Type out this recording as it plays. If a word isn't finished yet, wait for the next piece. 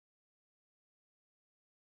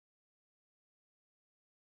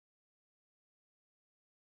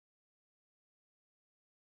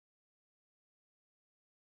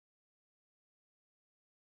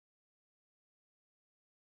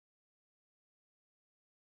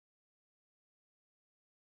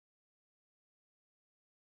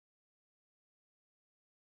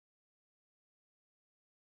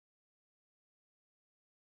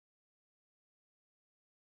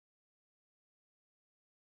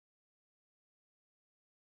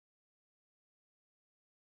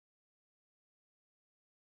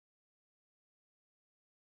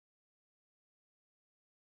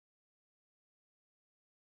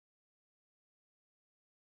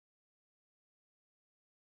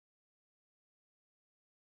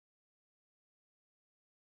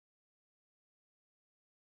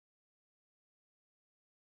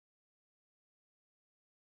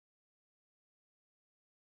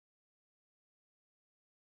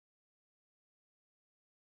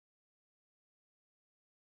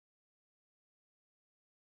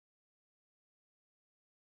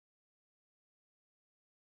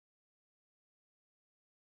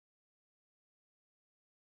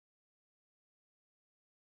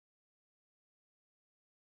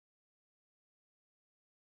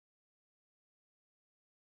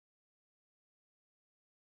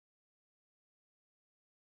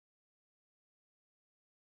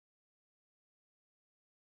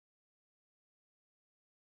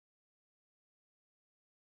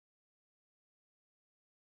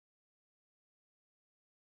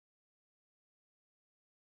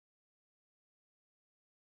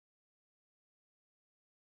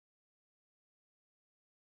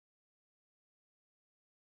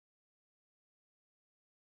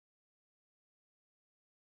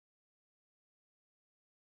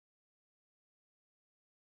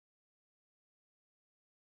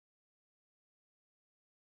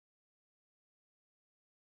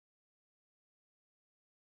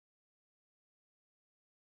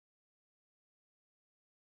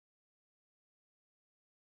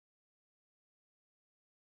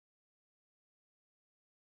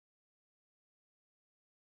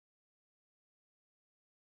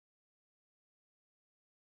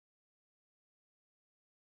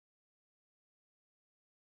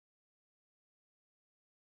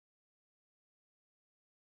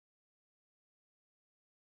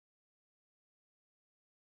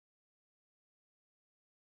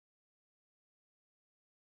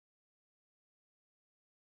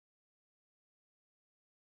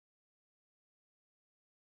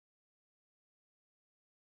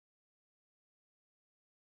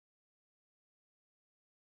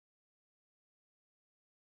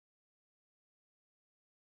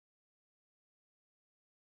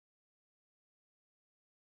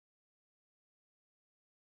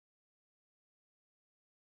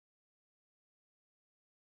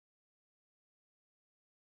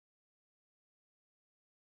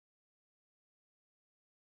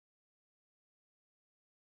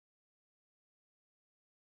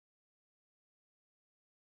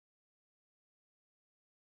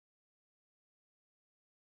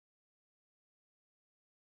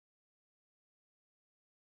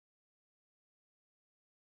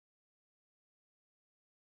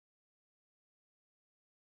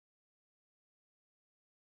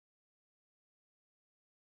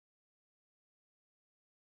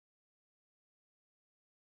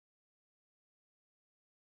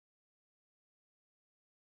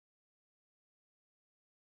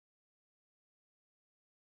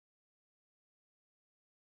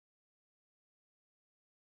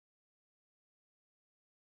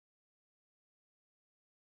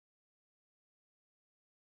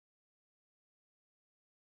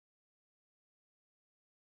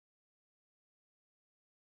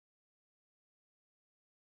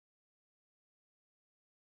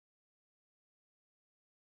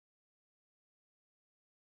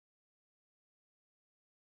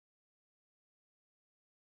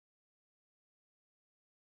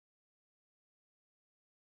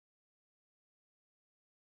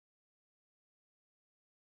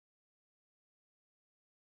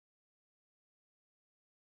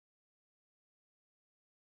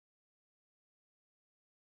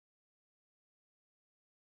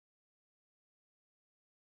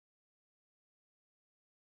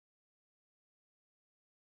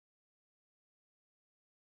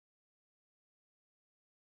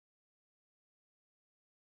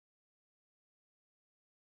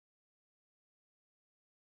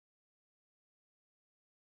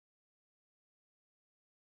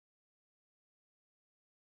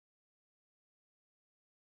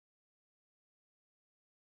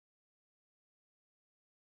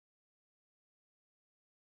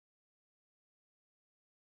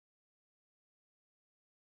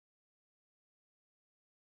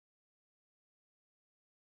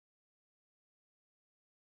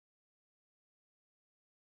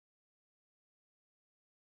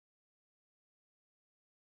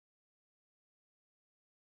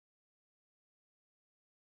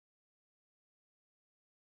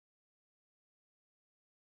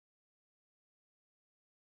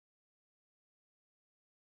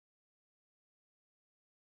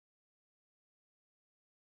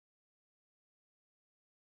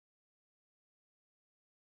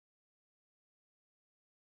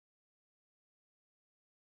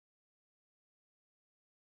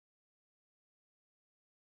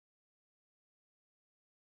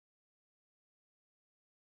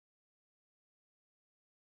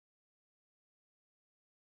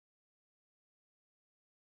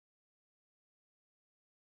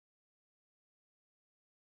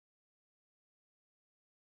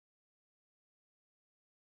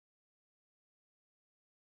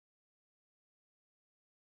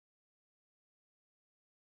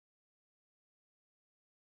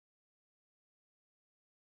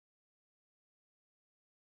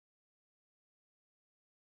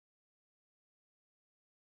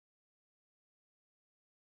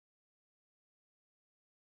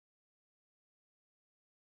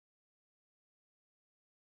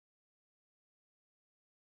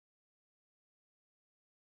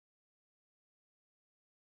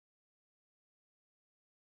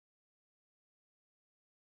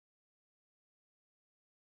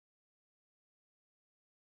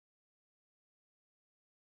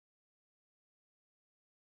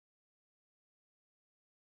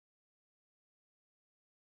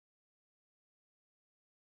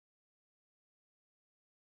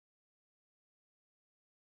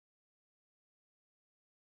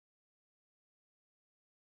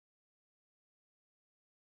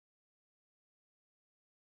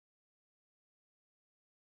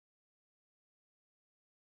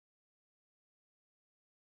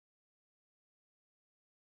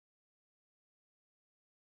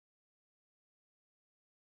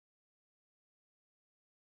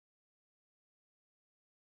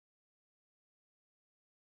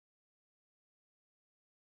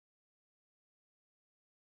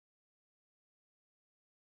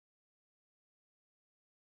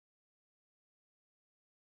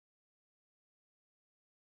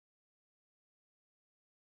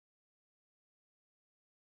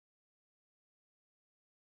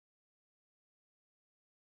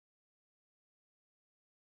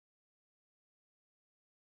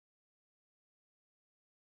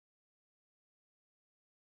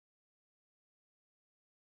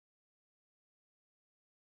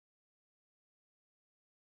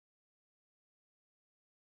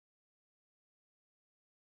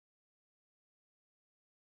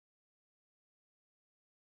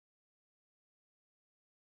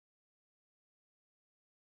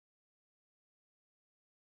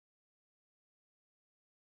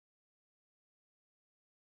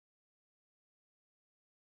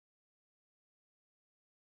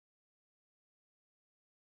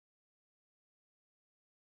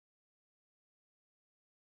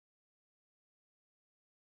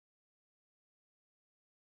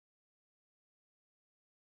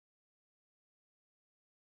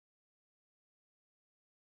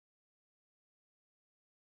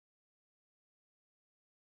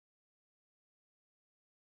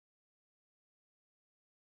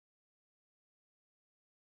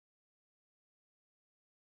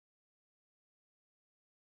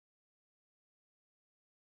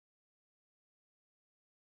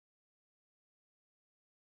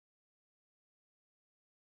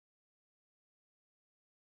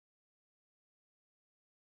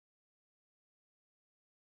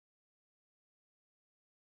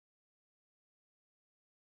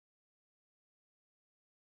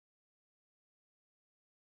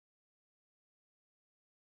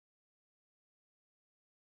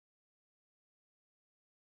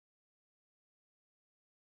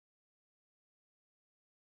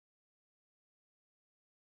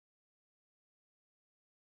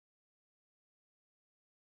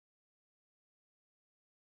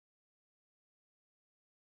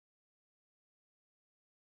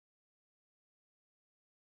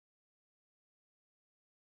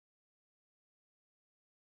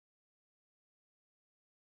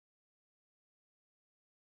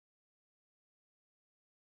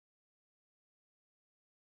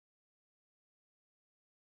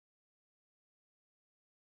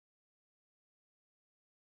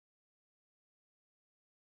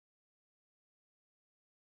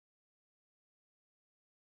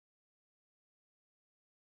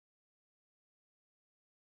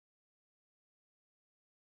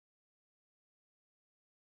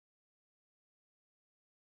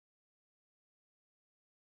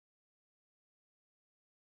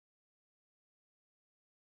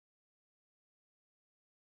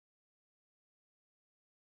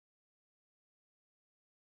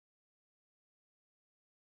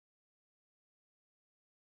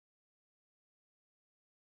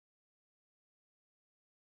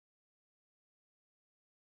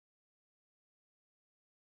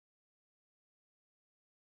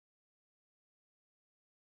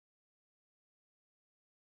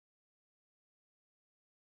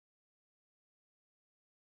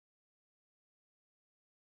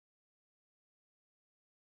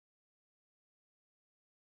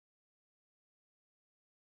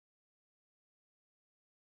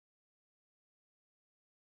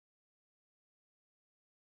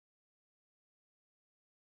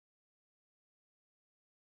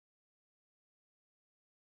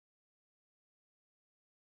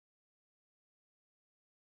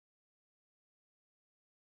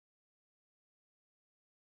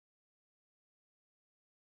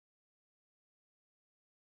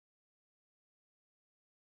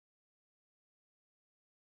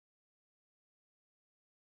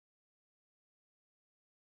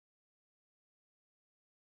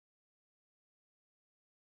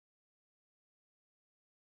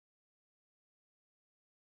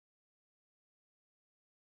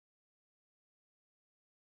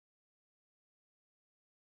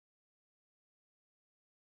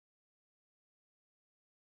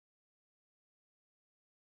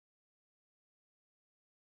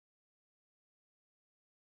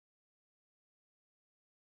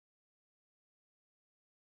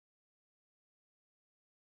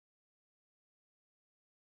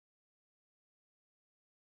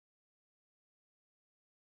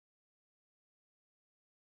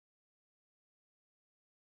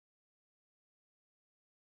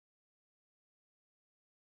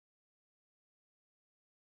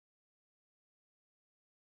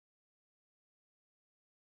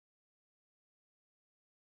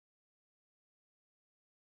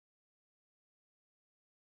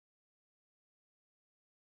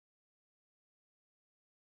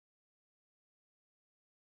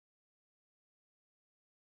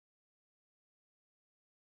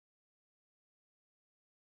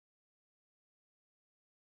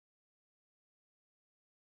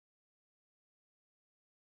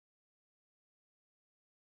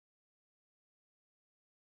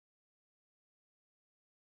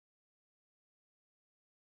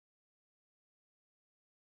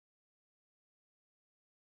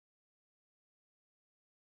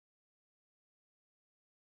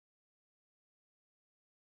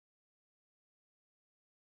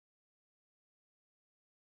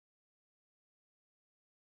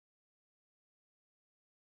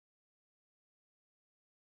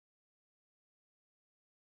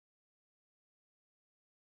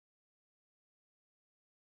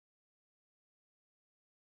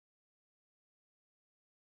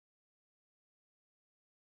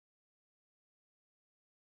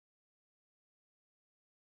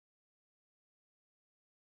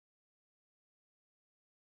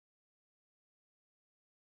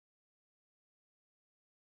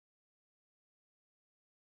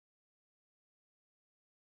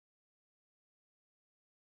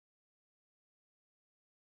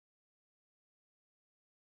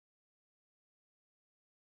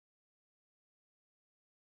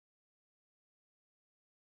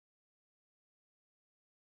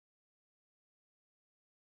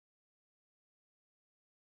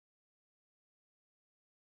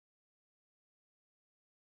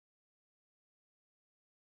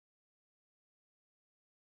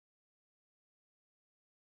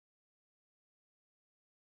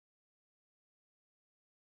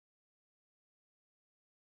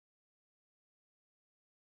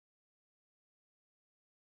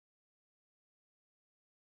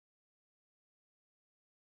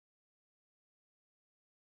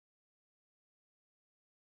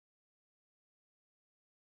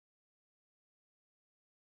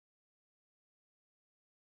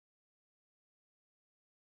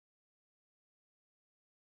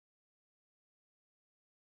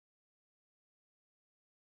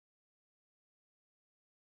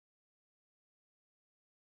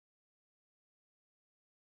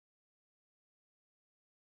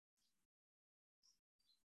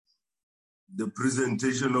the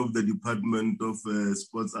presentation of the Department of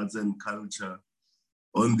Sports, Arts and Culture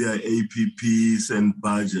on their APPs and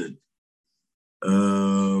budget.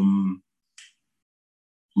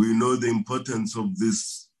 We know the importance of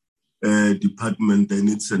this department and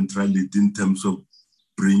its centrality in terms of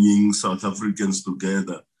bringing South Africans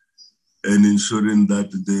together and ensuring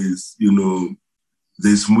that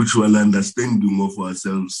there's mutual understanding of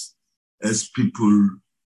ourselves as people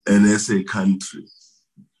and as a country.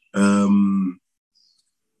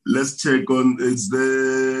 Let's check on, is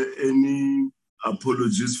there any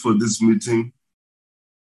apologies for this meeting?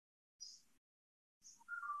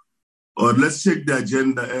 Or let's check the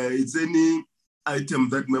agenda. Is any item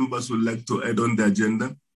that members would like to add on the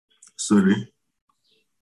agenda? Sorry.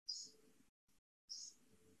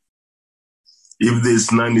 If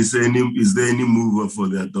there's none, is there any mover for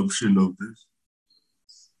the adoption of this?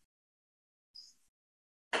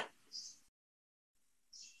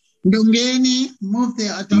 Ndongeni, move the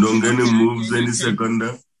adoption. Ndongeni moves, any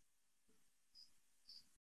seconder?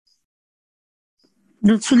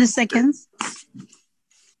 Luthuli seconds.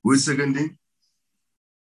 Who is seconding?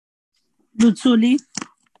 Luthuli.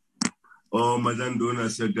 Oh, Madam Donna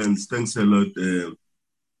seconds. Thanks a lot,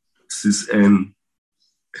 Sis N.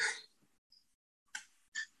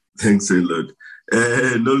 Thanks a lot.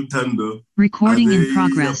 Noltando. Recording in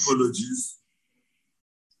progress. Apologies.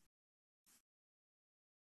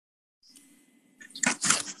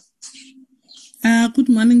 Good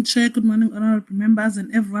morning, Chair. Good morning, honorable members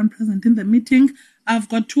and everyone present in the meeting. I've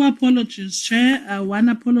got two apologies, Chair. One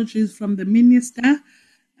apology is from the Minister.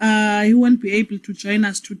 He won't be able to join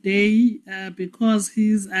us today because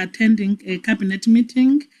he's attending a cabinet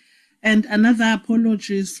meeting. And another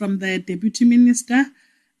apology is from the Deputy Minister.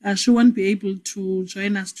 She won't be able to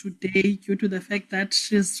join us today due to the fact that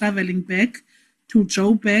she's traveling back to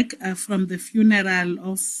Joburg from the funeral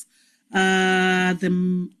of the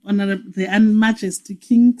Majesty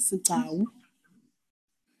King Sitau.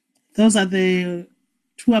 Those are the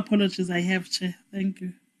two apologies I have, Chair. Thank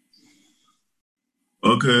you.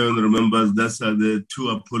 Okay, honorable members, those are the two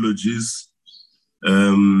apologies.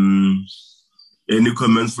 Any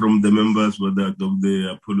comments from the members for that of the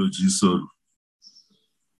apologies? Or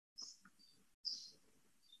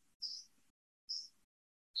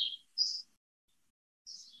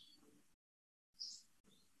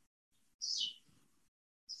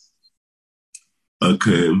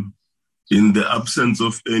okay, in the absence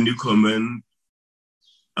of any comment,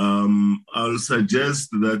 I'll suggest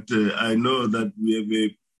that I know that we have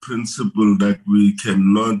a principle that we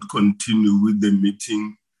cannot continue with the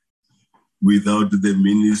meeting without the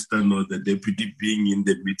minister nor the deputy being in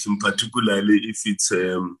the meeting, particularly if it's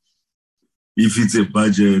a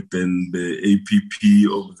budget and the APP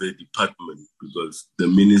of the department, because the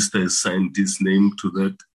minister has signed his name to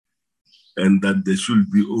that, and that there should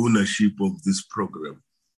be ownership of this program.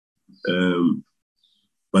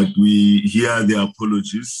 But we hear the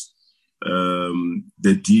apologies.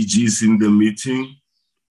 The DG is in the meeting.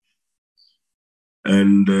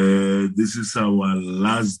 And this is our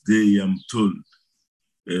last day, I'm told,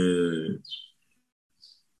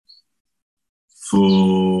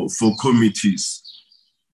 for committees.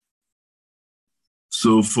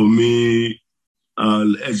 So for me,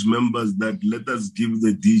 I'll urge members that let us give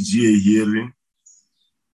the DG a hearing,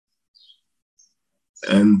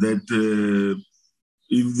 and that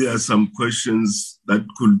if there are some questions that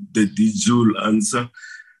the DG will answer,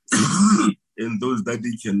 and those that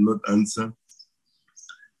he cannot answer,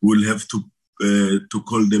 we'll have to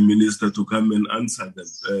call the minister to come and answer them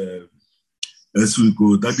as we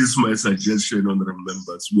go. That is my suggestion, honorable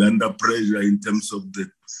members. We're under pressure in terms of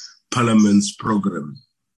the Parliament's program.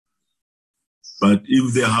 But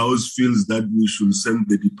if the House feels that we should send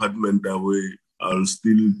the department away, I'll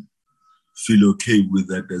still feel okay with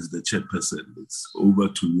that as the chairperson. It's over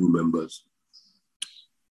to you, members.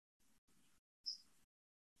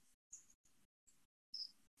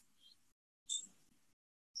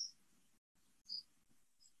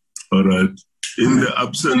 All right. In the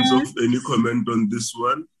absence of any comment on this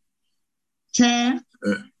one, Chair.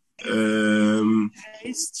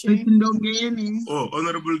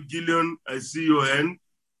 Honorable Gillian, I see your hand.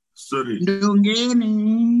 Sorry.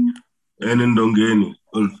 Ndongeni. And Ndongeni.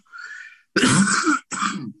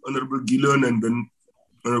 Honorable Gillian and then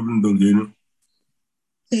Honorable Ndongeni.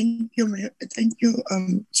 Thank you,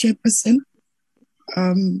 Chairperson.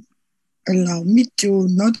 Allow me to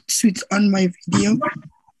not switch on my video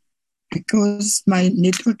because my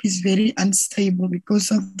network is very unstable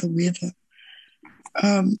because of the weather.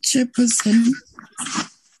 Chairperson,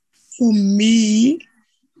 for me,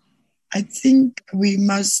 I think we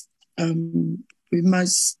must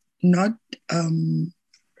not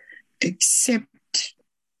accept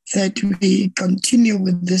that we continue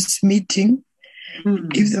with this meeting.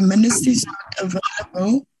 If the minister is not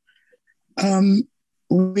available,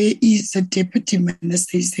 where is the deputy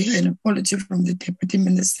minister? Is there an apology from the deputy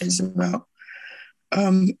minister as well?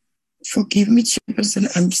 Forgive me, Chairperson,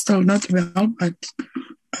 I'm still not well, but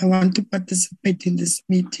I want to participate in this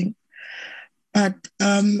meeting. But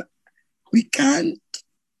we can't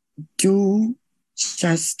do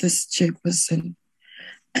justice, Chairperson.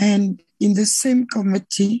 And in the same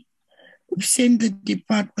committee, we sent the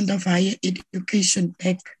Department of Higher Education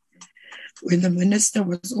back when the minister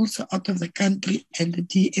was also out of the country and the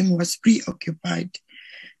DM was preoccupied.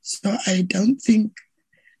 So I don't think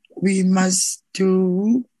we must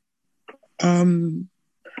do,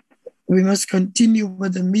 we must continue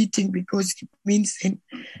with the meeting, because it means then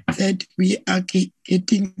that we are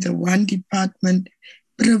getting the one department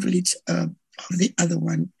privilege of the other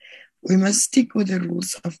one. We must stick with the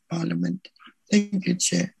rules of Parliament. Thank you,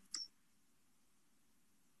 Chair.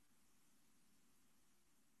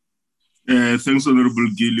 Thanks, Honorable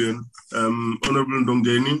Gillian. Honorable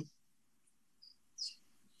Ndongeni.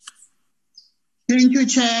 Thank you,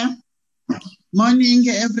 Chair. Morning,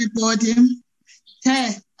 everybody. Chair,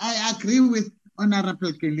 I agree with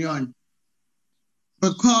Honorable Gillian,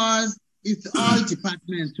 because it's all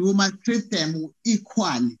departments. We must treat them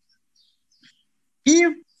equally.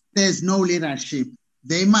 If there's no leadership,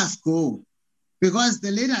 they must go, because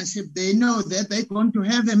the leadership, they know that they're going to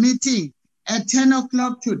have a meeting at 10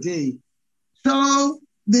 o'clock today. So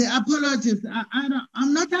the apologies,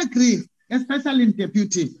 I'm not agree, especially in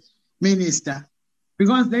deputy minister,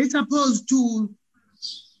 because they're supposed to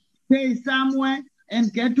stay somewhere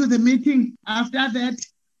and get to the meeting. After that,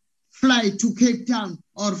 fly to Cape Town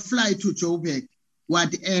or fly to Joburg,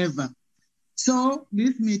 whatever. So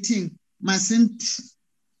this meeting mustn't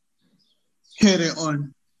carry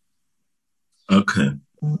on. Okay.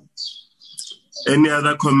 Any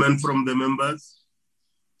other comment from the members?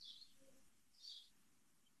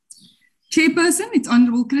 Chairperson, it's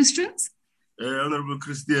Honorable Christians. Honorable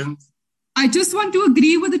Christians. I just want to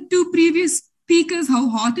agree with the two previous speakers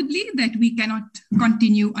wholeheartedly that we cannot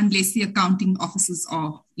continue unless the accounting officers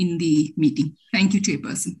are in the meeting. Thank you,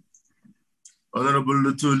 Chairperson. Honorable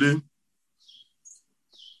Lutuli.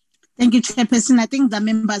 Thank you, Chairperson. I think the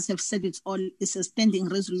members have said it all. It's a standing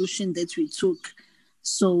resolution that we took.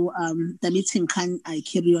 So the meeting can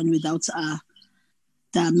carry on without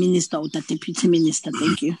the minister or the deputy minister.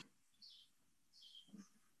 Thank you.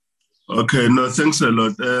 Okay, no, thanks a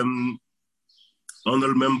lot.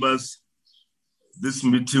 Honorable members, this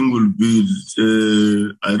meeting will be,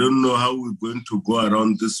 I don't know how we're going to go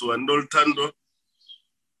around this one. Noltando,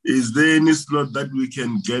 is there any slot that we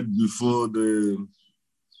can get before to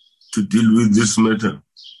deal with this matter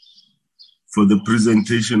for the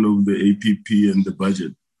presentation of the APP and the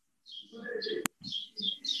budget?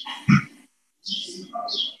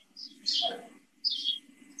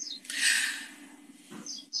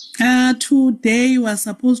 Today was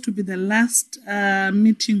supposed to be the last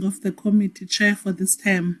meeting of the committee, Chair, for this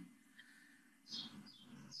term.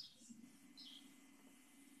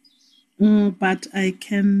 But I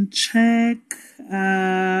can check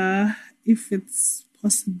if it's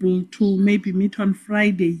possible to maybe meet on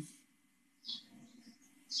Friday.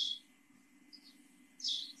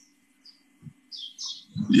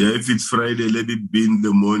 Yeah, if it's Friday, let it be in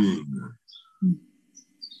the morning.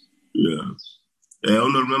 Yeah.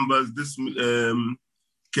 Honourable members, this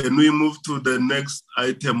can we move to the next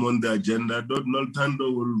item on the agenda?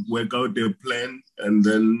 Noltando will work out a plan and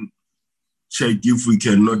then check if we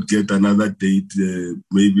cannot get another date,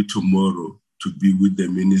 maybe tomorrow, to be with the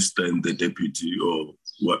minister and the deputy, or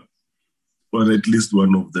what, or at least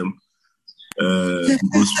one of them.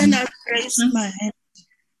 Chairperson, I've raised my hand.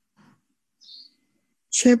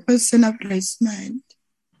 Chairperson, I've raised my hand.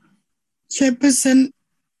 Chairperson,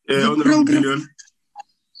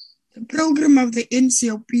 the program of the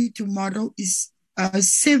NCOP tomorrow is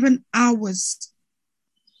 7 hours,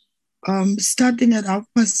 starting at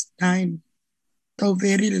 9:30 till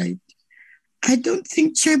very late. I don't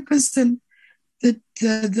think, Chairperson, that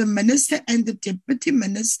the minister and the deputy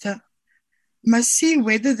minister must see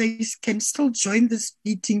whether they can still join this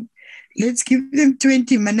meeting. Let's give them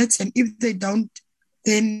 20 minutes, and if they don't,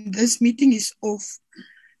 then this meeting is off.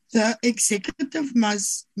 The executive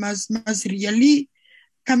must really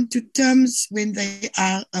come to terms when they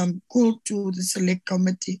are called to the select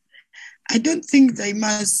committee. I don't think they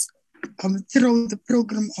must throw the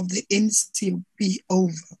program of the NCOP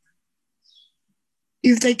over.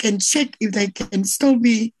 If they can check, if they can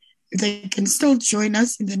still join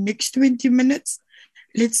us in the next 20 minutes,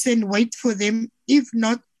 let's then wait for them. If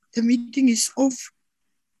not, the meeting is off.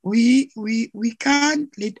 We can't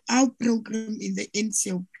let our program in the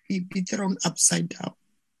NCOP be thrown upside down.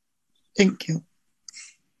 Thank you.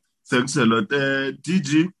 Thanks a lot.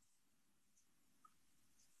 DG?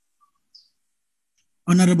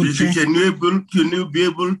 Honorable DG, Chair. can you be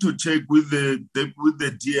able to check with the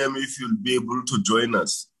DM if you'll be able to join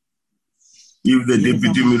us? If the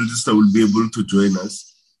Deputy Minister will be able to join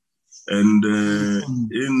us. And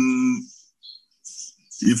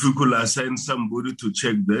if we could assign somebody to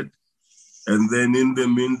check that. And then in the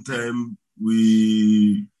meantime,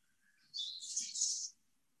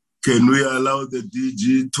 can we allow the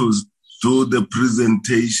DG to do the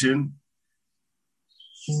presentation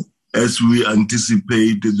as we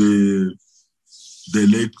anticipate the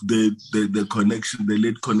late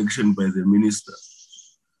connection by the minister?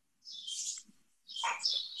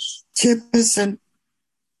 Chairperson,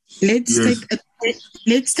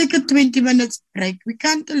 let's take a 20 minutes break. We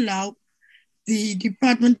can't allow the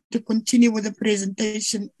department to continue with the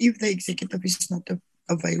presentation if the executive is not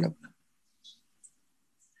available.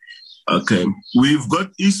 Okay, we've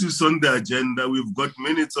got issues on the agenda. We've got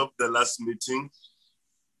minutes of the last meeting.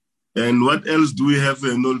 And what else do we have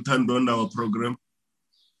in Oltando on our program,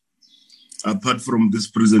 apart from this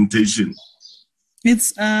presentation?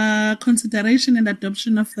 It's consideration and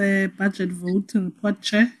adoption of the budget vote report,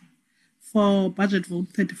 Chair, for budget vote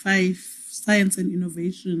 35, science and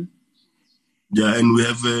innovation. Yeah, and we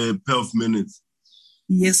have a pair of minutes.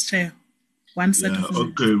 Yes, Chair. One set of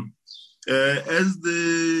minutes. Okay. As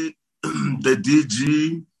the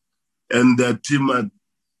DG and their team are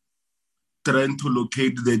trying to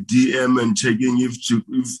locate the DM and checking if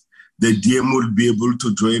the DM will be able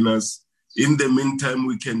to join us. In the meantime,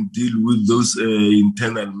 we can deal with those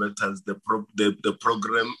internal matters, the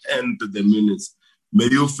program and the minutes. May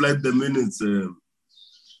you flag the minutes?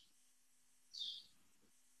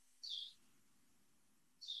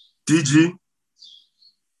 DG?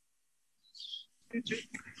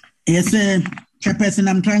 Yes, Chairperson,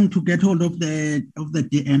 I'm trying to get hold of the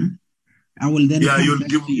DM. I will then. Yeah,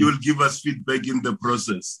 you'll give us feedback in the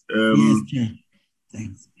process. Yes, Chair.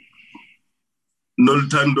 Thanks.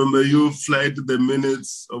 Noltando, may you flag the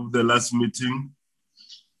minutes of the last meeting?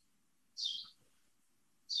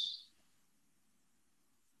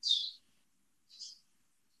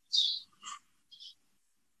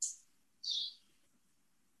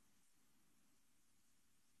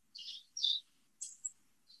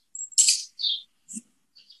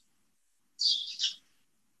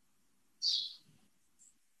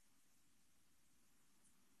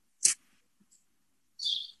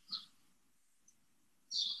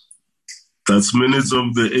 That's minutes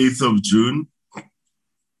of the 8th of June.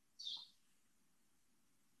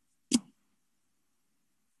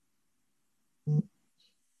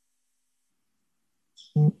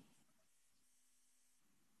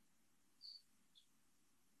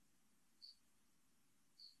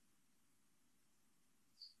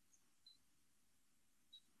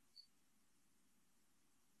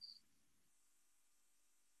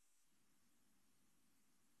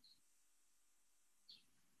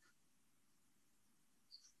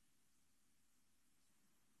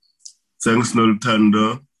 Thanks,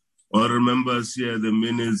 Noltando. All remembers here the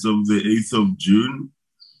minutes of the 8th of June.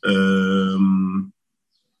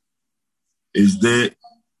 Is there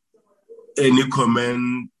any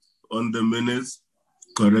comment on the minutes,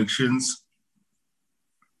 corrections?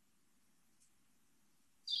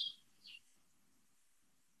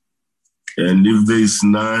 And if there is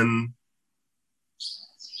none,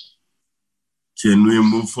 can we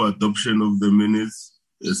move for adoption of the minutes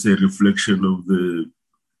as a reflection of the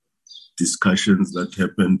discussions that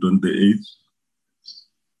happened on the 8th?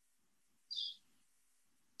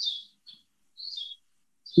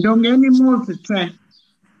 Ndongeni moves, Chair.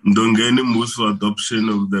 Ndongeni moves for adoption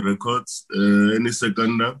of the records. Any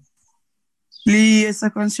seconder? Please,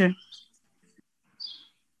 second, Chair.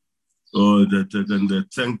 Oh,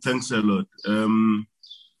 thanks a lot.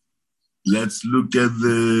 Let's look at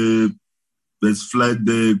let's flag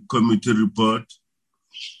the committee report.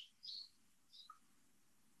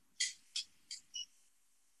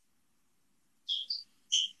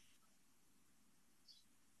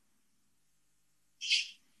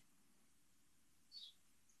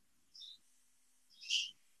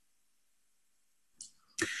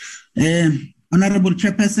 Honorable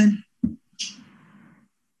Chairperson.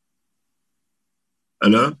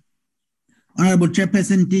 Hello? Honorable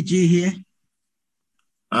Chairperson, DG here.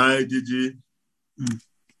 Hi, DG.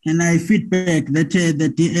 Can I feedback that the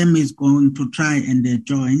DM is going to try and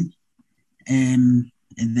join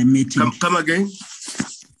the meeting? Come again?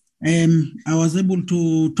 I was able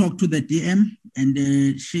to talk to the DM, and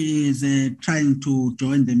she is trying to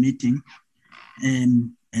join the meeting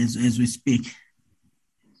as we speak.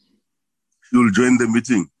 She will join the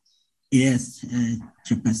meeting? Yes,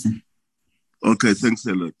 Chairperson. Okay, thanks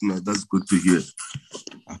a lot. No, that's good to hear.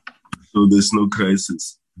 So there's no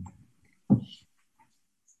crisis.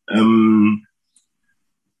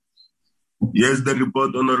 Yes, the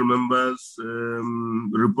report, honourable members,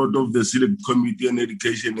 report of the Select Committee on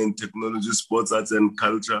Education and Technology, Sports, Arts and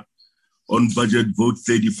Culture on Budget Vote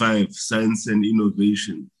 35, Science and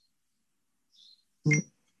Innovation.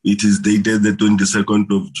 It is dated the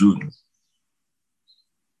 22nd of June.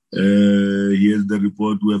 Here's the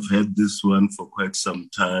report. We have had this one for quite some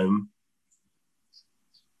time.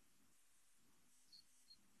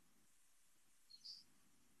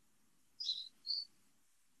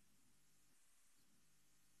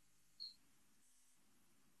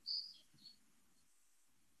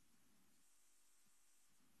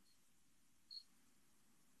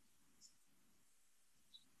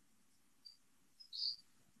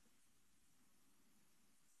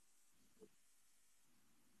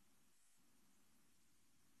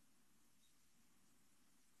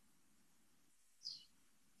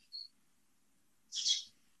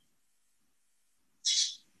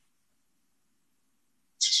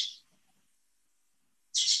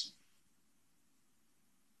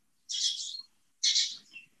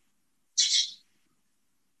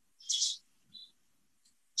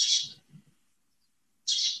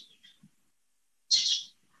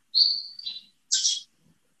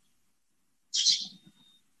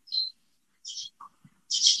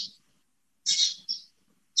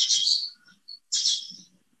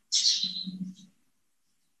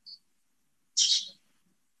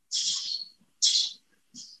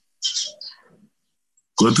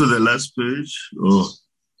 Go to the last page. Oh,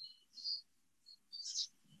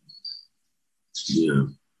 yeah.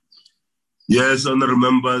 Yes, honourable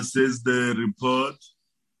members, says the report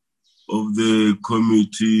of the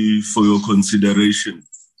committee for your consideration.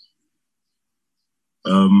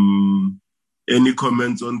 Any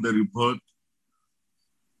comments on the report?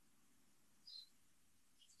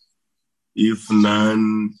 If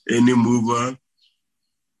none, any mover?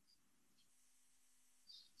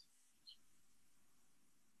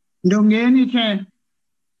 Ndongeni, Chair.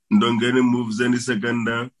 Ndongeni moves, any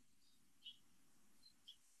seconder?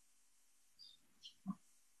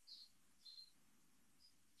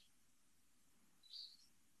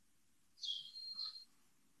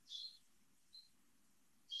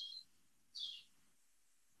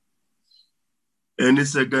 Any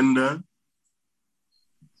seconder?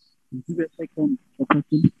 Give a second,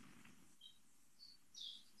 Chairperson.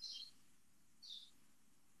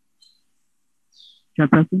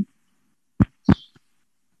 Chairperson.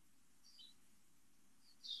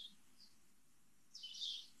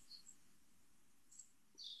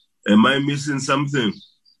 Am I missing something?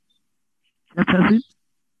 Chairperson.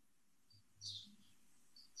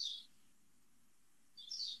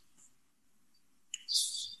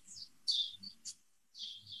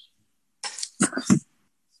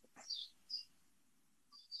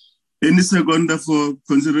 Any seconder for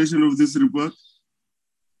consideration of this report?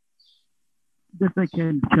 The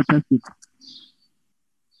second, Chairperson.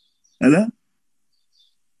 Hello?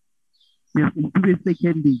 Yes, give a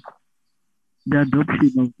seconding the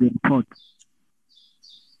adoption of the report.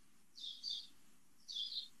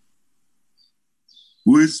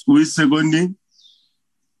 Who is seconding?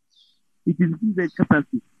 It is given,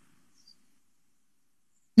 Chairperson.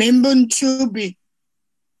 Member Ntube.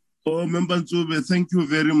 Oh, Member Ntube, thank you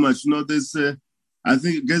very much. No, there's, I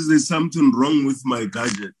guess there's something wrong with my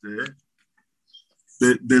gadget.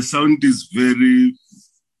 The sound is very,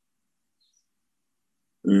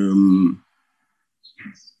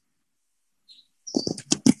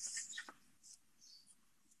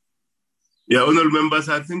 yeah, honorable members,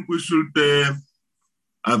 I think we should,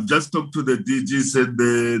 I've just talked to the DG, said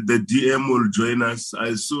the DM will join us.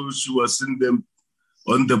 I saw she was in them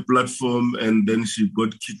on the platform and then she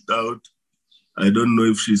got kicked out. I don't know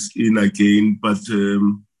if she's in again, but...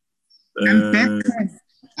 I'm back.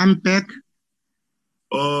 I'm back.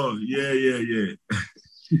 Oh, yeah.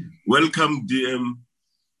 Welcome, DM.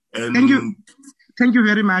 And Thank you. Thank you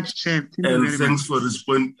very much, Chair. Thanks for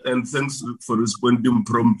responding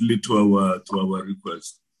promptly to our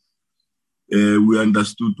request. We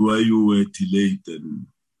understood why you were delayed,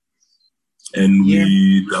 and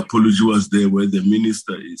the apology was there where the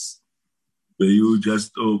minister is. Will you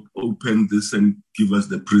just open this and give us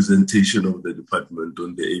the presentation of the department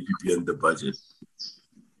on the APP and the budget?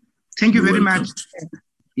 Thank you very much.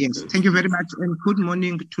 Yes, thank you very much, and good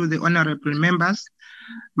morning to the honourable members.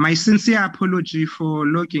 My sincere apology for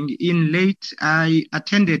logging in late. I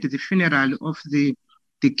attended the funeral of the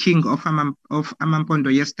king of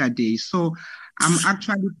Amampondo yesterday. So I'm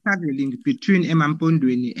actually traveling between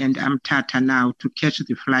Emampondweni and Amtata now to catch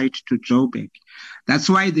the flight to Joburg. That's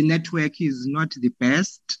why the network is not the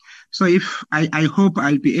best. So if I hope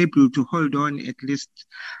I'll be able to hold on at least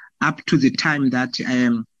up to the time that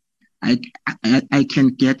I can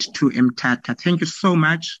get to Mtata. Thank you so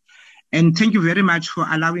much. And thank you very much for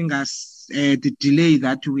allowing us the delay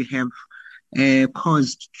that we have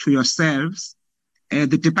caused to yourselves.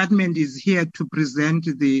 The department is here to present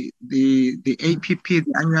the APP,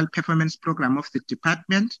 the Annual Performance Program of the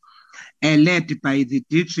department, led by the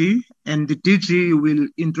DG. And the DG will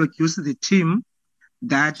introduce the team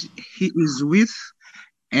that he is with.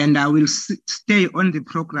 And I will stay on the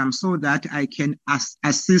program so that I can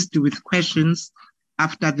assist with questions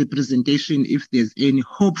after the presentation, if there's any.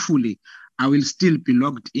 Hopefully, I will still be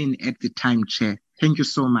logged in at the time, Chair. Thank you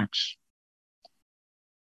so much.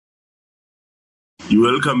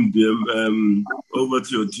 You're welcome, DM. Over to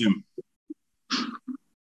your team.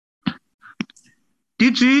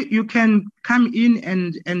 DG, you can come in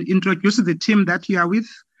and introduce the team that you are with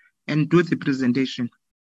and do the presentation.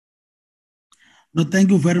 No, thank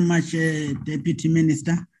you very much, Deputy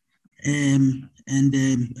Minister.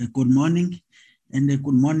 Good morning. And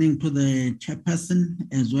good morning to the chairperson,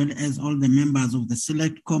 as well as all the members of the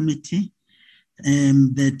select committee.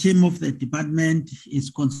 The team of the department is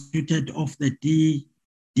constituted of the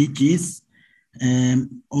DGs,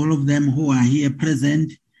 all of them who are here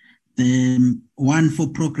present. The one for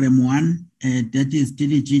Program 1, that is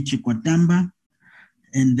DDG Chikwatamba,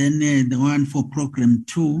 and then the one for Program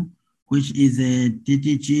 2, which is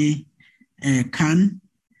DDG Khan.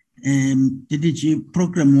 DDG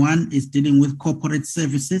Program 1 is dealing with corporate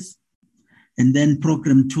services, and then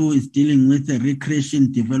Program 2 is dealing with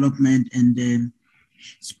recreation development and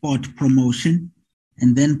sport promotion.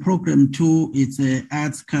 And then Program 2 is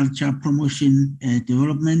arts, culture, promotion,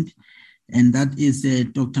 development, and that is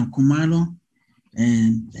Dr. Kumalo.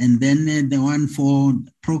 And then the one for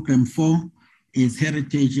Program 4 is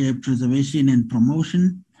heritage preservation and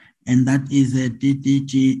promotion, and that is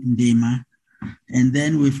DDG Ndima. And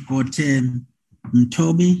then we've got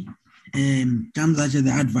Mtobi, Kamzache,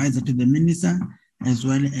 the advisor to the minister, as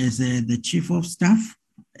well as the chief of staff,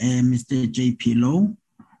 Mr. J.P. Lowe.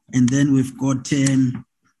 And then we've got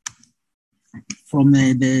from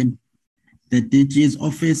the DG's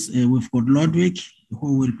office, we've got Lodwick,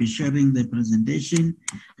 who will be sharing the presentation,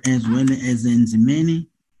 as well as Nzimeni,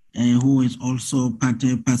 who is also part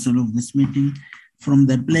and parcel of this meeting. From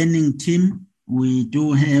the planning team, we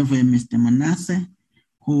do have Mr. Manasseh,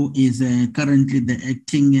 who is currently the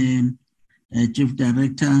acting chief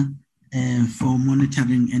director for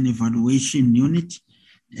monitoring and evaluation unit,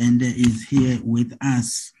 and is here with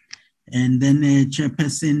us. And then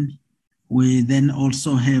chairperson, we then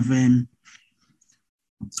also have the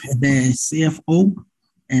CFO,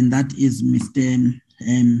 and that is Mr.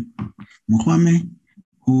 Mukwame,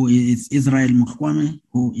 who is Israel Mukwame,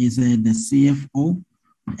 who is the CFO,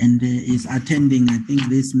 and is attending, I think,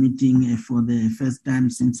 this meeting for the first time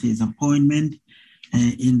since his appointment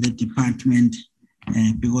in the department,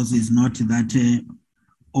 because he's not that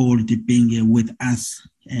old being with us,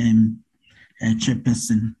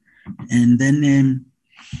 chairperson. And then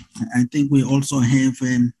I think we also have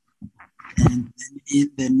in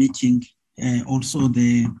the meeting also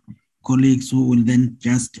the colleagues who will then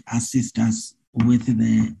just assist us with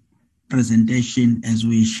the presentation as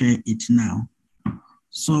we share it now.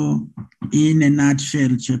 So in a nutshell,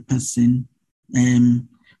 chairperson,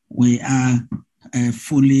 we are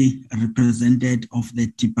fully represented of the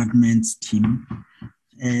department's team.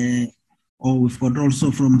 We've got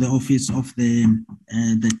also from the office of the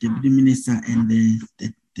deputy minister and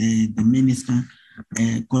the minister,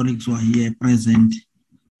 colleagues who are here present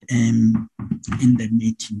in the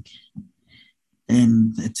meeting.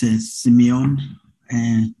 It's Simeon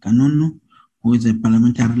Kanunu, who is a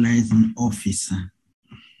parliamentary liaison officer.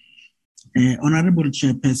 Honorable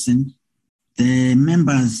Chairperson, the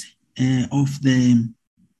members of the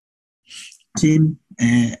team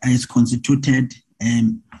as constituted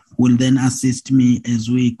will then assist me as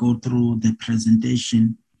we go through the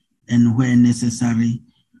presentation, and where necessary,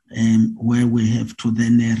 where we have to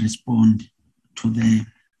then respond to the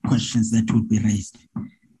questions that will be raised.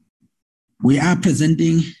 We are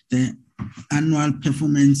presenting the annual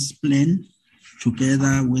performance plan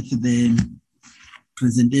together with the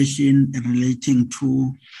presentation relating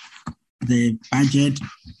to the budget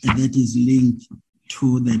that is linked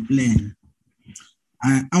to the plan.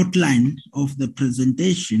 Outline of the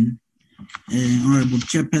presentation Honorable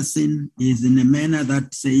Chairperson, is in a manner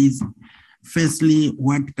that says, firstly,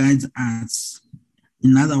 what guides us.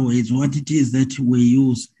 In other words, what it is that we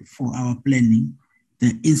use for our planning,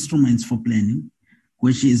 the instruments for planning,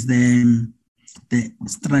 which is the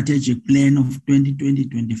strategic plan of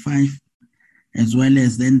 2020-25, as well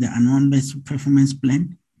as then the annual performance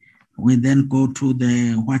plan. We then go to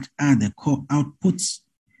what are the core outputs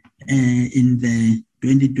in the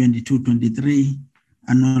 2022-23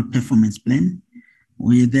 annual performance plan.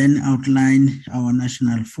 We then outline our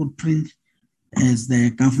national footprint, as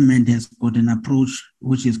the government has got an approach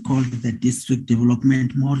which is called the district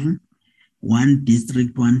development model, one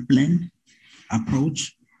district, one plan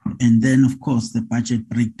approach, and then of course the budget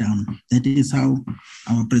breakdown. That is how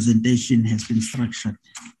our presentation has been structured.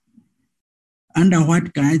 Under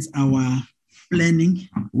what guides our planning,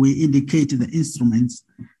 we indicate the instruments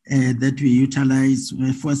that we utilize.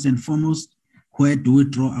 First and foremost, where do we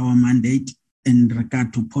draw our mandate in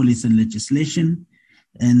regard to policy and legislation?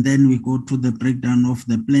 And then we go to the breakdown of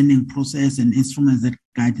the planning process and instruments that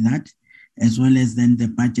guide that, as well as then the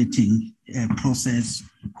budgeting process,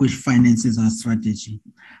 which finances our strategy.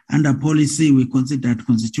 Under policy, we consider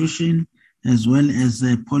constitution, as well as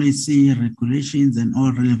policy, regulations, and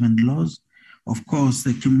all relevant laws. Of course,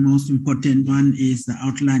 the most important one is the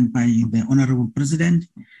outline by the Honorable President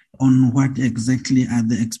on what exactly are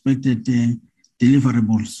the expected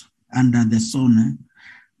deliverables under the SONA.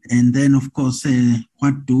 And then, of course,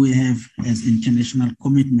 what do we have as international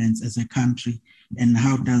commitments as a country, and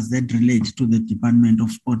how does that relate to the Department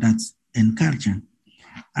of Sport, Arts and Culture?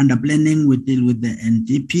 Under planning, we deal with the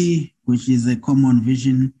NDP, which is a common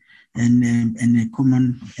vision and a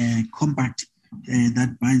common compact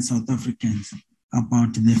that binds South Africans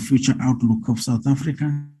about the future outlook of South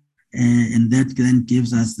Africa, and that then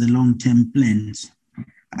gives us the long-term plans.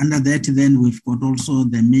 Under that, then we've got also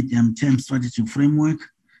the medium-term strategy framework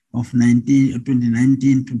of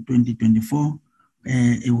 2019 to 2024,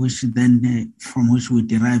 which then from which we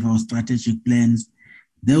derive our strategic plans.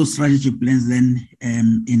 Those strategic plans then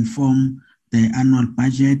inform the annual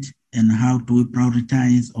budget and how do we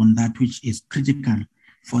prioritize on that which is critical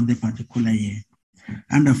for the particular year.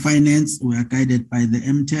 Under finance, we are guided by the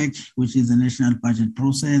MTEC, which is a national budget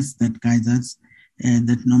process that guides us,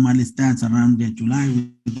 that normally starts around July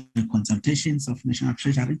with the consultations of National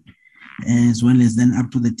Treasury, as well as then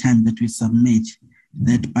up to the time that we submit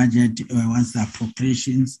that budget once the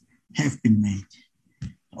appropriations have been made.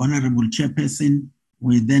 Honorable Chairperson,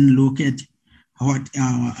 we then look at what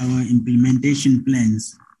are our implementation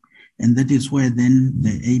plans, and that is where then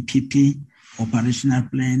the APP, operational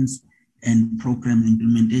plans, and program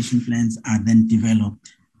implementation plans are then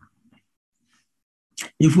developed.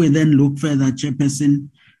 If we then look further, Chairperson,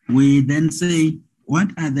 we then say,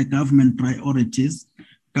 what are the government priorities?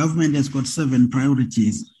 Government has got 7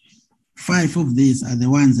 priorities. 5 of these are the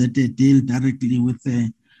ones that deal directly with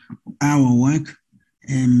our work.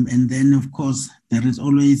 And then, of course, there is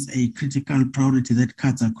always a critical priority that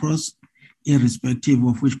cuts across, irrespective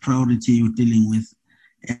of which priority you're dealing with.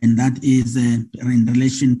 And that is in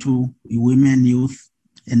relation to women, youth,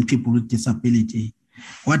 and people with disability.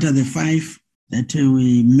 What are the 5 that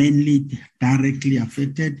we mainly directly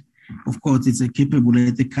affected? Of course, it's a capable,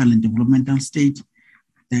 ethical, and developmental state,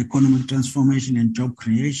 the economic transformation and job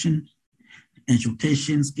creation,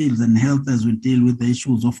 education, skills, and health, as we deal with the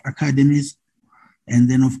issues of academies, and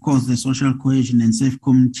then, of course, the social cohesion and safe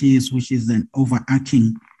communities, which is an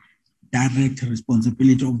overarching direct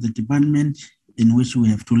responsibility of the department in which we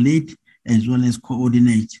have to lead as well as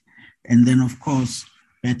coordinate. And then, of course,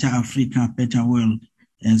 Better Africa, Better World,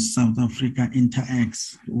 as South Africa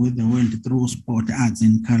interacts with the world through sport, arts,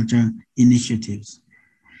 and culture initiatives.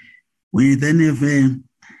 We then have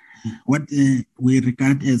what we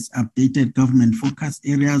regard as updated government focus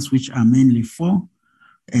areas, which are mainly 4.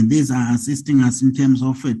 And these are assisting us in terms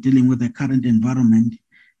of dealing with the current environment.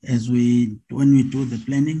 When we do the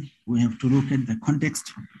planning, we have to look at the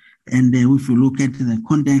context. And if you look at the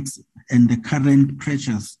context and the current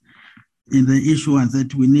pressures, and the issue is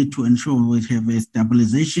that we need to ensure we have a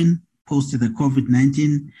stabilization post the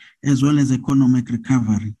COVID-19, as well as economic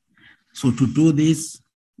recovery. So to do this,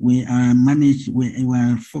 we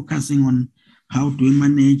are focusing on how do we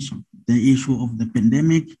manage the issue of the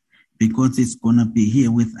pandemic, because it's going to be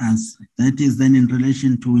here with us. That is then in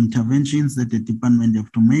relation to interventions that the department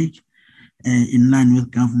have to make in line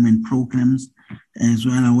with government programs, as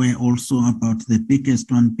well aware also about the biggest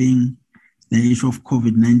one being the issue of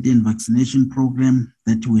COVID-19 vaccination program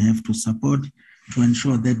that we have to support to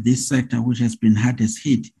ensure that this sector, which has been hardest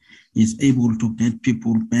hit, is able to get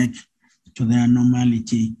people back to their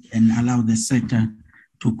normality and allow the sector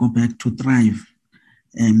to go back to thrive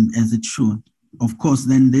as it should. Of course,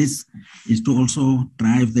 then this is to also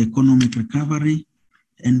drive the economic recovery,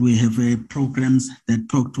 and we have programs that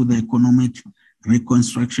talk to the economic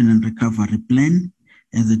reconstruction and recovery plan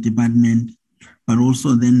as a department, but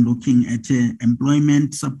also then looking at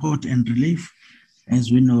employment support and relief,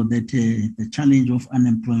 as we know that the challenge of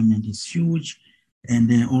unemployment is huge, and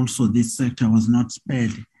also this sector was not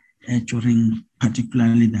spared during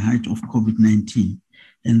particularly the height of COVID-19.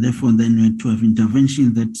 And therefore then we had to have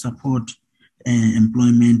interventions that support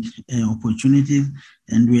employment opportunities,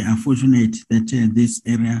 and we are fortunate that this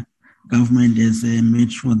area government has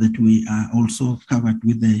made sure that we are also covered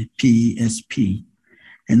with the PESP.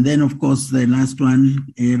 And then, of course, the last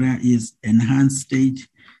one area is enhanced state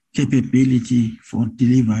capability for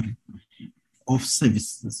delivery of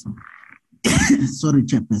services. Sorry,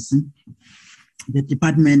 Chairperson. The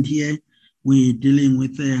department here, we're dealing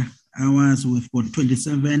with ours. We've got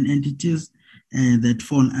 27 entities that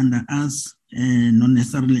fall under us, not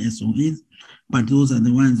necessarily SOEs, but those are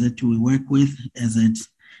the ones that we work with as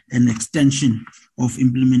an extension of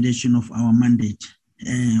implementation of our mandate.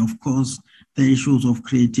 Of course, the issues of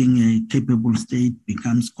creating a capable state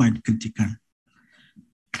becomes quite critical.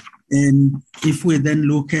 And if we then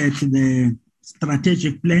look at the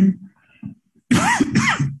strategic plan,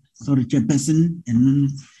 sorry, Chairperson, and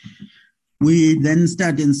we then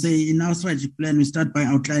start and say in our strategic plan, we start by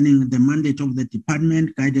outlining the mandate of the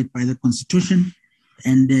department guided by the Constitution.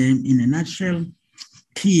 And in a nutshell,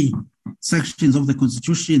 key sections of the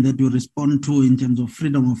Constitution that we respond to in terms of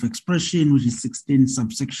freedom of expression, which is 16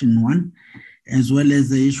 subsection 1, as well as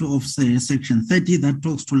the issue of section 30 that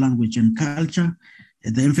talks to language and culture.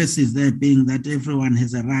 The emphasis there being that everyone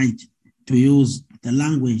has a right to use the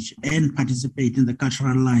language and participate in the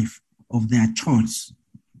cultural life of their choice,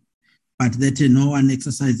 but that no one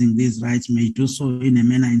exercising these rights may do so in a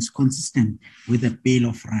manner inconsistent with the Bill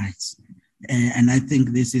of Rights. And I think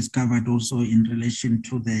this is covered also in relation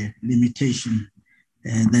to the limitation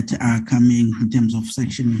that are coming in terms of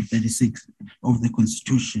section 36 of the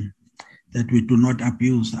Constitution, that we do not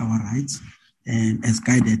abuse our rights as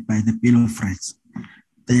guided by the Bill of Rights.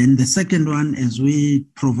 Then the second one is we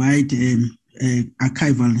provide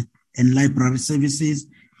archival and library services.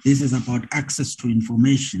 This is about access to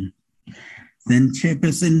information. Then,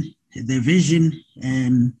 Chairperson, the vision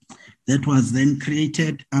that was then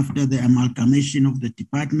created after the amalgamation of the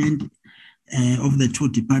department, of the two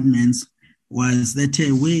departments, was that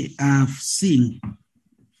we are seeing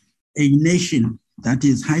a nation that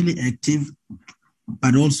is highly active,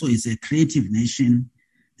 but also is a creative nation,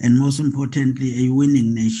 and most importantly, a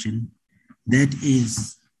winning nation that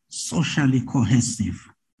is socially cohesive.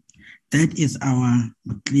 That is our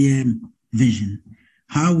clear vision.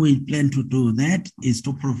 How we plan to do that is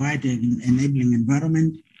to provide an enabling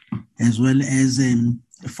environment, as well as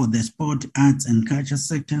for the sport, arts, and culture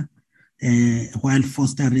sector, while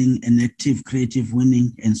fostering an active, creative,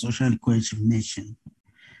 winning, and socially cohesive nation.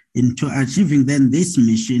 Into achieving then this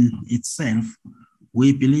mission itself,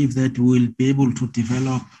 we believe that we'll be able to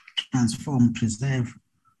develop, transform, preserve,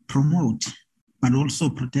 promote, but also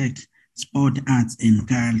protect sport, arts, and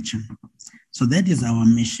culture. So that is our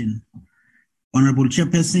mission. Honorable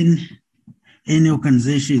Chairperson, any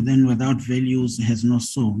organization then without values has no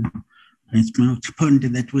soul. It's my point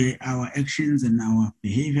that our actions and our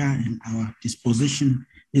behavior and our disposition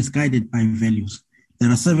is guided by values. There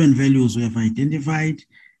are 7 values we have identified.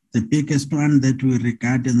 The biggest one that we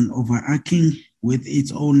regard as an overarching with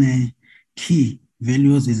its own key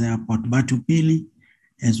values is about Batupili,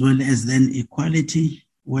 as well as then equality,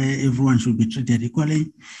 where everyone should be treated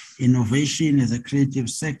equally. Innovation as a creative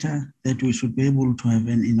sector, that we should be able to have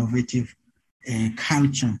an innovative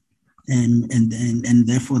culture, and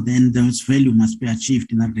therefore then those value must be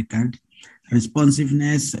achieved in that regard.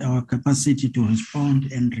 Responsiveness, our capacity to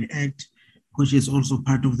respond and react, which is also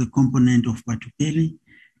part of the component of Batupili,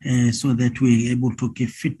 so that we're able to give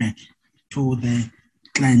feedback to the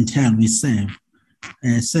clientele we serve.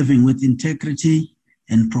 Serving with integrity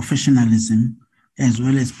and professionalism, as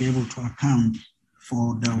well as be able to account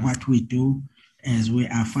for what we do as we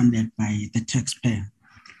are funded by the taxpayer.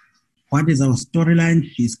 What is our storyline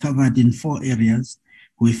is covered in 4 areas.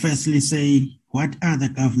 We firstly say, what are the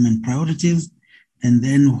government priorities? And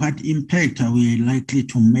then what impact are we likely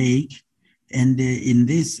to make? And in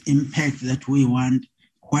this impact that we want,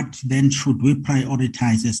 what then should we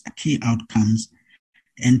prioritize as key outcomes?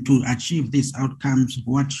 And to achieve these outcomes,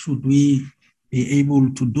 what should we be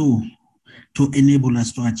able to do to enable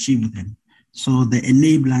us to achieve them? So the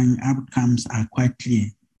enabling outcomes are quite clear.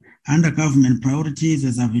 Under government priorities,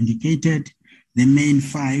 as I've indicated, the main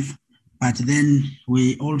 5 But then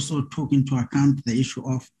we also took into account the issue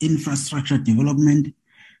of infrastructure development,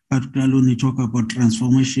 particularly when we talk about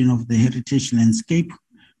transformation of the heritage landscape,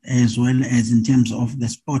 as well as in terms of the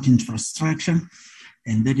sport infrastructure.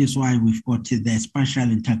 And that is why we've got the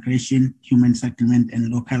spatial integration, human settlement,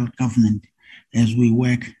 and local government as we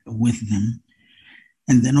work with them.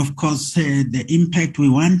 And then, of course, the impact we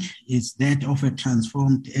want is that of a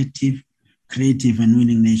transformed, active, creative, and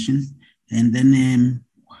winning nation. And then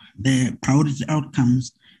the priority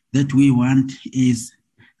outcomes that we want is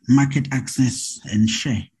market access and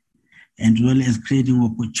share, and as well as creating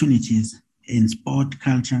opportunities in sport,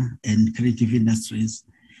 culture, and creative industries,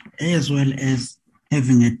 as well as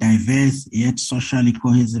having a diverse yet socially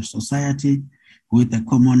cohesive society with a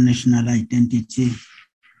common national identity.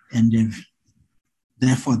 And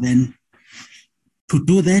therefore then, to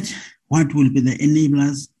do that, what will be the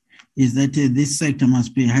enablers is that this sector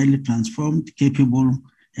must be highly transformed, capable,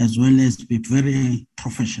 as well as be very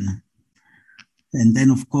professional. And then,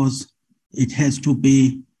 of course, it has to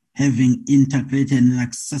be having integrated and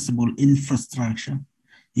accessible infrastructure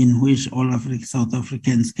in which all South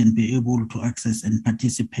Africans can be able to access and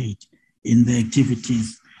participate in the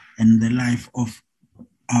activities and the life of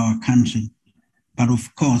our country. But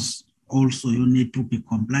of course, also you need to be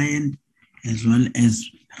compliant as well as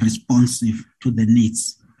responsive to the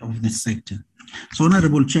needs of the sector. So,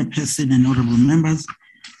 Honorable Chairperson and Honorable Members,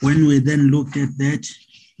 when we then looked at that,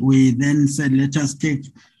 we then said, let us take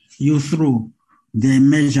you through the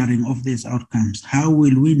measuring of these outcomes. How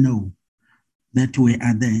will we know that we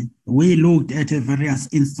are there? We looked at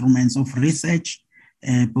various instruments of research,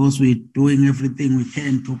 because we're doing everything we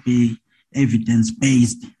can to be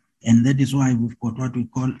evidence-based. And that is why we've got what we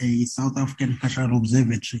call a South African Cultural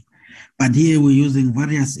Observatory. But here we're using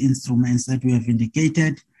various instruments that we have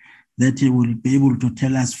indicated that will be able to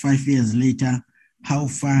tell us 5 years later how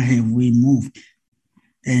far have we moved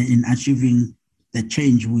in achieving the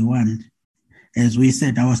change we want. As we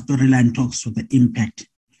said, our storyline talks to the impact.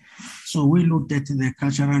 So we looked at the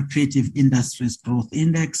Cultural Creative Industries Growth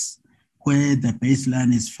Index, where the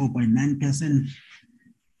baseline is 4.9%,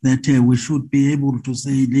 that we should be able to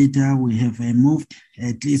say later we have moved,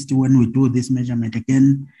 at least when we do this measurement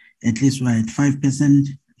again, at least we're at 5%,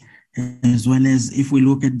 as well as if we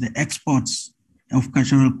look at the exports of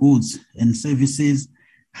cultural goods and services,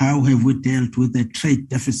 how have we dealt with the trade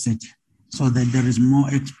deficit so that there is more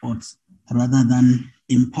exports rather than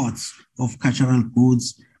imports of cultural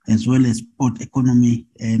goods, as well as port economy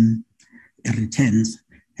returns.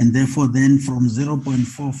 And therefore then from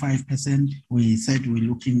 0.45%, we said we're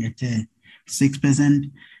looking at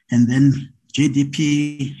 6%, and then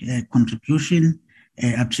GDP contribution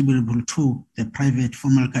attributable to the private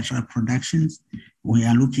formal cultural productions, we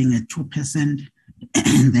are looking at 2%.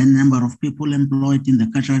 And then number of people employed in the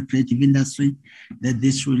cultural creative industry, that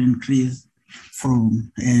this will increase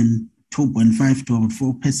from 2.5 to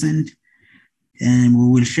 4%. And we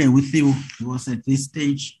will share with you, because at this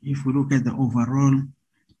stage, if we look at the overall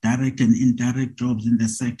direct and indirect jobs in the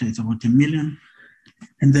sector, it's about 1 million.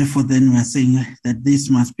 And therefore then we are saying that this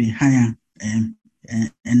must be higher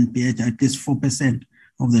and be at least 4%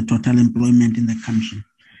 of the total employment in the country.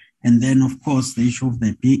 And then, of course, the issue of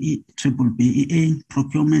the triple BEA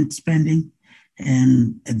procurement spending,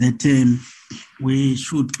 and that we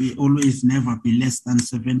should be always never be less than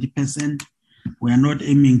 70%. We are not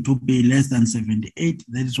aiming to be less than 78.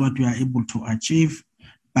 That is what we are able to achieve.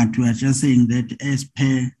 But we are just saying that as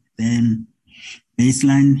per the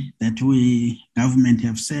baseline that government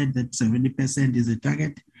have said that 70% is a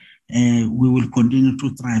target, we will continue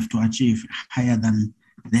to strive to achieve higher than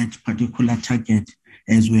that particular target,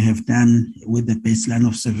 as we have done with the baseline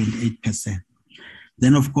of 78%.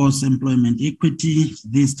 Then, of course, employment equity.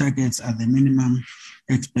 These targets are the minimum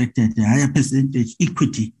expected, a higher percentage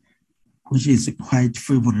equity, which is quite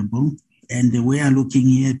favorable. And we are looking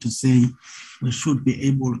here to say we should be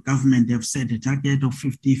able, government have set a target of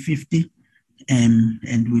 50-50,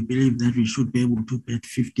 and we believe that we should be able to get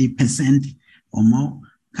 50% or more.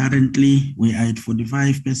 Currently, we are at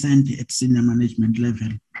 45% at senior management level,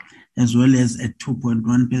 as well as at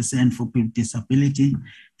 2.1% for people with disability.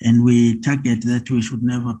 And we target that we should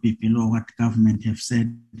never be below what government have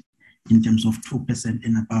said in terms of 2%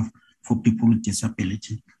 and above for people with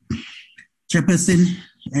disability. Chairperson,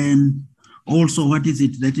 also what is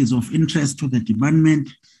it that is of interest to the department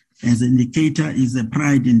as an indicator is a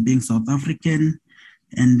pride in being South African,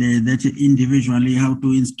 and that individually how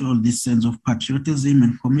to install this sense of patriotism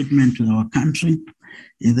and commitment to our country.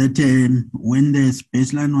 Is that when the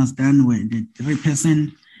baseline was done, we did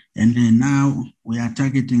 3%, and now we are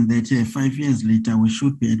targeting that 5 years later, we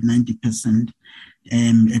should be at 90%.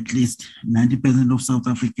 at least 90% of South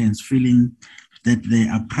Africans feeling that they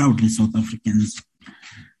are proudly South Africans.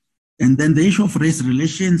 And then the issue of race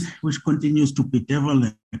relations, which continues to bedevil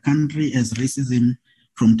the country as racism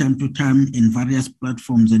from time to time in various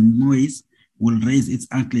platforms and ways will raise its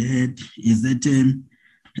ugly head, is that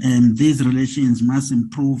these relations must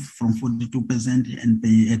improve from 42% and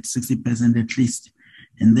be at 60% at least.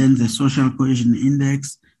 And then the social cohesion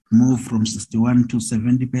index move from 61 to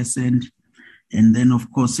 70%. And then,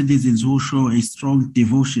 of course, citizens who show a strong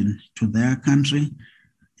devotion to their country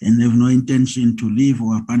and have no intention to leave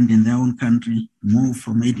or abandon their own country move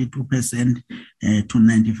from 82% to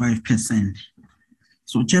 95%.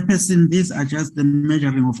 So, Chairperson, these are just the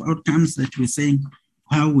measuring of outcomes that we're saying,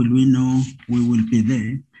 how will we know we will be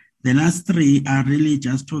there? The last three are really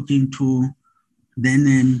just talking to then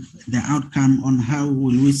the outcome on how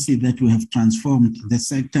will we see that we have transformed the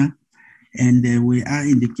sector. And we are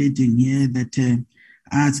indicating here that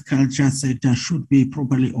arts culture sector should be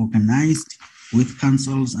properly organized with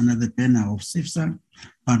councils under the banner of CIFSA,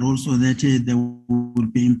 but also that they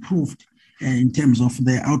will be improved in terms of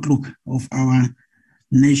the outlook of our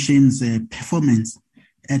nation's performance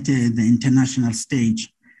at the international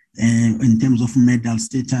stage in terms of medal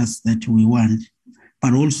status that we want,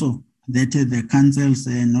 but also that the councils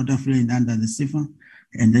not affiliated under the CIFA,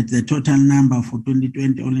 and that the total number for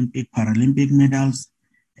 2020 Olympic Paralympic medals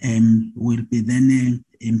will be then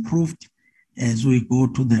improved as we go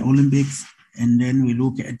to the Olympics. And then we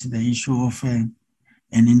look at the issue of an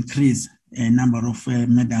increase number of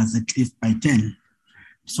medals at least by 10.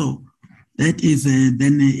 So that is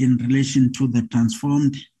then in relation to the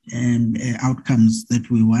transformed outcomes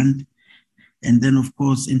that we want. And then, of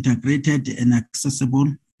course, integrated and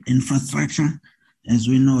accessible infrastructure. As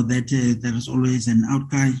we know that there is always an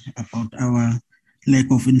outcry about our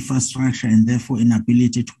lack of infrastructure and therefore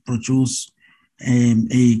inability to produce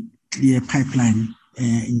a clear pipeline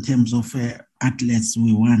in terms of athletes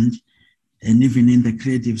we want, and even in the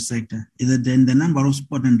creative sector. Is that then the number of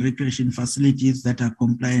sport and recreation facilities that are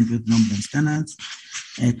compliant with norms and standards.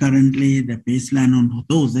 Currently, the baseline on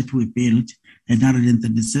those that we built at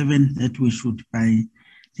 137, that we should by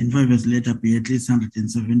in 5 years later be at least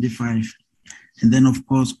 175. And then, of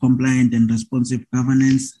course, compliant and responsive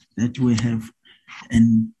governance that we have,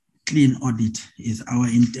 and clean audit is our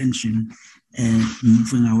intention,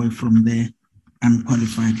 moving away from the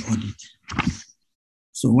unqualified audit.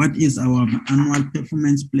 So what is our annual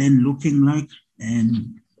performance plan looking like?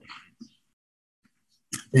 And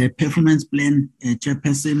the performance plan,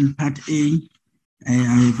 Chairperson, Part A, I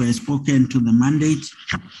have spoken to the mandate.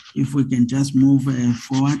 If we can just move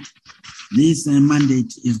forward. This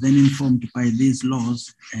mandate is then informed by these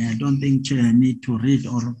laws. I don't think Chair need to read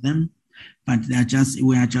all of them, but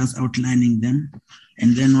we are just outlining them.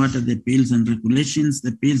 And then what are the bills and regulations,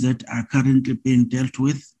 the bills that are currently being dealt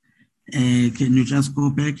with? Can you just go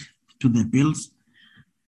back to the bills?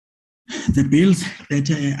 The bills that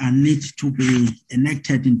need to be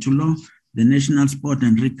enacted into law: the National Sport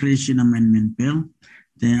and Recreation Amendment Bill,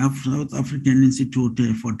 the South African Institute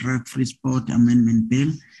for Drug-Free Sport Amendment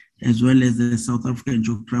Bill, as well as the South African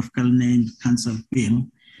Geographical Name Council Bill.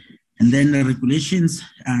 And then the regulations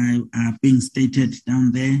are being stated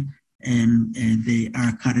down there, and they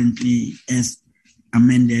are currently as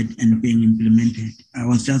amended and being implemented. I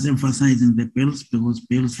was just emphasizing the bills because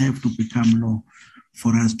bills have to become law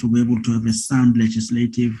for us to be able to have a sound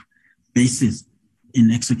legislative basis in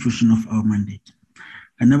execution of our mandate.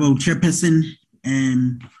 And about Chairperson,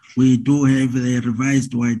 we do have a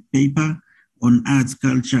revised white paper on arts,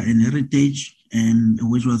 culture, and heritage,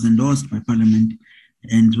 which was endorsed by Parliament,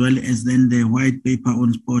 as well as then the white paper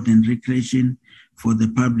on sport and recreation for the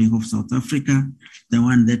public of South Africa, the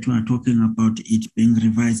one that we are talking about, it being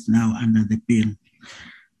revised now under the bill.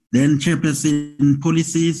 Then Chairperson,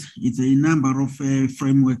 policies, it's a number of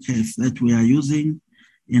frameworks that we are using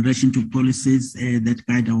in relation to policies that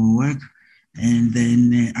guide our work, and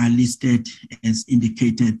then are listed as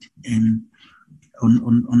indicated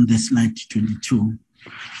on the slide 22.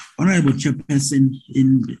 Honorable Chairperson,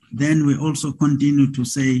 then we also continue to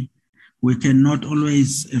say we cannot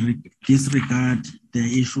always disregard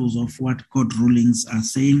the issues of what court rulings are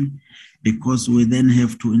saying, because we then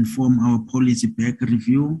have to inform our policy back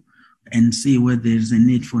review and see where there's a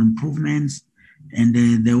need for improvements.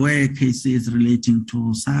 And there were cases relating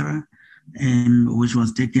to Sarah, which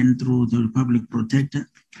was taken through the Public Protector.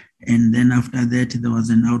 And then after that, there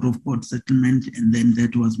was an out-of-court settlement, and then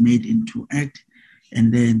that was made into act.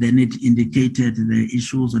 And then it indicated the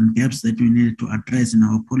issues and gaps that we needed to address in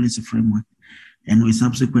our policy framework. And we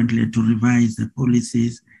subsequently had to revise the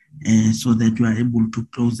policies so that we are able to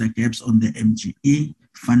close the gaps on the MGE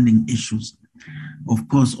funding issues. Of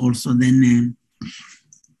course, also then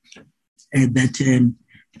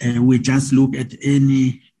we just look at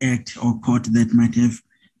any act or court that might have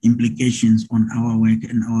implications on our work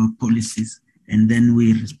and our policies, and then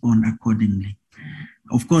we respond accordingly.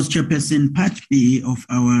 Of course, Chairperson, Part B of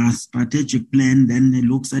our strategic plan then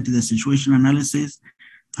looks at the situation analysis.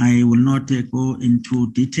 I will not go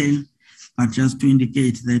into detail, but just to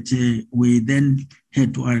indicate that we then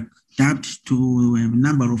had to adapt to a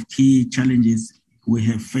number of key challenges we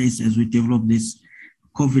have faced as we develop this.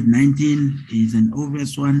 COVID-19 is an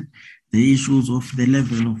obvious one. The issues of the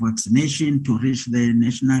level of vaccination to reach the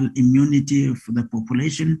national immunity for the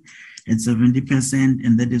population at 70%,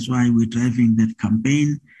 and that is why we're driving that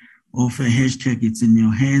campaign of a hashtag, it's in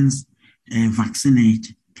your hands,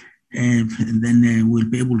 vaccinate. And then we'll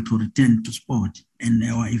be able to return to sport and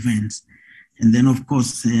our events. And then, of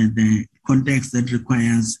course, the context that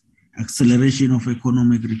requires acceleration of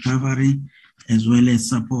economic recovery, as well as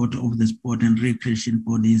support of the sport and recreation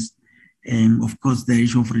bodies. Of course, the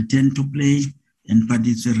issue of return to play, but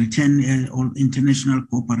it's a return on international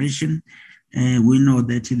cooperation. We know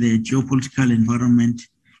that the geopolitical environment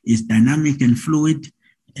is dynamic and fluid,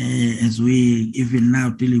 as we even now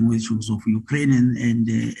dealing with issues of Ukraine and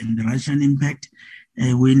the Russian impact.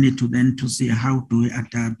 We need to then to see how do we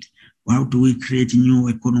adapt, how do we create new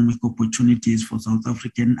economic opportunities for South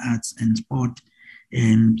African arts and sport,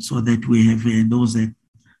 so that we have those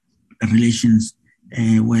relations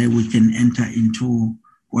where we can enter into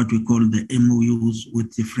what we call the MOUs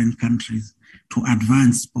with different countries to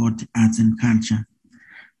advance sport, arts and culture,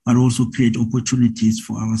 but also create opportunities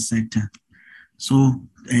for our sector. So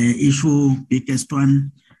issue biggest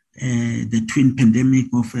one, the twin pandemic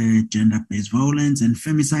of gender-based violence and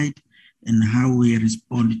femicide, and how we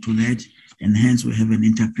respond to that. And hence we have an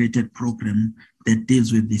integrated program that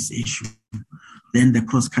deals with this issue. Then the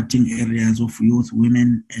cross-cutting areas of youth,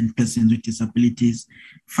 women, and persons with disabilities,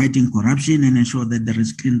 fighting corruption and ensure that there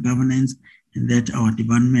is clean governance and that our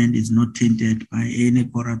department is not tainted by any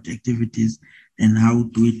corrupt activities. And how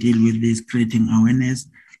do we deal with this, creating awareness,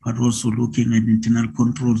 but also looking at internal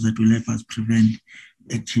controls that will help us prevent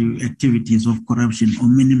activities of corruption or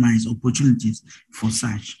minimize opportunities for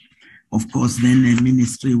such. Of course, then the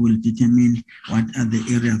ministry will determine what are the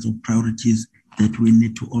areas of priorities that we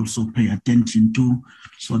need to also pay attention to,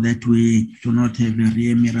 so that we do not have a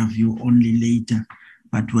rear mirror view only later,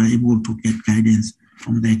 but we're able to get guidance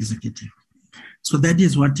from the executive. So that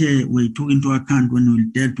is what we took into account when we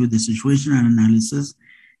dealt with the situational analysis,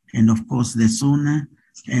 and of course the SONA,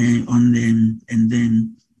 and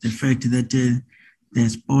then the fact that the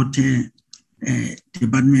sport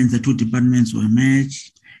departments, the two departments were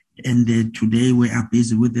merged, and today we are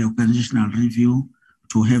busy with the organizational review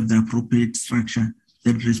to have the appropriate structure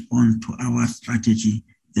that responds to our strategy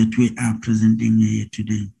that we are presenting here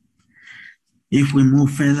today. If we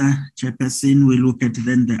move further, Chairperson, we look at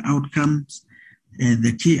then the outcomes,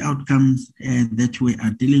 the key outcomes that we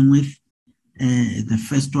are dealing with. The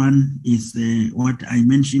first one is what I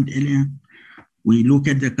mentioned earlier. We look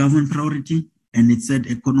at the government priority, and it said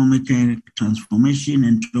economic transformation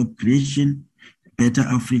and job creation, better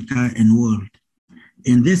Africa and world.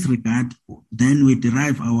 In this regard, then we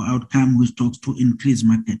derive our outcome, which talks to increase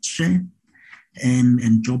market share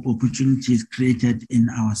and job opportunities created in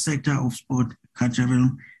our sector of sport, cultural,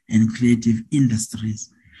 and creative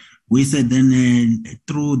industries. We said then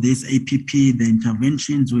through this APP, the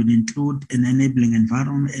interventions will include an enabling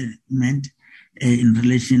environment in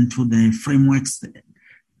relation to the frameworks that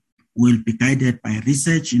will be guided by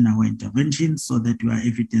research in our interventions so that we are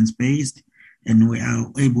evidence-based and we are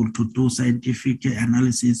able to do scientific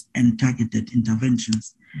analysis and targeted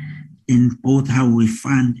interventions in both how we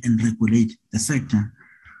fund and regulate the sector.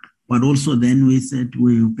 But also then we said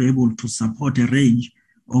we will be able to support a range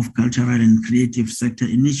of cultural and creative sector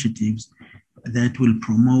initiatives that will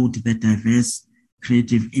promote the diverse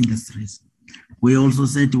creative industries. We also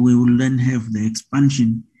said we will then have the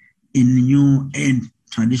expansion in new and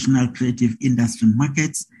traditional creative industry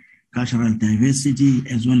markets, cultural diversity,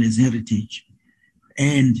 as well as heritage,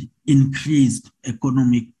 and increased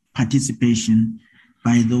economic participation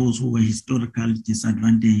by those who were historically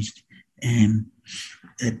disadvantaged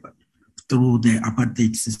through the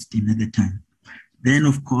apartheid system at the time. Then,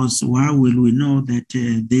 of course, how will we know that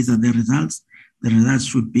these are the results? The results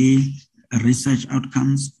should be research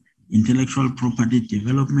outcomes, intellectual property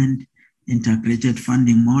development, integrated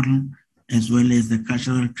funding model, as well as the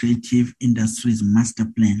cultural creative industries master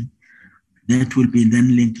plan. That will be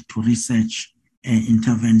then linked to research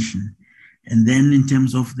intervention. And then in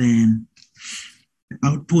terms of the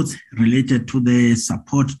outputs related to the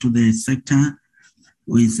support to the sector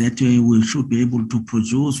is that we should be able to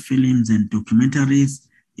produce films and documentaries,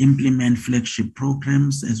 implement flagship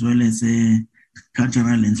programs, as well as cultural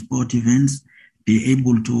and sport events, be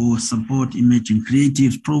able to support emerging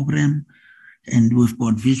creatives program, and we've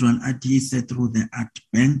got visual artists through the Art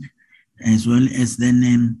Bank, as well as the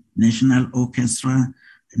National Orchestra,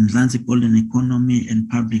 Mzansi Golden Economy, and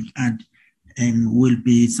Public Art, and will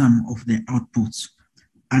be some of the outputs.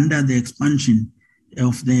 Under the expansion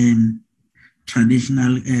of the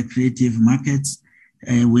traditional creative markets,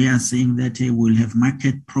 we are saying that we'll have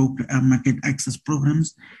market access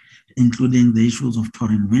programs, including the issues of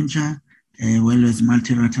foreign venture, well as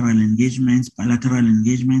multilateral engagements, bilateral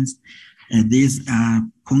engagements. These are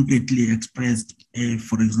concretely expressed,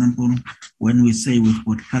 for example, when we say we've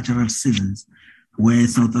got cultural seasons, where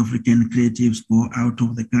South African creatives go out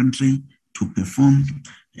of the country to perform,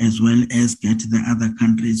 as well as get the other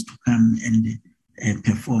countries to come and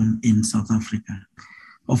perform in South Africa.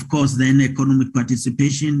 Of course, then economic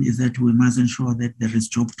participation is that we must ensure that there is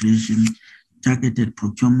job creation, targeted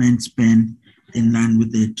procurement spend in line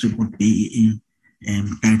with the BBBEE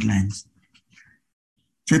guidelines.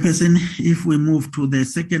 Chairperson, if we move to the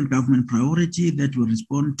second government priority that will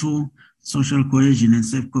respond to social cohesion and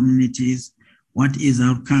safe communities, what is the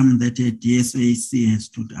outcome that a DSAC has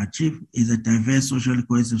to achieve is a diverse, socially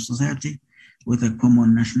cohesive society with a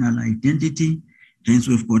common national identity. Hence,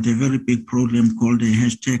 we've got a very big problem called a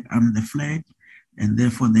hashtag I'm the flag, and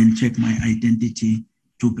therefore then check my identity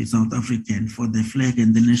to be South African, for the flag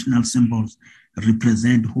and the national symbols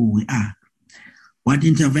represent who we are. What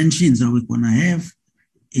interventions are we going to have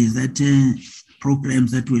is that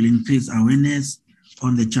programs that will increase awareness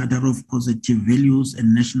on the Charter of Positive Values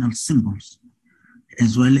and national symbols,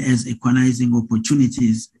 as well as equalizing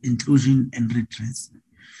opportunities, inclusion and redress.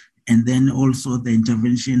 And then also the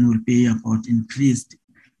intervention will be about increased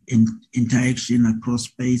interaction across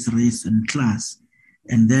space, race, and class.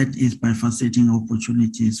 And that is by facilitating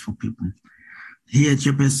opportunities for people. Here,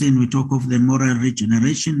 Chairperson, we talk of the moral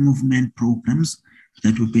regeneration movement programs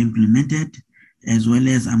that will be implemented, as well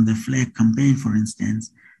as the flag campaign, for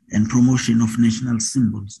instance, and promotion of national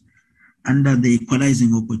symbols. Under the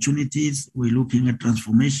equalizing opportunities, we're looking at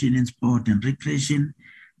transformation in sport and recreation,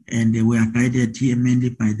 and we are guided here mainly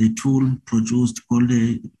by the tool produced called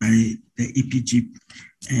by the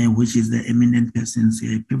EPG, which is the eminent persons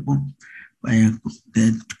people.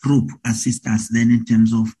 The group assists us then in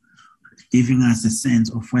terms of giving us a sense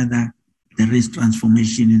of whether there is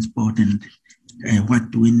transformation in sport and what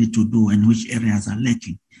do we need to do and which areas are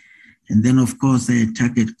lacking. And then, of course,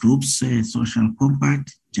 target groups, social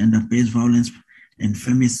compact, gender-based violence and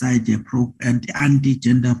femicide, and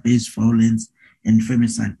anti-gender-based violence and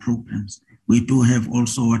femicide programs. We do have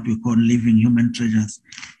also what we call living human treasures,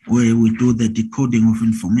 where we do the decoding of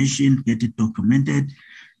information, get it documented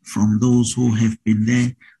from those who have been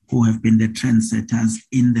there, who have been the trendsetters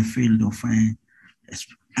in the field of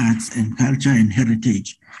arts and culture and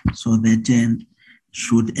heritage, so that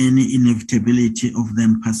should any inevitability of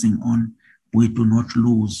them passing on, we do not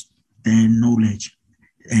lose the knowledge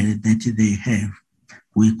that they have.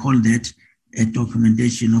 We call that a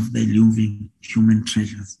documentation of the living human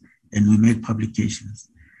treasures, and we make publications.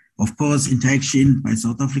 Of course, interaction by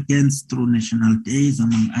South Africans through national days,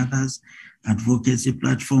 among others, advocacy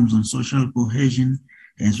platforms on social cohesion,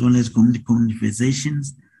 as well as community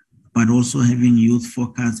conversations, but also having youth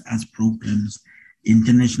focus as programs,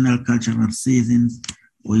 international cultural seasons.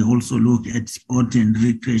 We also look at sport and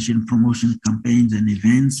recreation promotion campaigns and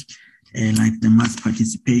events, like the mass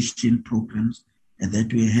participation programs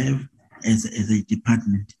that we have as a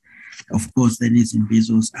department. Of course, the needs and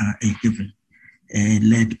visuals are a given,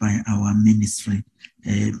 led by our ministry,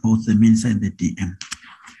 both the minister and the DM.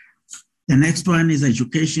 The next one is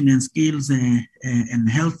education and skills and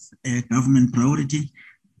health, government priority.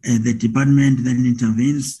 The department then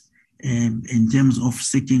intervenes in terms of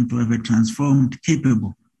seeking to have a transformed,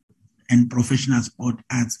 capable, and professional sport,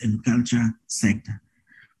 arts, and culture sector.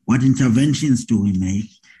 What interventions do we make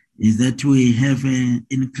is that we have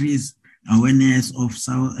increased awareness of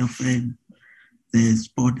the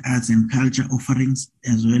sport, arts, and culture offerings,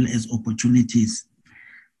 as well as opportunities.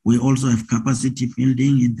 We also have capacity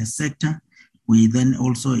building in the sector. We then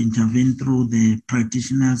also intervene through the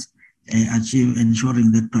practitioners,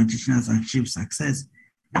 ensuring that practitioners achieve success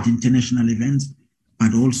at international events,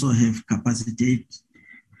 but also have to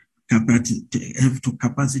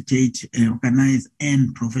capacitate, organize,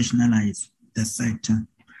 and professionalize the sector.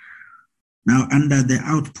 Now, under the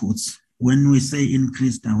outputs, when we say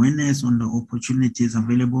increased awareness on the opportunities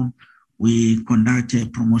available, we conduct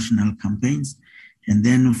promotional campaigns, And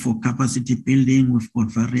then for capacity building, we've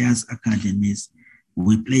got various academies.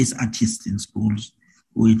 We place artists in schools.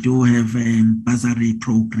 We do have bursary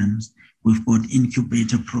programs. We've got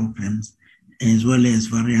incubator programs, as well as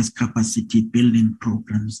various capacity building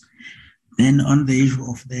programs. Then on the issue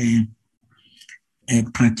of the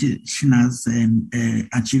practitioners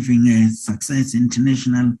achieving success in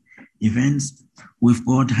international events, we've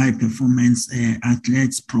got high performance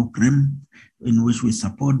athletes program in which we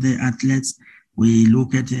support the athletes. We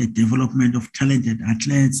look at the development of talented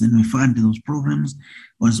athletes and we fund those programs,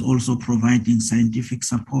 was also providing scientific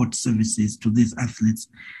support services to these athletes,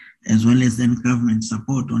 as well as then government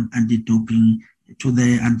support on anti-doping to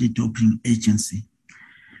the anti-doping agency.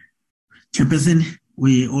 Chairperson,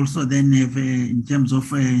 we also then have, in terms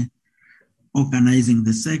of organizing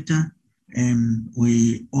the sector,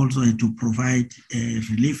 we also had to provide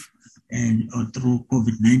relief through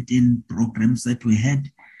COVID-19 programs that we had,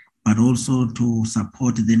 but also to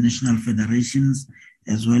support the national federations,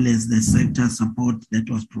 as well as the sector support that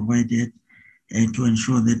was provided to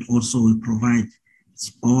ensure that also we provide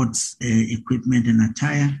sports equipment and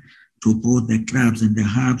attire to both the clubs and the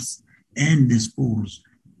hubs and the schools,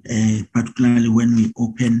 particularly when we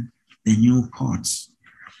open the new courts.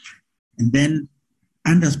 And then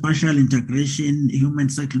under spatial integration, human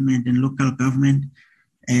settlement and local government,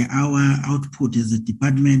 our output as a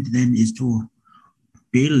department then is to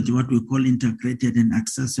build what we call integrated and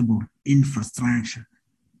accessible infrastructure,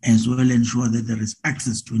 as well ensure that there is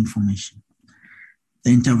access to information.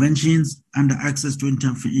 The interventions under access to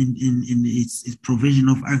its provision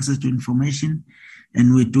of access to information,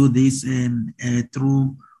 and we do this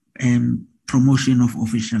through promotion of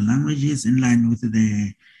official languages in line with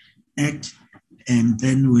the Act. And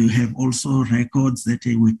then we have also records that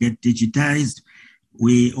we get digitized.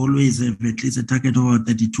 We always have at least a target of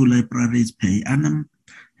 32 libraries per annum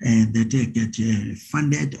that get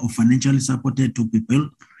funded or financially supported to be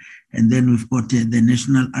built. And then we've got the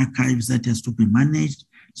National Archives that has to be managed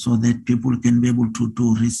so that people can be able to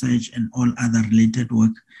do research and all other related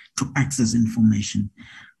work to access information.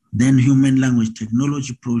 Then human language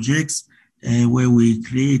technology projects where we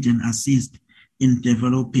create and assist in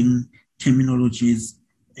developing terminologies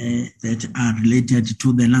that are related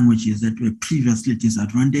to the languages that were previously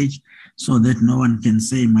disadvantaged, so that no one can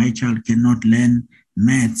say my child cannot learn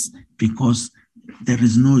maths because there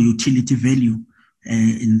is no utility value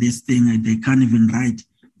in this thing. They can't even write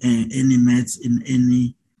any maths in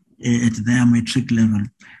any at their matric level.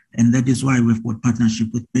 And that is why we've got partnership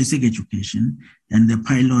with Basic Education and the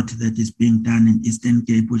pilot that is being done in Eastern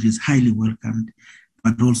Cape, which is highly welcomed,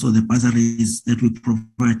 but also the bursaries that we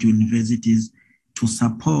provide to universities to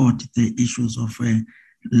support the issues of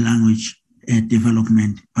language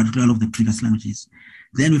development, particularly of the previous languages.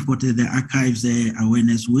 Then we've got the Archives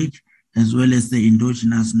Awareness Week, as well as the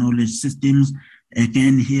endogenous knowledge systems.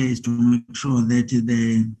 Again, here is to make sure that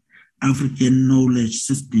the African knowledge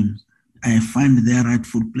systems find their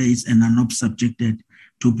rightful place and are not subjected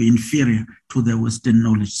to be inferior to the Western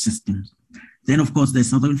knowledge systems. Then, of course,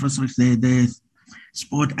 there's other infrastructure, the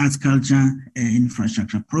sport, arts, culture,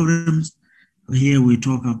 infrastructure programs. Here we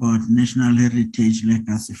talk about national heritage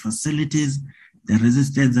legacy facilities, the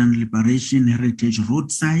resistance and liberation heritage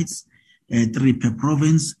road sites, 3 per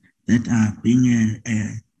province that are being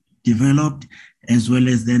developed, as well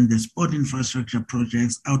as then the sport infrastructure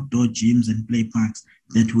projects, outdoor gyms and play parks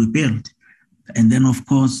that we build. And then, of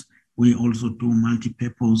course, we also do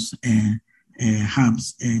multi-purpose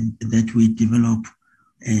hubs and that we develop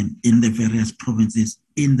in the various provinces,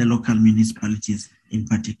 in the local municipalities in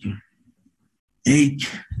particular. A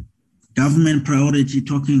government priority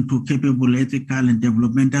talking to capable, ethical and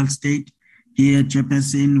developmental state. Here,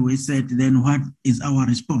 Chairperson, we said then what is our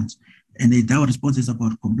response? And our response is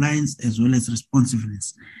about compliance as well as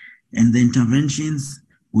responsiveness. And the interventions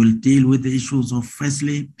will deal with the issues of,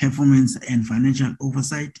 firstly, performance and financial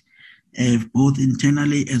oversight, both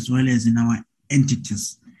internally as well as in our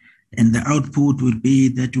entities. And the output will be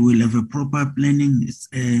that we will have a proper planning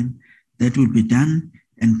that will be done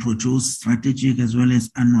and produce strategic as well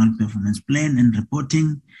as annual performance plan and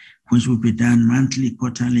reporting, which will be done monthly,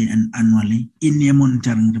 quarterly, and annually in-year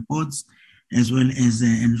monitoring reports, as well as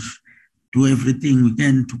do everything we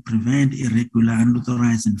can to prevent irregular,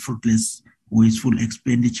 unauthorized, and fruitless, wasteful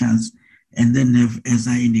expenditures, and then have, as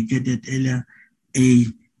I indicated earlier,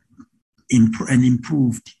 an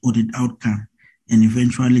improved audit outcome, and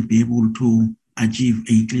eventually be able to achieve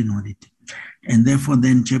a clean audit. And therefore,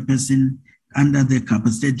 then, Chairperson, under the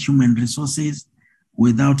capacity human resources,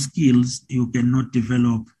 without skills, you cannot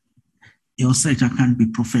develop, your sector can't be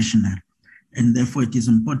professional. And therefore, it is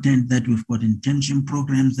important that we've got intention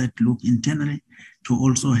programs that look internally to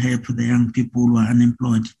also help the young people who are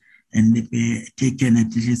unemployed and be taken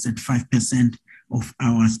at least at 5% of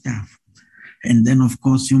our staff. And then, of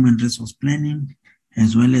course, human resource planning,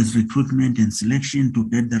 as well as recruitment and selection to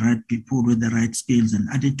get the right people with the right skills and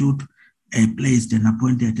attitude placed and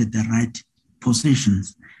appointed at the right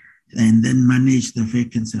positions. And then manage the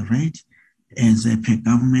vacancy rate as per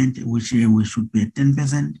government, which we should be at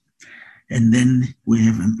 10%. And then we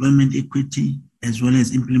have employment equity, as well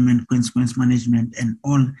as implement consequence management and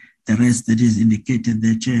all the rest that is indicated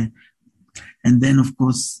there, Chair. And then, of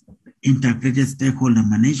course, integrated stakeholder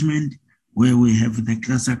management, where we have the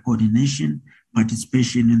cluster coordination,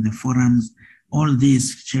 participation in the forums. All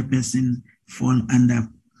these, Chairperson, fall under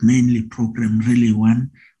mainly program really one,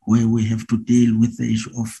 where we have to deal with the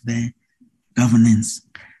issue of the governance.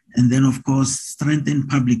 And then, of course, strengthen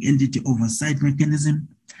public entity oversight mechanism,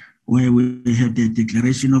 where we have the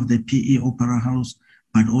declaration of the PE Opera House,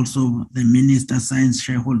 but also the Minister signs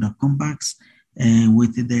shareholder compacts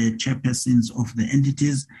with the chairpersons of the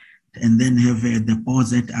entities, and then have the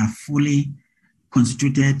boards that are fully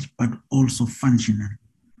constituted, but also functional,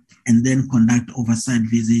 and then conduct oversight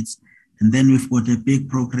visits. And then we've got a big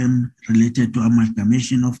program related to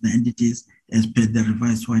amalgamation of the entities as per the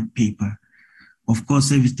revised white paper. Of course,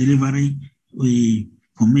 service delivery, we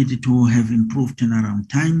committed to have improved turnaround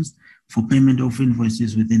times for payment of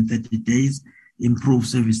invoices within 30 days, improve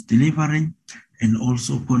service delivery, and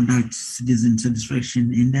also conduct citizen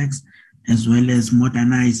satisfaction index, as well as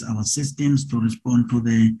modernize our systems to respond to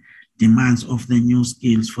the demands of the new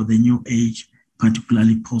skills for the new age,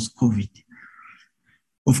 particularly post-COVID.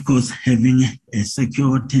 Of course, having a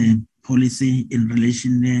secured policy in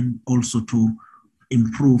relation also to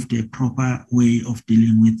improve the proper way of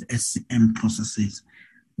dealing with SCM processes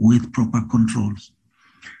with proper controls.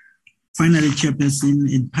 Finally,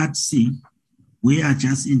 Chairperson, in Part C, we are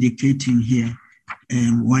just indicating here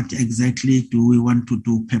what exactly do we want to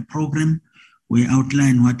do per program. We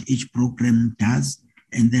outline what each program does,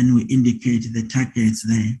 and then we indicate the targets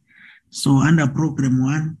there. So under Program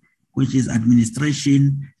 1, which is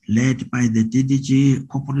administration led by the DDG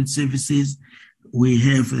Corporate Services, we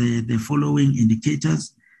have the following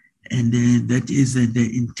indicators, and that is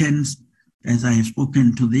the intent, as I have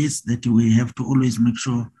spoken to this, that we have to always make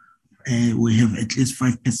sure we have at least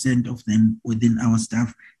 5% of them within our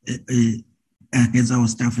staff, against our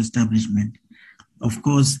staff establishment. Of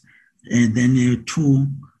course, then 2,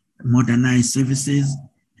 modernized services,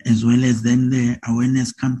 as well as then the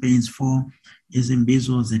awareness campaigns for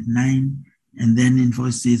Izimbizos at 9, and then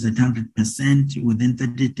invoices at 100% within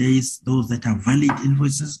 30 days, those that are valid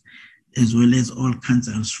invoices, as well as all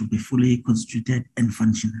councils should be fully constituted and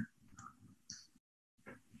functional.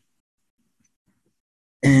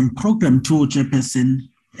 And Program 2, Chairperson,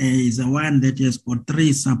 is the one that has got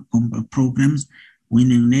 3 sub-programs: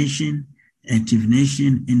 Winning Nation, Active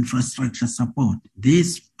Nation, Infrastructure Support.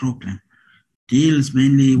 This program deals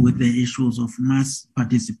mainly with the issues of mass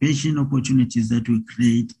participation opportunities that we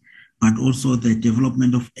create, but also the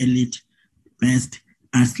development of elite best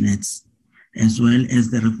athletes, as well as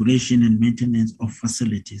the regulation and maintenance of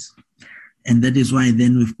facilities. And that is why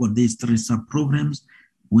then we've got these 3 sub-programs.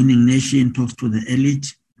 Winning Nation talks to the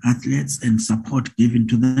elite athletes and support given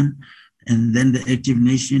to them. And then the Active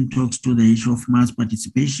Nation talks to the issue of mass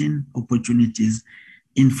participation opportunities.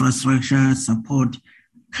 Infrastructure support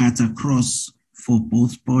cuts across for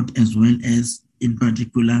both sport as well as, in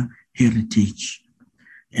particular, heritage.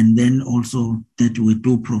 And then also that we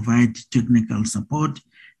do provide technical support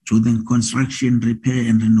to the construction, repair,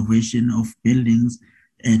 and renovation of buildings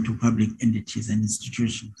to public entities and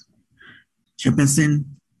institutions. Chairperson,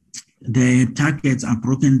 the targets are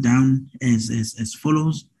broken down as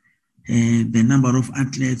follows. The number of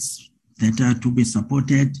athletes that are to be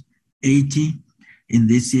supported, 80 in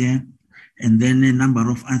this year. And then the number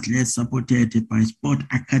of athletes supported by sport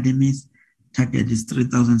academies, target is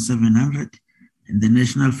 3,700. And the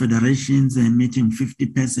national federations are meeting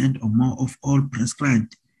 50% or more of all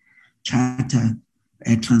prescribed charter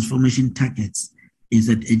transformation targets is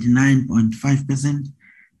at 89.5%.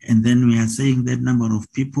 And then we are saying that number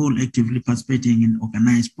of people actively participating in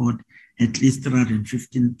organized sport, at least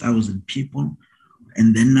 315,000 people.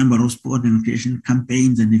 And then number of sport and recreation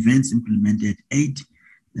campaigns and events implemented, 8.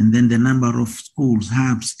 And then the number of schools,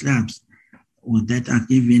 hubs, clubs that are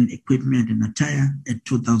given equipment and attire at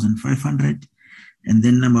 2,500. And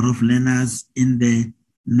then number of learners in the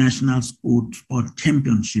National School Sport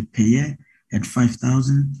Championship per year at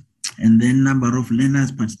 5,000. And then number of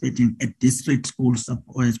learners participating at district school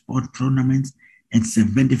sport tournaments at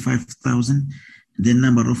 75,000. The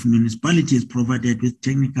number of municipalities provided with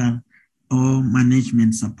technical or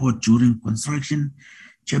management support during construction.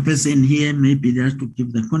 Chairperson, here maybe just to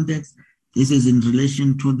give the context, this is in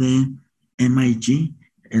relation to the MIG,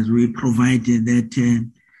 as we provide that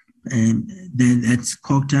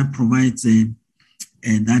COCTA provides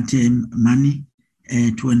that money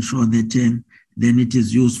to ensure that then it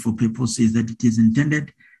is used for purposes that it is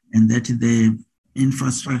intended, and that the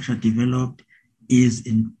infrastructure developed is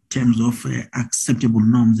in terms of acceptable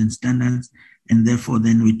norms and standards, and therefore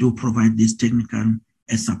then we do provide this technical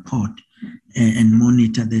support and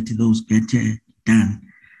monitor that those get done.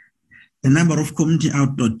 The number of community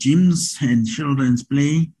outdoor gyms and children's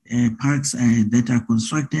play parks that are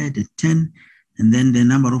constructed at 10, and then the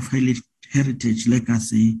number of heritage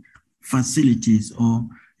legacy facilities, or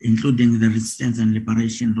including the Resistance and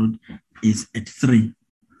Liberation Road, is at 3.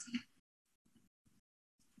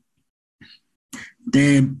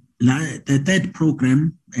 The third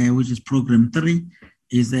program, which is program 3,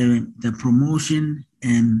 is the promotion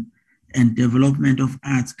and development of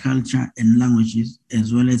arts, culture, and languages,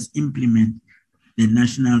 as well as implement the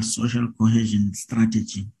National Social Cohesion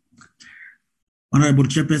Strategy. Honorable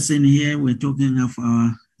Chairperson, here we're talking of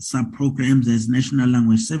our sub-programs as National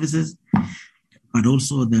Language Services, but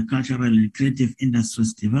also the Cultural and Creative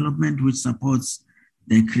Industries Development, which supports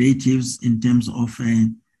the creatives in terms of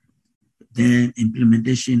the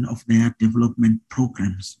implementation of their development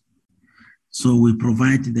programs. So we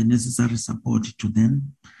provide the necessary support to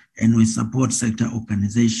them, and we support sector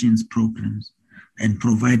organizations, programs, and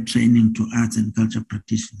provide training to arts and culture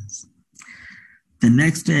practitioners. The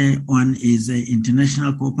next one is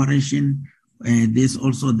international cooperation. This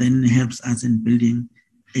also then helps us in building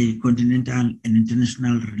a continental and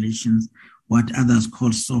international relations, what others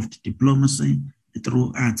call soft diplomacy,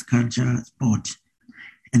 through arts, culture, sport.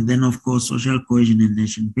 And then, of course, social cohesion and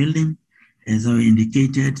nation building. As I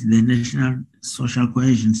indicated, the National Social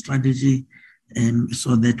Cohesion Strategy,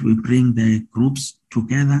 so that we bring the groups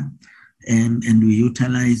together and we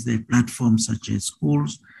utilize the platforms such as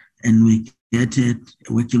schools, and we get it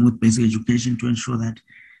working with basic education to ensure that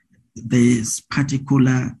this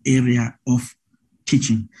particular area of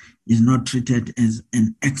teaching is not treated as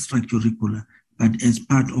an extracurricular, but as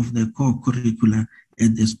part of the core curricula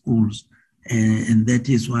at the schools. And that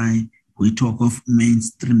is why we talk of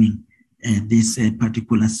mainstreaming this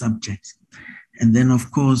particular subject. And then, of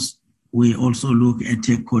course, we also look at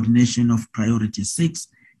a coordination of priority 6,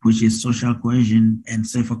 which is social cohesion and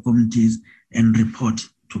safer communities, and report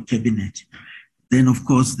to cabinet. Then, of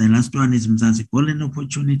course, the last one is Mzansi Golden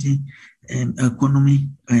Opportunity Economy,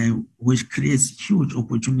 which creates huge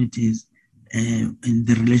opportunities in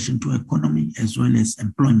the relation to economy as well as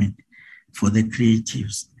employment for the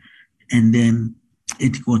creatives. And then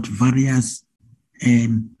it got various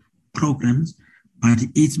programs, but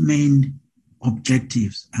its main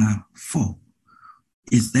objectives are 4.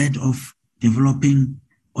 Is that of developing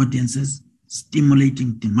audiences,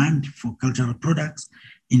 stimulating demand for cultural products,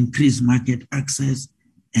 increase market access,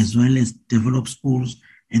 as well as develop schools.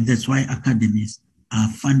 And that's why academies are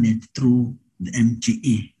funded through the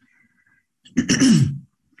MTE.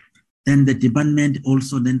 Then the department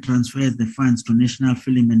also then transfers the funds to National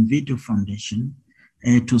Film and Video Foundation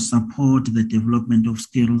to support the development of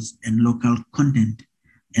skills and local content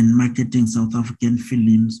and marketing South African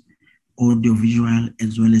films, audiovisual,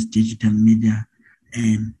 as well as digital media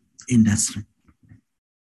industry.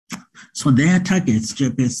 So their targets,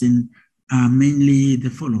 Chairperson, are mainly the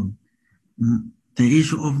following. The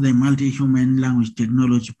issue of the multi-human language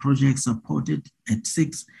technology project supported at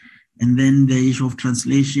 6, and then the issue of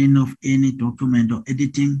translation of any document or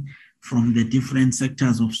editing from the different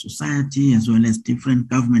sectors of society, as well as different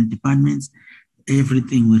government departments.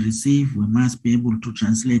 Everything we receive, we must be able to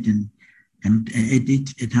translate and edit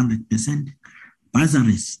at 100%.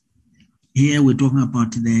 Bursaries. Here we're talking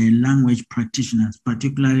about the language practitioners,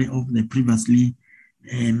 particularly of the previously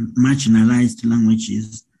marginalized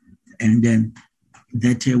languages, and then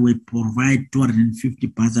that we provide 250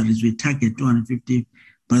 bursaries. We target 250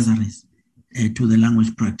 bursaries to the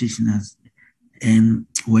language practitioners and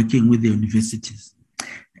working with the universities.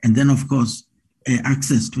 And then, of course,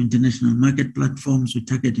 access to international market platforms, we're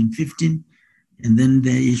targeting 15. And then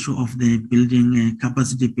the issue of the building,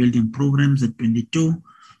 capacity building programs at 22.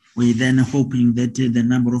 We're then hoping that the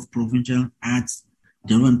number of provincial arts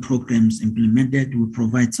development programs implemented will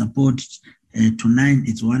provide support to 9.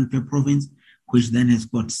 It's 1 per province, which then has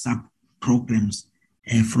got sub-programs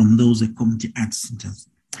from those community arts centers.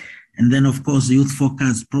 And then, of course,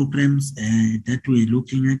 youth-focused programs that we're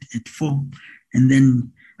looking at 4. And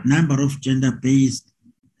then number of gender-based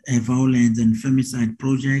violence and femicide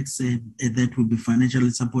projects that will be financially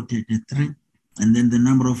supported at 3. And then the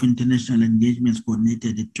number of international engagements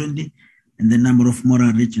coordinated at 20. And the number of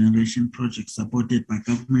moral regeneration projects supported by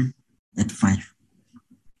government at 5.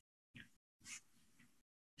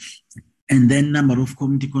 And then number of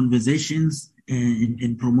community conversations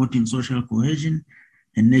in promoting social cohesion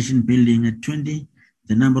and nation building at 20.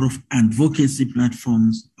 The number of advocacy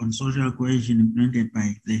platforms on social cohesion implemented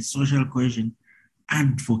by the social cohesion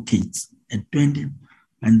advocates at 20.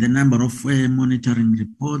 And the number of monitoring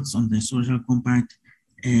reports on the social compact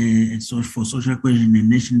for social cohesion and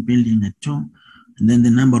nation building at 2. And then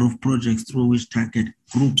the number of projects through which target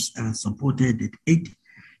groups are supported at 8.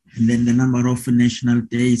 And then the number of national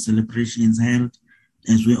day celebrations held.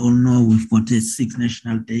 As we all know, we've got 6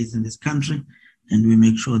 national days in this country, and we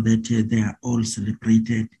make sure that they are all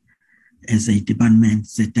celebrated as a department.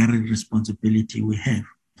 It's a direct responsibility we have.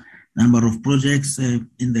 Number of projects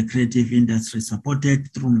in the creative industry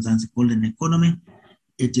supported through Mzansi Golden Economy,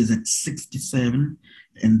 it is at 67.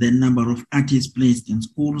 And the number of artists placed in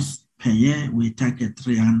schools per year, we target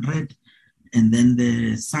 300. And then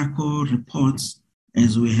the SACO reports,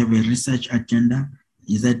 as we have a research agenda,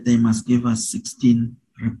 is that they must give us 16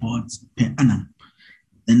 reports per annum.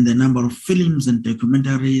 Then the number of films and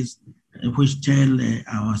documentaries which tell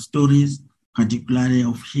our stories, particularly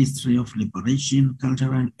of history of liberation,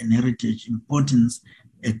 cultural and heritage importance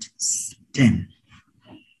at 10.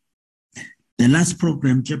 The last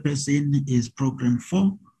program, Chairperson, is program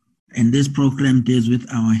 4, and this program deals with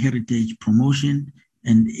our heritage promotion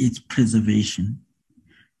and its preservation.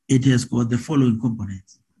 It has got the following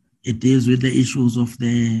components. It deals with the issues of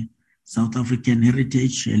the South African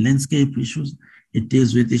heritage landscape issues. It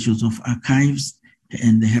deals with issues of archives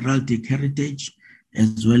and the heraldic heritage,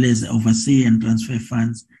 as well as oversee and transfer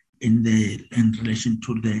funds in relation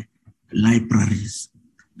to the libraries.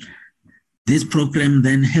 This program,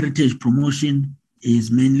 then, heritage promotion,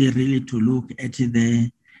 is mainly really to look at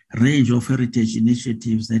the range of heritage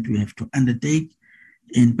initiatives that we have to undertake.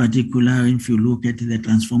 In particular, if you look at the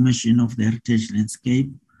transformation of the heritage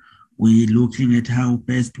landscape, we're looking at how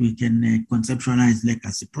best we can conceptualize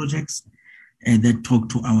legacy projects that talk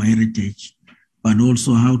to our heritage, but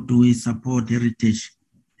also how do we support heritage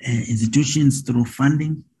institutions through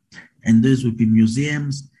funding. And those will be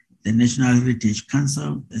museums, the National Heritage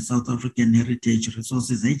Council, the South African Heritage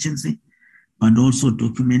Resources Agency, but also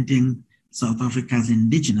documenting South Africa's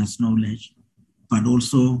indigenous knowledge, but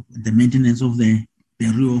also the maintenance of the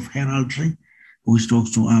Bureau of Heraldry, which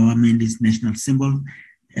talks to our mainly national symbol,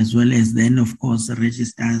 as well as then, of course,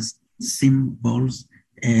 registers symbols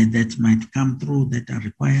that might come through that are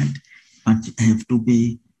required, but have to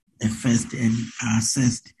be first and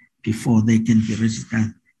assessed before they can be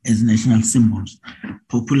registered as national symbols.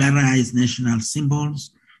 Popularize national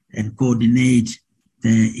symbols and coordinate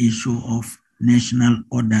the issue of National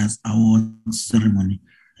Orders Awards ceremony,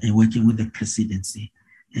 working with the presidency.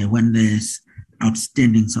 When there's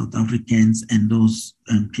outstanding South Africans and those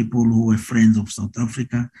people who were friends of South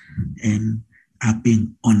Africa are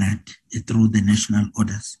being honored through the national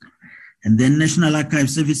orders. And then National Archive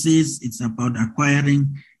Services, it's about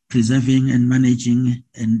acquiring, preserving and managing,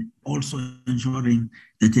 and also ensuring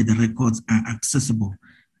that the records are accessible.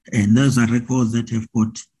 And those are records that have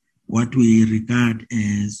got what we regard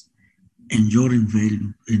as enduring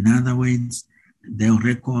value. In other words, they are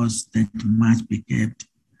records that must be kept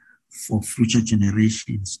for future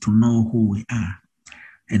generations to know who we are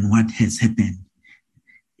and what has happened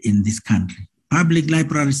in this country. Public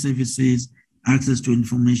library services, access to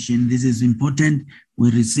information, this is important. We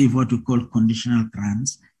receive what we call conditional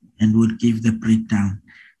grants, and we'll give the breakdown.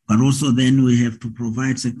 But also then we have to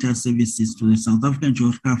provide sector services to the South African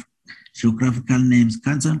Geographical Names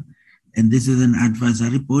Council, and this is an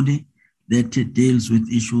advisory body that deals with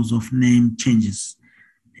issues of name changes,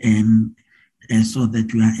 and so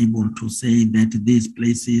that we are able to say that these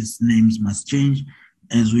places' names must change,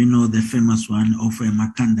 as we know the famous one of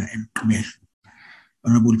Makanda and Khmer.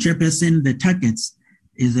 Honorable Chairperson, the targets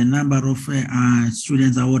is a number of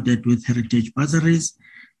students awarded with heritage bursaries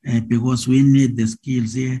because we need the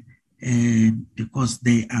skills here because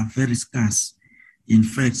they are very scarce. In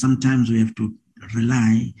fact, sometimes we have to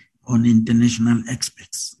rely on international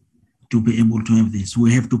experts to be able to have this.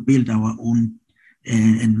 We have to build our own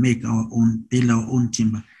and make our own, build our own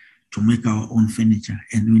timber to make our own furniture.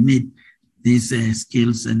 And we need these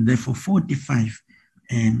skills, and therefore 45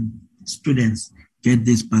 students get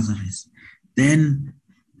these bursaries. Then,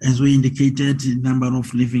 as we indicated, the number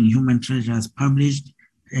of living human treasures published,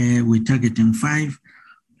 we're targeting 5.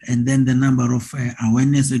 And then the number of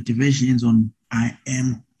awareness activations on I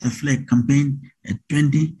am the flag campaign at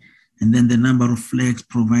 20, and then the number of flags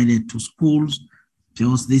provided to schools,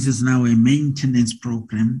 because this is now a maintenance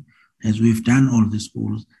program, as we've done all the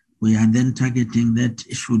schools. We are then targeting that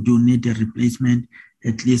should you need a replacement,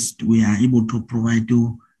 at least we are able to provide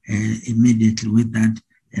you immediately with that,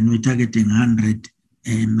 and we're targeting 100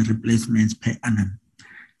 replacements per annum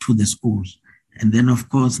to the schools. And then, of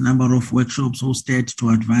course, number of workshops hosted to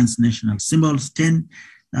advance national symbols, 10.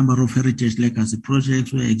 Number of heritage legacy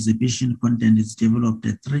projects where exhibition content is developed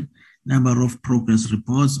at 3. Number of progress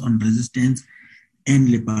reports on resistance and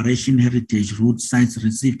liberation heritage route sites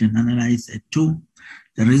received and analyzed at 2.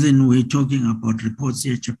 The reason we're talking about reports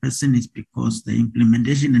here, Chairperson, is because the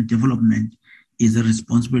implementation and development is a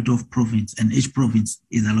responsibility of province, and each province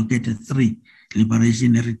is allocated 3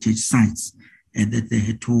 liberation heritage sites that they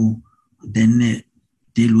had to then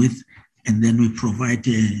deal with, and then we provide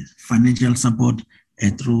financial support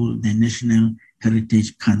through the National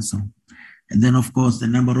Heritage Council. And then, of course, the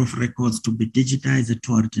number of records to be digitized at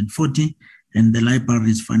 240, and the library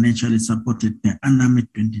is financially supported per annum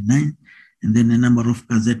at 29, and then the number of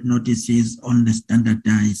gazette notices on the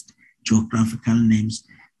standardized geographical names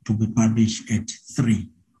to be published at 3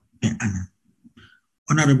 per annum.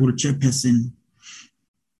 Honorable Chairperson,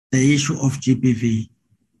 the issue of GBVF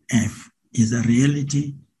is a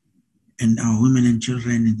reality, and our women and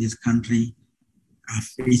children in this country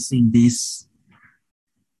are facing this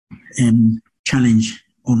challenge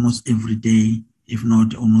almost every day, if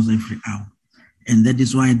not almost every hour. And that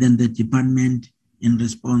is why then the department, in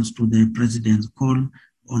response to the president's call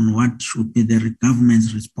on what should be the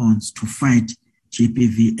government's response to fight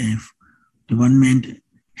GBVF, the government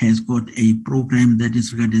has got a program that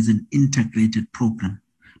is regarded as an integrated program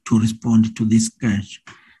to respond to this scourge.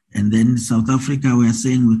 And then South Africa, we are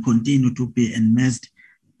saying we continue to be enmeshed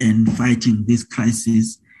in fighting this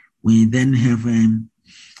crisis. We then have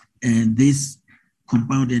this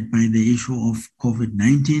compounded by the issue of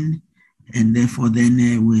COVID-19, and therefore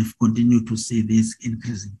then we've continued to see this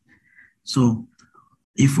increasing. So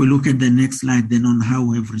if we look at the next slide then on how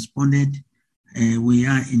we have responded, we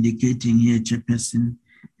are indicating here, Chairperson,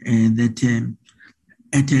 that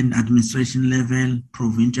at an administration level,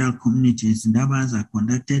 provincial communities indabas are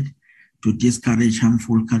conducted to discourage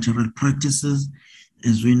harmful cultural practices,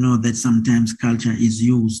 as we know that sometimes culture is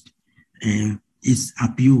used, is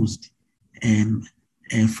abused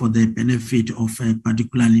for the benefit of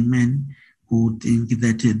particularly men who think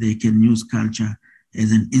that they can use culture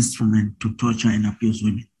as an instrument to torture and abuse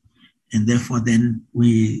women. And therefore then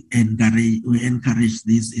we encourage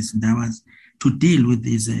these indabas to deal with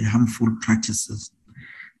these harmful practices.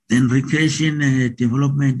 Then recreation,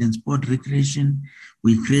 development and sport recreation,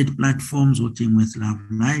 we create platforms working with Love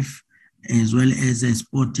Life, as well as a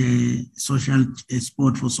sport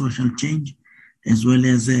for social change, as well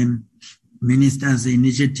as Minister's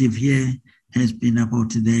initiative here has been about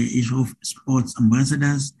the issue of sports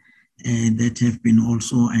ambassadors that have been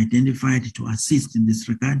also identified to assist in this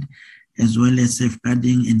regard, as well as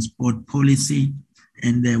safeguarding in sport policy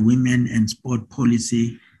and the women and sport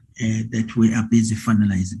policy that we are busy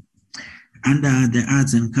finalizing. Under the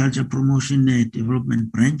Arts and Culture Promotion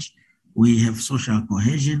Development Branch, we have social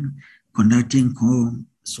cohesion, conducting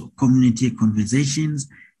community conversations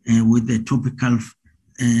with the topical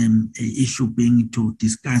issue being to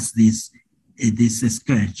discuss this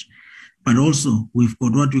scourge. But also we've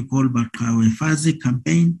got what we call Bakawe Fazi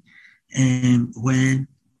campaign, where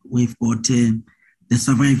we've got the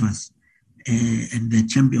survivors and the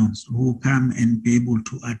champions who come and be able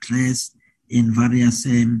to address in various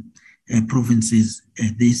provinces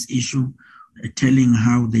this issue, telling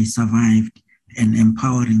how they survived and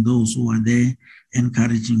empowering those who are there,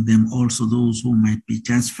 encouraging them, also those who might be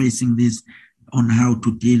just facing this, on how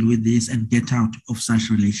to deal with this and get out of such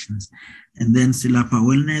relations. And then Silapa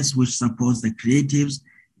Wellness, which supports the creatives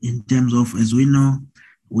in terms of, as we know,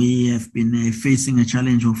 we have been facing a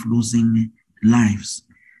challenge of losing lives.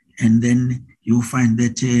 And then you find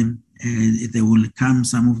that there will come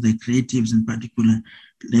some of the creatives in particular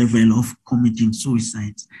level of committing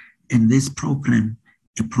suicides. And this program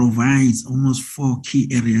provides almost 4 key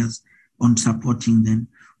areas on supporting them.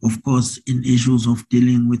 Of course, in issues of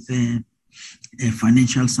dealing with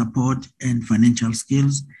financial support and financial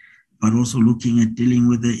skills, but also looking at dealing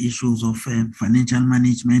with the issues of financial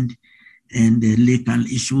management and legal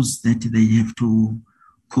issues that they have to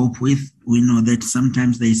cope with. We know that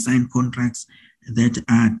sometimes they sign contracts that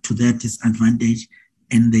are to their disadvantage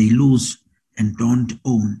and they lose and don't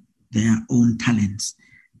own their own talents.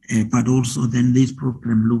 But also then this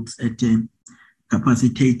program looks at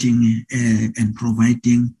capacitating and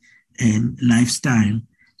providing lifestyle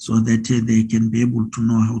so that they can be able to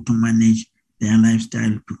know how to manage their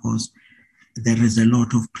lifestyle, because there is a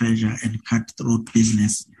lot of pressure and cutthroat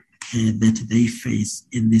business that they face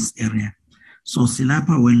in this area. So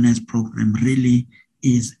Silapa Wellness Program really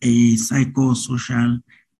is a psychosocial,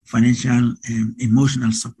 financial,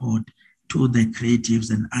 emotional support to the creatives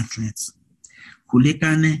and athletes.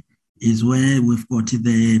 Kulikane is where we've got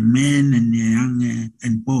the men and the young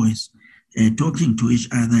and boys talking to each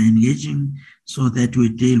other, engaging, so that we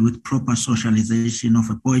deal with proper socialization of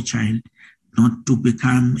a boy child, not to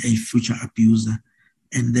become a future abuser.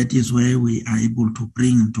 And that is where we are able to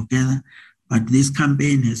bring them together. But this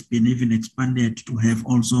campaign has been even expanded to have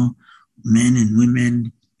also men and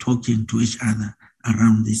women talking to each other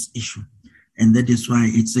around this issue. And that is why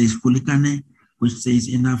it says Kulikane, which says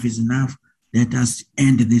enough is enough. Let us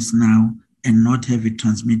end this now and not have it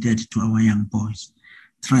transmitted to our young boys.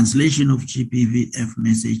 Translation of GBVF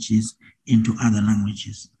messages into other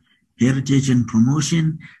languages. Heritage and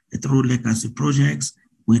promotion through legacy projects.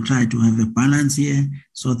 We try to have a balance here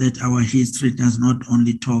so that our history does not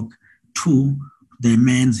only talk to the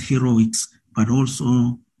men's heroics, but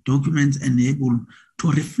also documents and able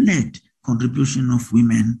to reflect contribution of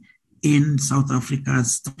women in South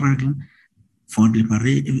Africa's struggle for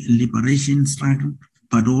liberation struggle,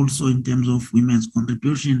 but also in terms of women's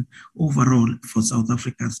contribution overall for South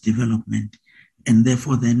Africa's development. And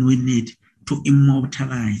therefore, then we need to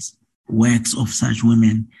immortalize works of such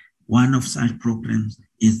women. One of such programs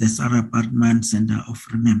is the Sarah Bartman Center of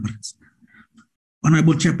Remembrance.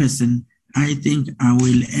 Honorable Chairperson, I think I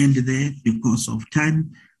will end there because of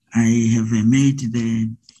time. I have made the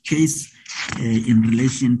case in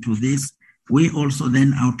relation to this. We also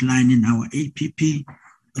then outline in our APP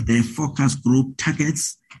the focus group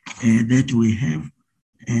targets that we have,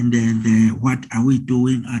 and what are we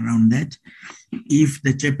doing around that. If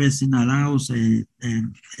the chairperson allows,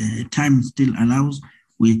 time still allows,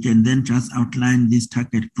 we can then just outline these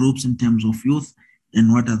target groups in terms of youth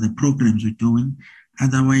and what are the programs we're doing.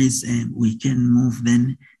 Otherwise, we can move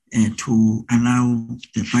then to allow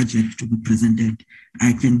the budget to be presented.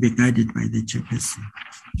 I can be guided by the chairperson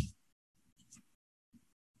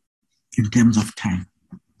in terms of time.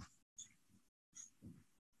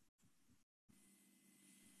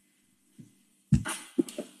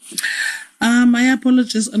 My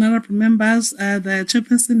apologies, honorable members. The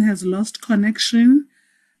chairperson has lost connection.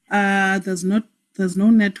 There's no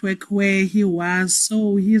network where he was,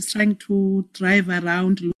 so he's trying to drive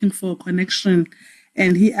around looking for connection.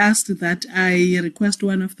 And he asked that I request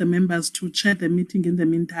one of the members to chair the meeting in the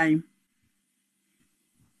meantime.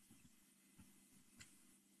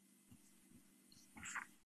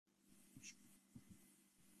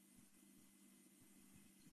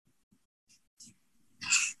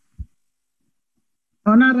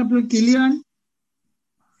 Honorable Gillian,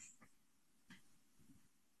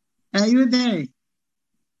 are you there?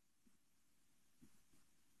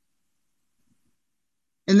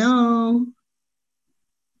 Hello?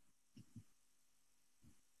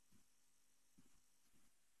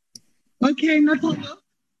 Okay, no problem.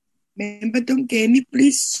 Member Tongeni,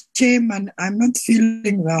 please, Chairman, I'm not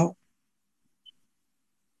feeling well.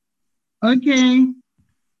 Okay.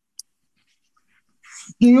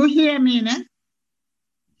 Do you hear me, ne?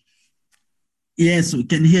 Yes, we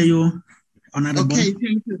can hear you, Honorable. Okay,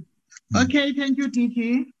 thank you. Okay, thank you,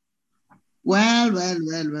 Titi. Well.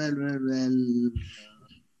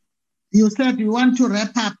 You said you want to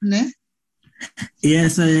wrap up, ne?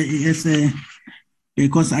 Yes,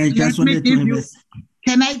 because I just wanted to have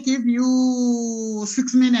Can I give you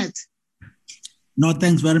 6 minutes? No,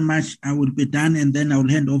 thanks very much. I will be done, and then I will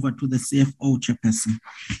hand over to the CFO chairperson,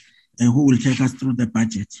 who will take us through the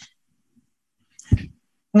budget.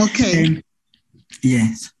 Okay.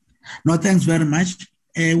 Yes. No, thanks very much.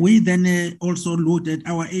 We then also looked at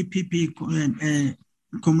our APP,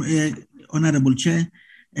 Honorable Chair,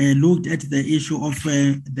 looked at the issue of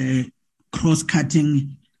the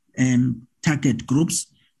cross-cutting target groups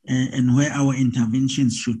and where our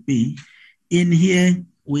interventions should be. In here,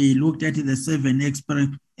 we looked at the 7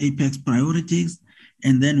 apex priorities,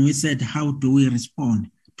 and then we said, how do we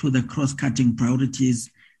respond to the cross-cutting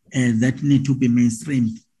priorities that need to be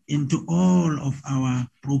mainstreamed into all of our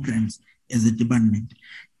programs as a department.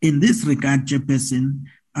 In this regard, Chairperson,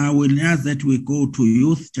 I will ask that we go to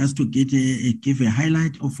youth just to give a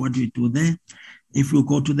highlight of what we do there. If we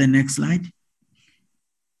go to the next slide.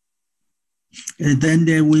 Then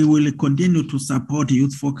we will continue to support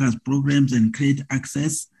youth-focused programs and create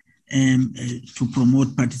access to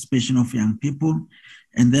promote participation of young people.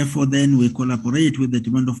 And therefore, then we collaborate with the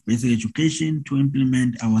Department of Basic Education to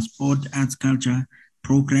implement our sport, arts, culture,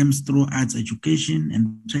 programs through arts education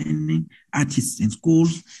and training, artists in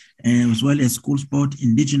schools, as well as school sport,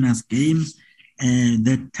 indigenous games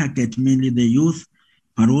that target mainly the youth,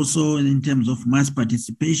 but also in terms of mass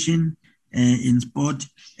participation in sport,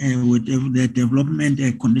 with the development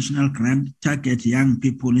conditional grant target young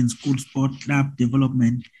people in school sport, club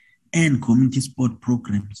development, and community sport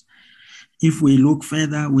programs. If we look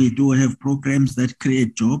further, we do have programs that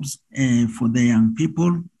create jobs for the young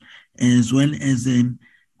people, as well as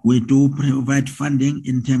we do provide funding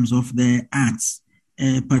in terms of the arts.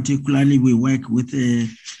 Particularly, we work with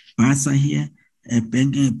BASA here,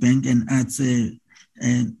 Bank and Arts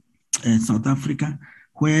South Africa,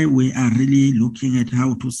 where we are really looking at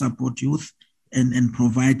how to support youth and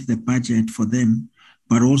provide the budget for them.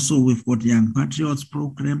 But also we've got Young Patriots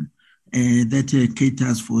program that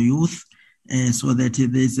caters for youth, so that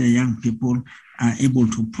these young people are able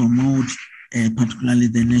to promote particularly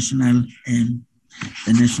the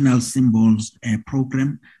national symbols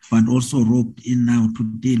program, but also roped in now to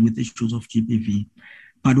deal with issues of GBV.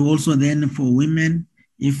 But also then for women,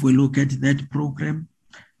 if we look at that program,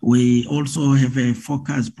 we also have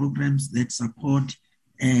focus programs that support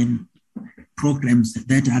programs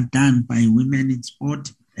that are done by women in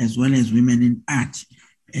sport as well as women in art.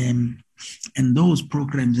 And those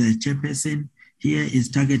programs, the chairperson here is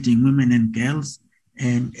targeting women and girls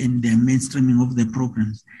and the mainstreaming of the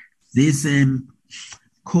programs. These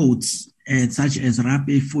codes, such as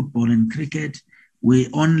rugby, football, and cricket, we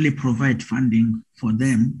only provide funding for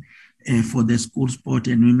them for the school sport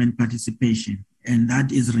and women participation. And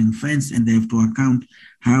that is ring-fenced, and they have to account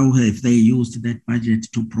how have they used that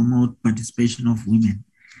budget to promote participation of women,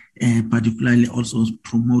 particularly also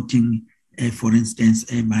promoting, for instance,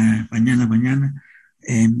 Banyana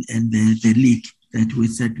and the league that we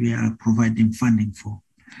said we are providing funding for.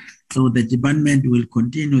 So the department will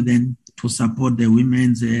continue then to support the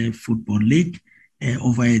Women's Football League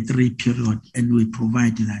over a 3 period, and we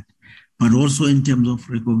provide that. But also in terms of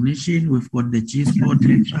recognition, we've got the G Sport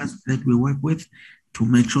Trust that we work with to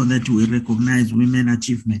make sure that we recognize women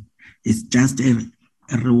achievement. It's just a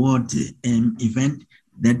reward event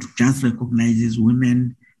that just recognizes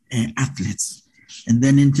women athletes. And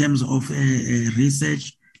then in terms of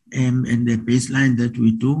research and the baseline that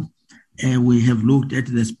we do, we have looked at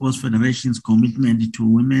the Sports Federation's commitment to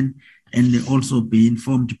women, and they also be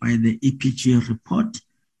informed by the EPG report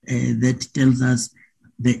that tells us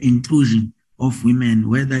the inclusion of women,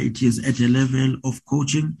 whether it is at a level of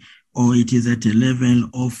coaching or it is at a level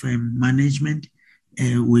of management.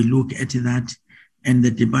 We look at that, and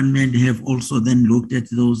the department have also then looked at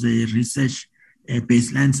those research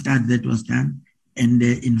baseline study that was done, and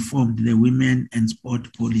informed the women and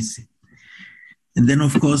sport policy. And then,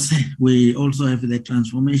 of course, we also have the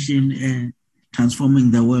transformation,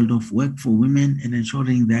 transforming the world of work for women and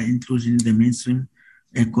ensuring their inclusion in the mainstream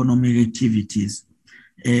economic activities.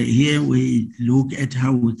 Here we look at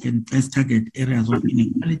how we can best target areas of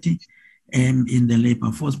inequality in the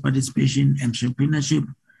labor force participation, entrepreneurship,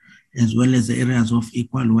 as well as the areas of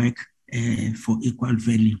equal work for equal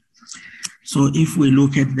value. So if we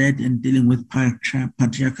look at that and dealing with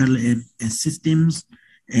patriarchal systems,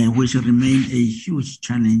 which remain a huge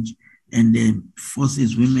challenge and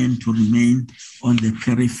forces women to remain on the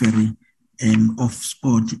periphery of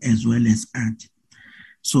sport as well as art.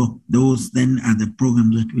 So those then are the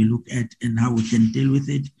programs that we look at and how we can deal with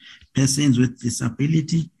it. Persons with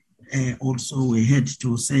disability, also we had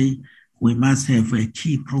to say we must have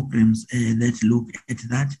key programs that look at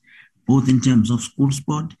that, both in terms of school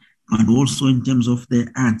sport, but also in terms of the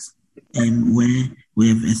arts, and where we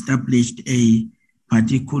have established a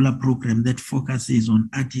particular program that focuses on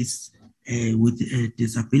artists with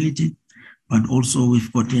disability, but also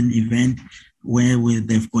we've got an event where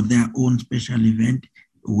they've got their own special event,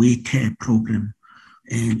 We Care program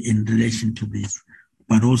in relation to this,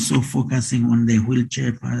 but also focusing on the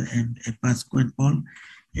wheelchair and basketball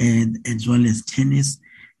and as well as tennis.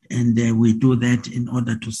 And we do that in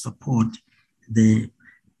order to support the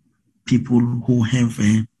people who have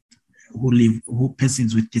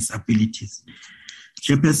persons with disabilities.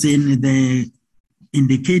 Chairperson, the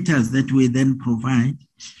indicators that we then provide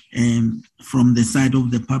from the side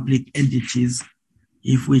of the public entities,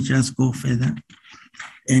 if we just go further,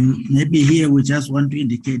 and maybe here we just want to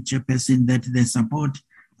indicate, Chairperson, that the support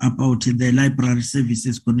about the library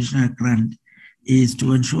services conditional grant is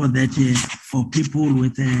to ensure that for people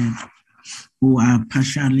with who are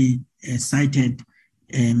partially sighted,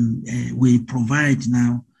 we provide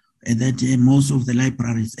now that most of the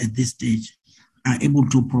libraries at this stage are able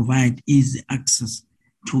to provide easy access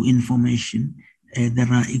to information.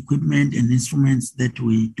 There are equipment and instruments that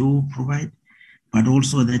we do provide, but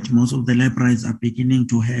also that most of the libraries are beginning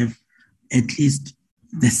to have at least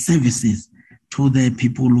the services to the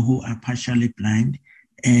people who are partially blind,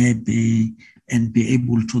 and be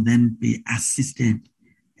able to then be assisted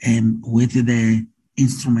with the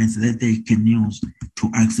instruments that they can use to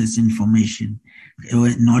access information,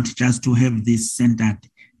 not just to have this centered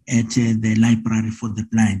at the library for the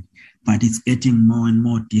blind, but it's getting more and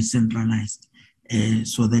more decentralized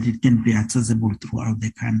so that it can be accessible throughout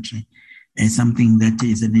the country. Something that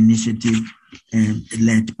is an initiative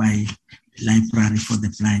led by Library for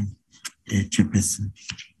the Blind chairperson.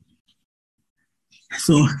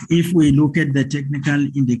 So if we look at the technical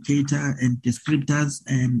indicator and descriptors,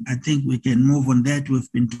 I think we can move on that. We've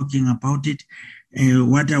been talking about it.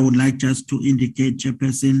 What I would like just to indicate,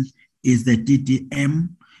 chairperson, is the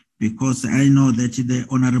DDM, because I know that the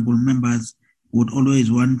honorable members would always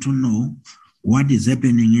want to know what is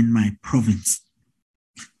happening in my province.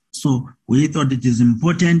 So we thought it is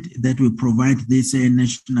important that we provide this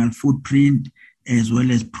national footprint as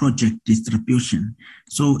well as project distribution.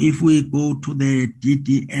 So if we go to the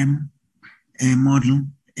DDM model,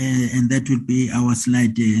 and that will be our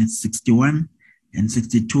slide 61 and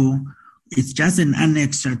 62, it's just an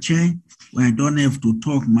annexure, Chair, where I don't have to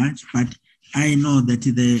talk much, but I know that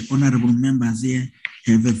the honorable members here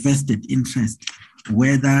have a vested interest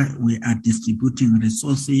whether we are distributing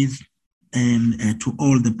resources to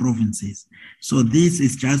all the provinces. So this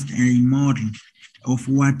is just a model of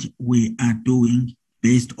what we are doing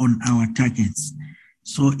based on our targets.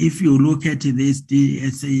 So if you look at this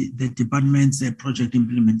DSA, the department's project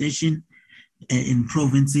implementation in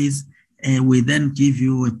provinces, we then give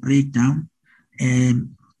you a breakdown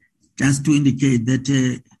just to indicate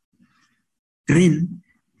that green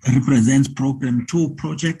represents program 2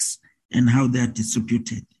 projects and how they are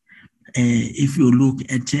distributed. If you look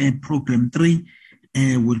at program 3,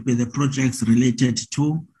 will be the projects related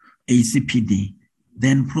to ACPD.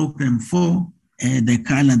 Then program 4, the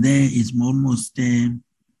color there is almost,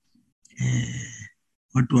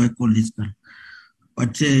 what do I call this color?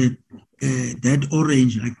 But that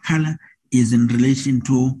orange color is in relation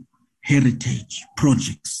to heritage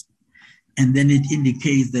projects. And then it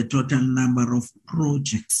indicates the total number of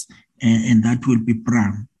projects, and that will be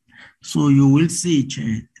brown. So you will see,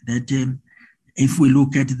 Chair, that if we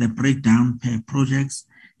look at the breakdown per projects,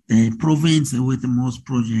 the province with the most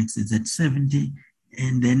projects is at 70,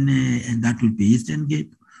 and then and that will be Eastern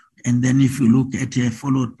Cape. And then if you look at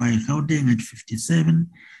followed by Gauteng at 57,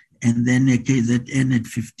 and then KZN at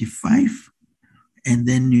 55, and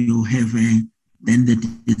then you have then the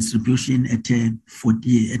distribution at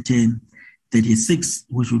 36,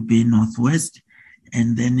 which would be Northwest,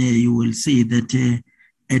 and then you will see that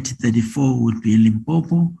at 34 would be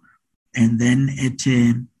Limpopo, and then at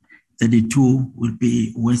 32 will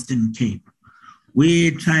be Western Cape.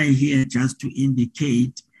 We try here just to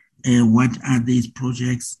indicate what are these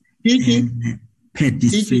projects per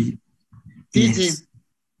district. Yes.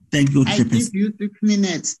 Thank you, I give you 6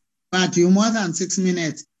 minutes, but you're more than 6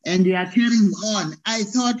 minutes, and you are carrying on. I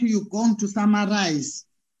thought you were going to summarize.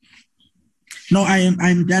 No,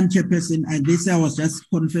 I'm done, Chairperson. I was just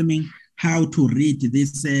confirming how to read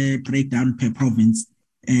this breakdown per province.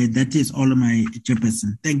 That is all of my,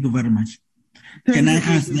 Chairperson. Thank you very much. Can I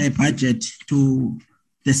ask the budget to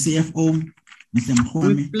the CFO, Mr.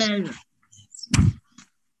 Mkhwame? With pleasure.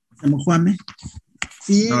 Mr. Mkhwame?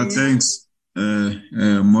 Yes. Thanks.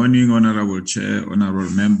 Morning, Honorable Chair, Honorable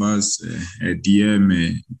Members,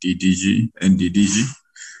 DM, DDG, and DDG.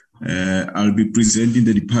 I'll be presenting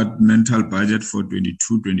the departmental budget for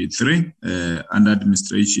 22-23. Under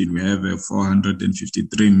administration, we have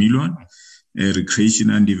 453 million. Recreation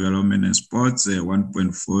and development and sports,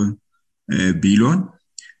 1.4 billion.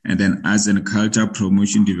 And then arts and culture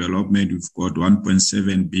promotion development, we've got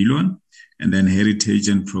 1.7 billion. And then heritage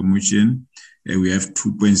and promotion, we have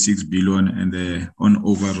 2.6 billion. And on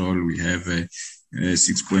overall, we have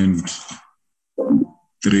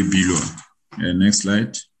 6.3 billion. Next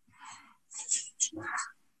slide.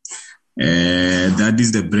 That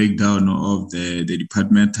is the breakdown of the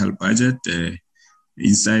departmental budget.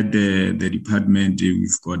 Inside the department,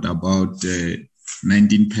 we've got about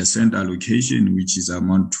 19% allocation, which is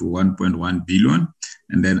amount to 1.1 billion.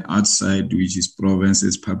 And then outside, which is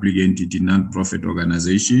provinces, public entity, non-profit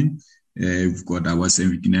organization, we've got about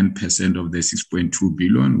 79% of the 6.2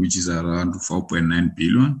 billion, which is around 4.9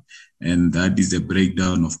 billion. And that is the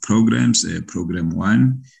breakdown of programs. Program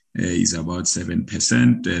 1 is about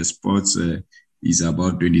 7%. Sports is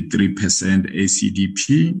about 23%.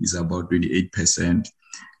 ACDP is about 28%.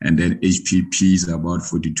 And then HPP is about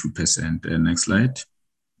 42%. Next slide.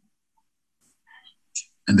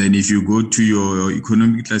 And then if you go to your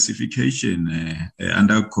economic classification,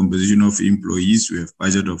 under composition of employees, we have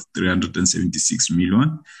budget of 376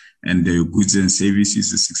 million, and the goods and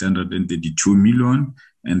services is 632 million,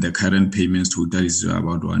 and the current payments total is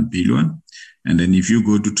about 1 billion. And then if you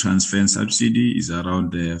go to transfer and subsidy, is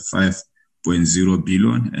around 5.0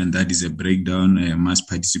 billion, and that is a breakdown, mass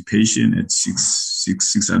participation at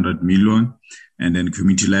 600 million, and then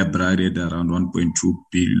community library at around 1.2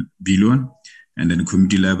 billion. And then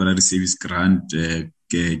community library service grant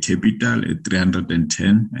capital at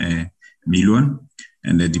 310 million,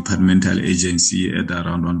 and the departmental agency at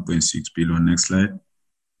around 1.6 billion. Next slide.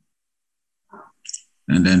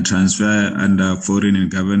 And then transfer under foreign and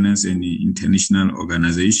governance and international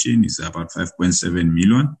organization is about 5.7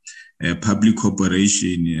 million. Public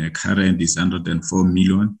corporation current is 104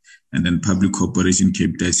 million, and then public corporation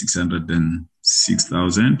capital is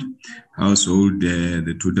 606,000. Household,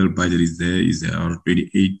 the total budget is there is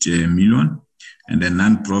 28 million, and the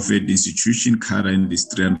non-profit institution current is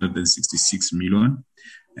 366 million,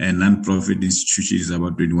 and non-profit institution is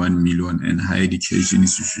about 21 million, and higher education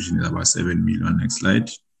institution is about 7 million. Next slide.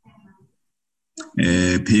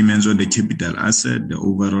 Payments on the capital asset, the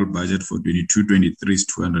overall budget for 22-23 is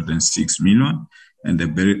 206 million, and the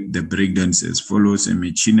breakdown is as follows: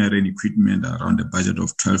 machinery and equipment around the budget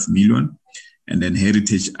of 12 million, and then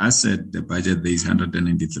heritage asset, the budget there is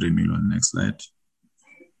 193 million. Next slide.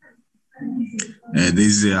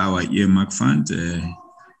 This is our earmark fund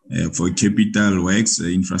for capital works,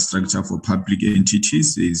 infrastructure for public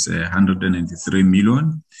entities is 193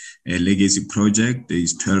 million. Legacy project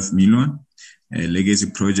is 12 million. Legacy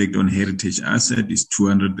project on heritage asset is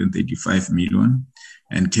 235 million.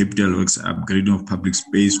 And capital works upgrading of public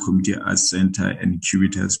space, community arts center and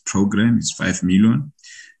incubators program is 5 million.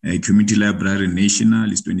 Community library national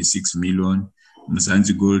is 26 million.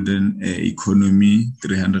 Mzansi Golden economy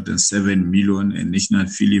 307 million, and national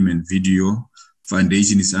film and video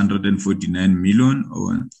foundation is 149 million.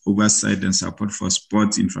 Oversight and support for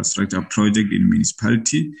sports infrastructure project in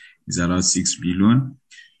municipality is around 6 billion.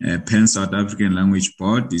 Pan South African Language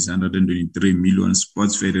Board is 123 million.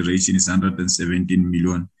 Sports Federation is 117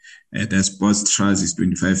 million. The Sports Trust is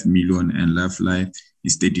 25 million, and Life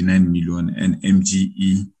is 39 million, and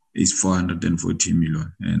MGE is 440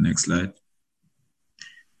 million. Next slide.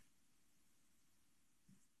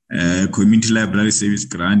 Community library service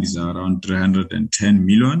grant is around 310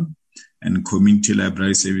 million, and community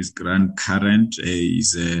library service grant current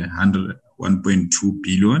is 1.2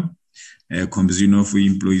 billion. Composition of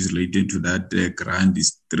employees related to that grant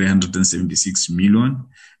is 376 million,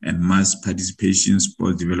 and mass participation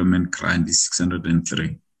sports development grant is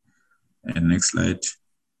 603. Next slide.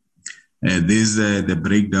 This is the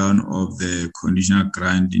breakdown of the conditional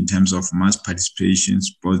grant in terms of mass participation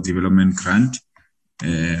sports development grant.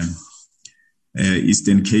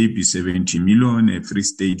 Eastern Cape is 70 million, Free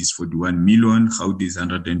State is 41 million, Gauteng is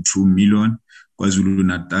 102 million,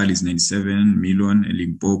 KwaZulu-Natal is 97 million,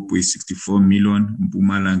 Limpopo is 64 million,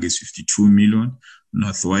 Mpumalanga is 52 million,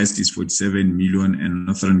 Northwest is 47 million, and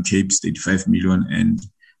Northern Cape is 35 million, and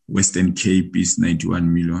Western Cape is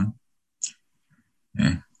 91 million.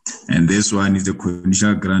 And this one is the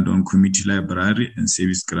conditional grant on community library and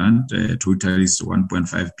service grant. Total is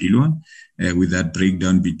 1.5 billion, with that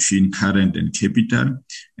breakdown between current and capital.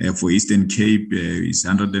 For Eastern Cape is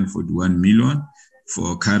 141 million.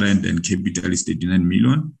 For current and capital is 39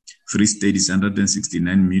 million. Free State is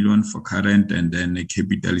 169 million for current, and then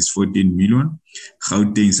capital is 14 million.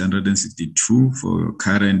 Gauteng is 162 for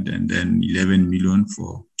current, and then 11 million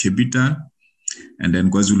for capital. And then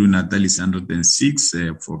KwaZulu-Natal is 106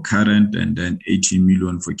 for current, and then 18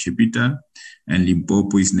 million for capital. And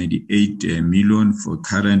Limpopo is 98 million for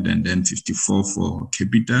current, and then 54 for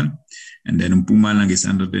capital. And then Mpumalanga is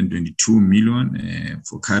 122 million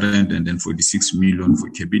for current, and then 46 million for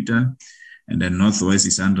capital. And then Northwest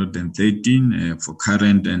is 113 for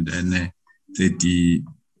current, and then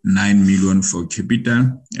 39 million for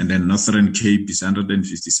capital. And then Northern Cape is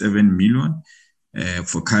 157 million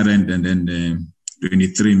for current, and then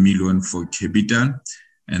 23 million for capital.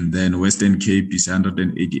 And then Western Cape is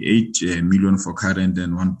 188 million for current,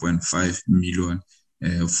 and 1.5 million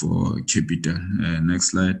for capital.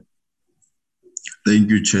 Next slide. Thank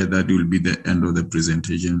you, Chair. That will be the end of the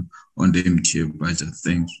presentation on the MTF budget.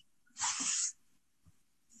 Thanks.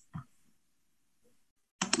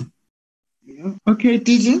 Okay,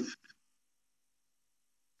 TG.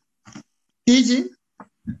 TG.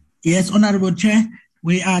 Yes, Honorable Chair,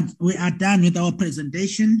 we are done with our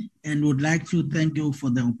presentation and would like to thank you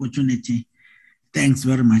for the opportunity. Thanks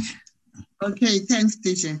very much. Okay, thanks,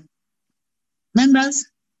 teacher. Members,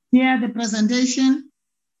 here the presentation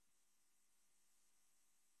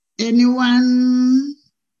Anyone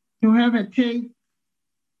to have a take?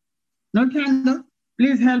 No, Tando,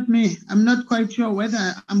 please help me. I'm not quite sure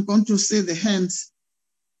whether I'm going to see the hands.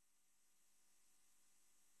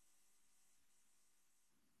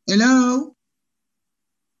 Hello?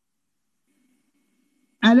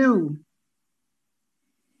 Hello?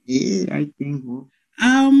 Yeah, I think.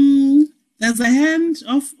 There's a hand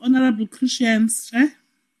of Honorable Christians, Chair.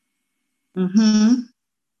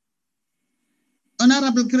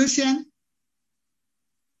 Honorable Christian.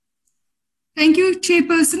 Thank you,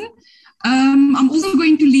 Chairperson. I'm also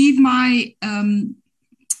going to leave my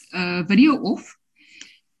video off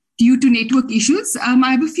due to network issues. I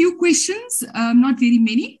have a few questions, not very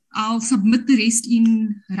many. I'll submit the rest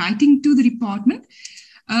in writing to the department.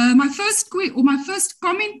 My first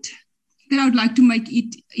comment that I would like to make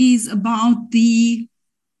is about the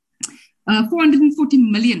 440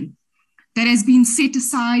 million that has been set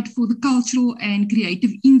aside for the cultural and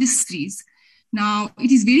creative industries. Now, it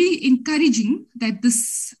is very encouraging that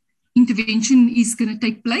this intervention is going to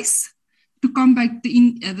take place to combat the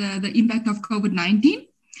impact of COVID-19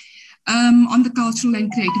 on the cultural and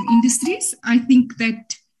creative industries. I think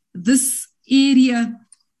that this area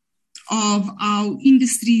of our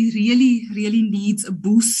industry really needs a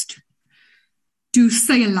boost to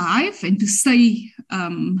stay alive and to stay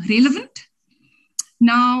relevant.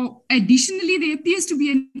 Now, additionally, there appears to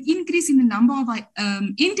be an increase in the number of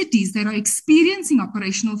entities that are experiencing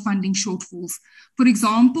operational funding shortfalls. For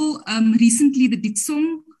example, recently the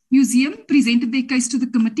Ditsong Museum presented their case to the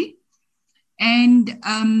committee, and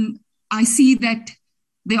I see that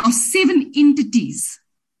there are 7 entities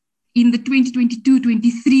in the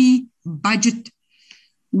 2022-23 budget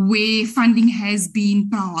where funding has been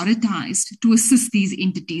prioritized to assist these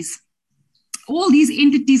entities. All these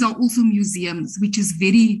entities are also museums, which is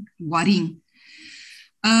very worrying.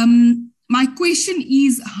 My question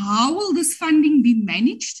is, how will this funding be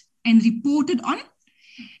managed and reported on?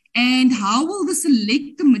 And how will the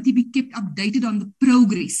select committee be kept updated on the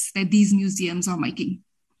progress that these museums are making?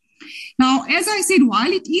 Now, as I said,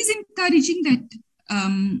 while it is encouraging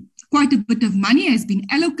that quite a bit of money has been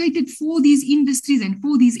allocated for these industries and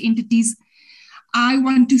for these entities, I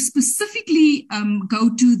want to specifically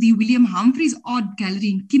go to the William Humphreys Art Gallery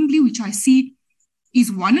in Kimberley, which I see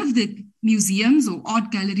is one of the museums or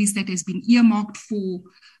art galleries that has been earmarked for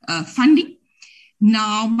funding.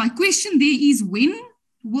 Now, my question there is, when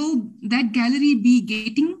will that gallery be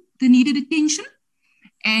getting the needed attention?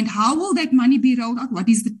 And how will that money be rolled out? What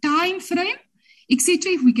is the time frame,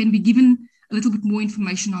 etc.? If we can be given a little bit more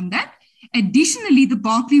information on that. Additionally, the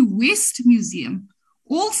Berkeley West Museum,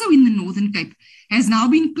 also in the Northern Cape, has now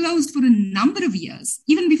been closed for a number of years,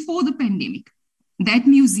 even before the pandemic. That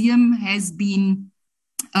museum has been,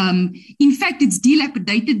 in fact, it's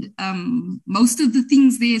dilapidated. Most of the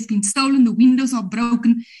things there has been stolen. The windows are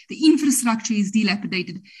broken. The infrastructure is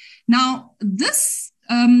dilapidated. Now, this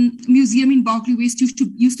museum in Berkeley West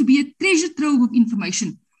used to be a treasure trove of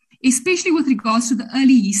information, especially with regards to the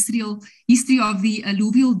early history of the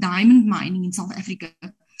alluvial diamond mining in South Africa.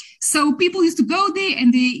 So people used to go there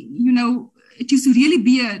and they, it used to really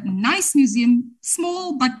be a nice museum,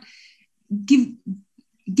 small, but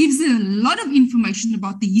gives a lot of information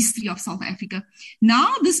about the history of South Africa.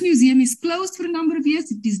 Now this museum is closed for a number of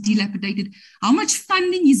years. It is dilapidated. How much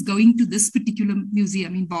funding is going to this particular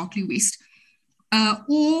museum in Berkeley West?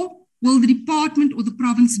 Or will the department or the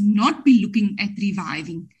province not be looking at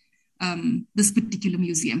reviving this particular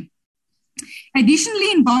museum?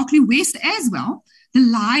 Additionally, in Berkeley West as well, the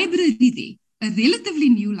library there, a relatively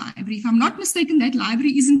new library. If I'm not mistaken, that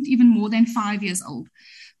library isn't even more than 5 years old.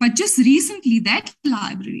 But just recently, that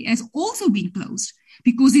library has also been closed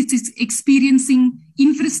because it's experiencing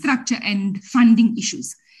infrastructure and funding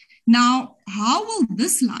issues. Now, how will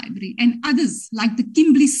this library and others like the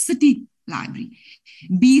Kimberley City Library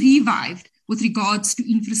be revived with regards to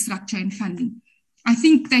infrastructure and funding? I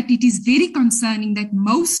think that it is very concerning that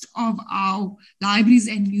most of our libraries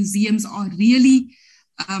and museums are really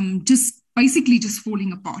just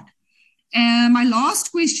falling apart. My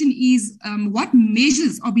last question is, what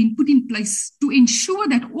measures are being put in place to ensure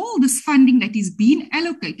that all this funding that is being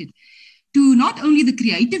allocated to not only the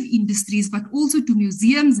creative industries, but also to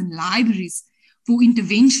museums and libraries for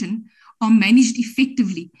intervention are managed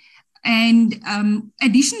effectively? And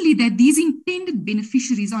additionally, that these intended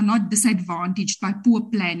beneficiaries are not disadvantaged by poor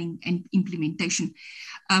planning and implementation.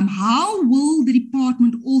 How will the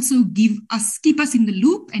department also keep us in the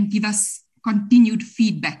loop and give us continued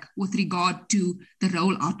feedback with regard to the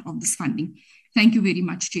rollout of this funding? Thank you very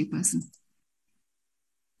much, Chairperson.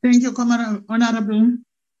 Thank you, Honorable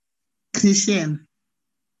Christian.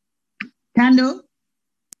 Tando?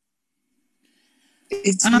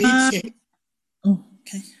 It's me, Chair. Oh,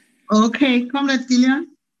 okay. Okay, Comrade Gillian.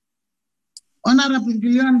 Honorable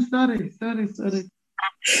Gillian, sorry.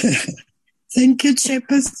 Thank you,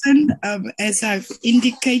 Chairperson. As I've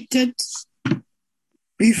indicated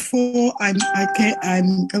before,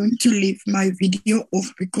 I'm going to leave my video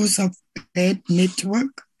off because of bad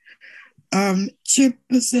network.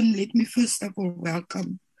 Chairperson, let me first of all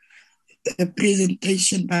welcome the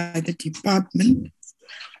presentation by the department.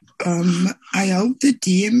 I hope the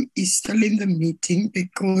DM is still in the meeting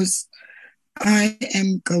because I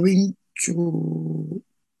am going to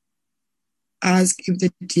ask if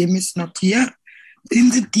the DM is not here. Then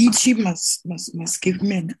the DG must give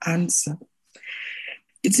me an answer.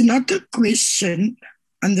 It's not a question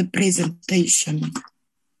on the presentation.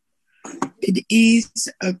 It is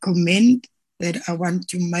a comment that I want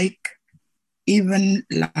to make. Even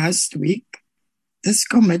last week, this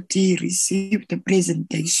committee received a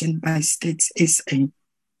presentation by States SA.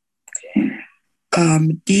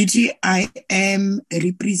 DG, I am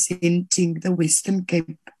representing the Western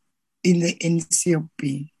Cape in the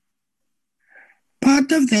NCOP.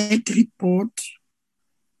 Part of that report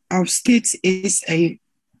of States SA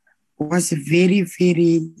was very,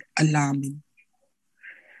 very alarming.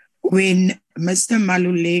 When Mr.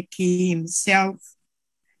 Maluleki himself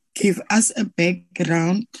gave us a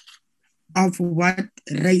background of what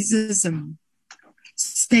racism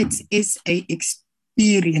States SA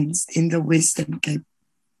experienced in the Western Cape.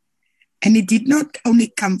 And it did not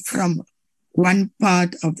only come from one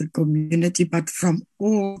part of the community, but from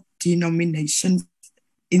all denominations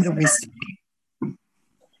in the Western Cape.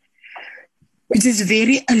 It is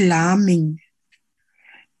very alarming.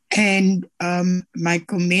 And my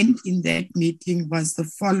comment in that meeting was the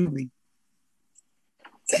following: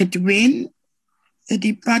 that when the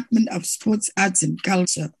Department of Sports, Arts and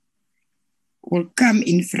Culture will come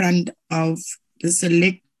in front of the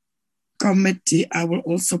select committee, I will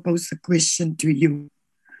also pose a question to you.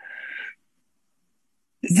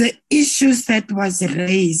 The issues that was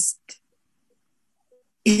raised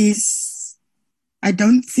is, I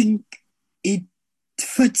don't think it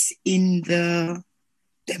fits in the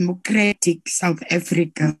democratic South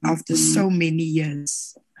Africa after so many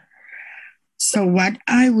years. So what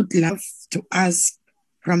I would love to ask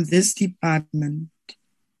from this department,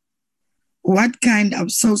 what kind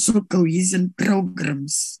of social cohesion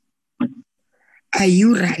programs are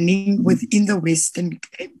you running within the Western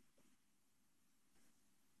Cape?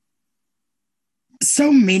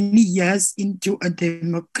 So many years into a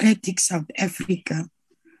democratic South Africa,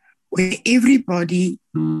 where everybody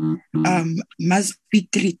must be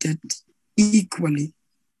treated equally.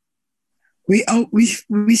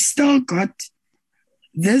 We still got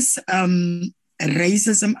this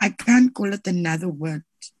racism, I can't call it another word,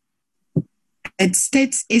 that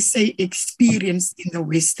States SA experienced in the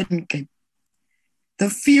Western Cape. The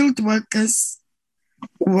field workers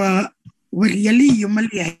were really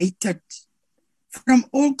humiliated from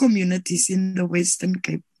all communities in the Western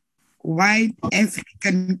Cape, white,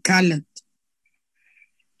 African, colored.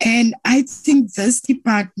 And I think this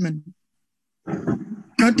department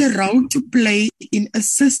got a role to play in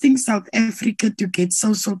assisting South Africa to get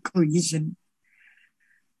social cohesion.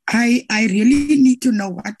 I really need to know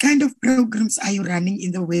what kind of programs are you running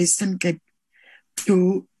in the Western Cape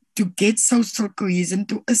to get social cohesion,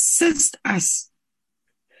 to assist us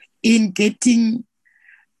in getting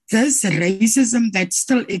this racism that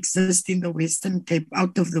still exists in the Western Cape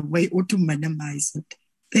out of the way, or to minimize it.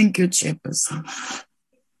 Thank you, Chairperson.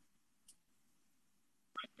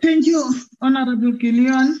 Thank you, Honorable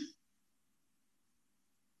Gillian.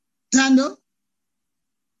 Tando,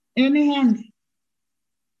 any hand?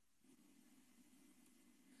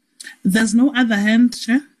 There's no other hand,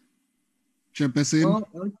 Chair. Chairperson. Oh,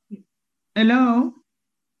 okay. Hello.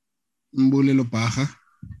 Mbulelo Baha.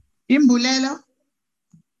 Imbulelo.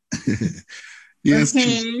 Yes.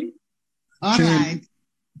 Okay. Chair. All right.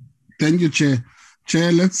 Thank you, Chair.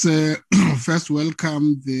 Chair, let's first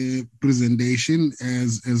welcome the presentation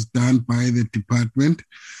as done by the department.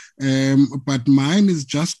 But mine is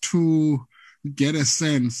just to get a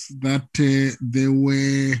sense that there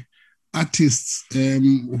were artists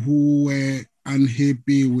who were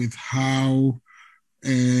unhappy with how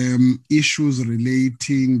issues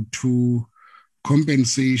relating to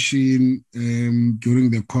compensation during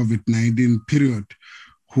the COVID-19 period,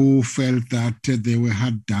 who felt that they were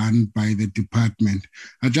hard done by the department.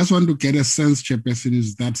 I just want to get a sense, Chairperson,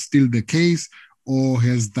 is that still the case, or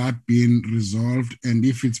has that been resolved? And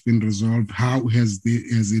if it's been resolved, how has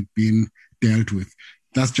it been dealt with?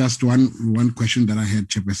 That's just one question that I had,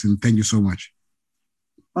 Chairperson. Thank you so much.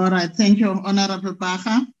 All right. Thank you, Honorable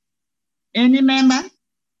Baha. Any member?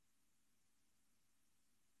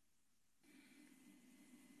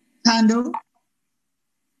 Tando?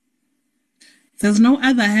 There's no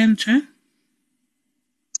other hand, Chair.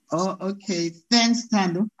 Oh, okay. Thanks,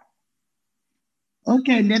 Tando.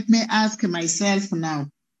 Okay, let me ask myself now.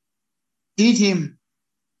 DJ,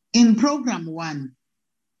 in program 1,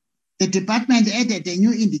 the department added a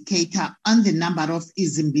new indicator on the number of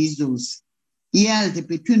izimbizos held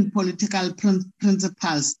between political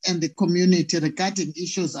principals and the community regarding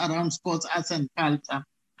issues around sports, arts, and culture.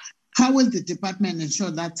 How will the department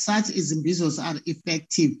ensure that such izimbizos are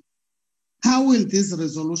effective? How will these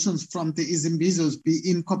resolutions from the izimbizos be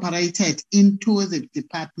incorporated into the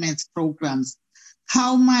department's programs?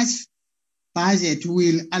 How much budget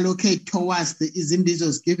will allocate towards the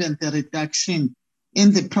izimbizos given the reduction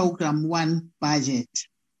in the program 1 budget?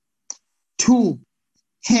 2,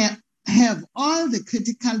 have all the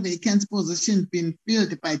critical vacant positions been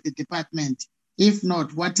filled by the department? If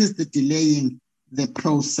not, what is the delaying the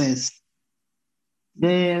process?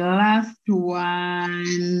 The last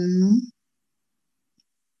one,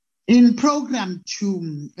 in program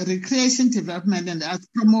 2, recreation development and arts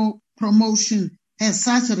promotion has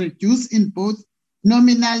such reduced in both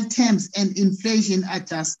nominal terms and inflation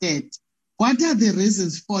adjusted. What are the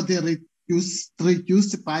reasons for the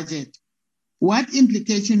reduced budget? What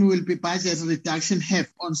implication will the budget reduction have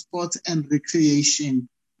on sports and recreation?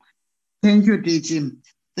 Thank you, DG.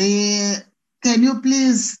 Can you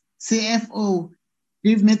please, CFO,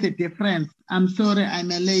 give me the difference? I'm sorry,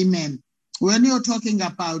 I'm a layman. When you're talking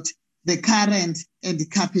about the current and the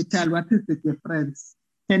capital, what is the difference?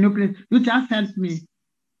 Can you please, you just help me.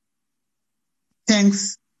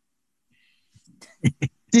 Thanks.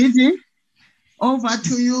 DG, over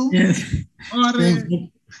to you. Yes. Or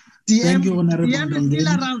Thank you, Honorable DM is still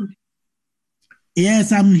around.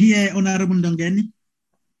 Yes, I'm here, Honorable Ndongeni.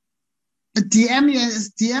 DM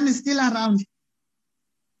is still around.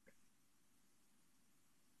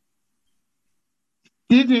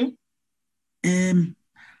 DG? I'm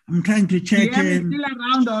trying to check. DM is still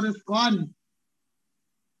around or is gone?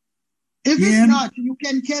 If it's not, you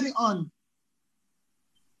can carry on.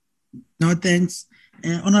 No, thanks.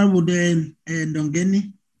 Honorable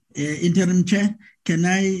Ndongeni, Interim Chair, can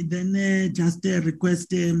I then just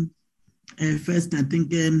request first, I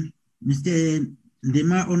think, Mr.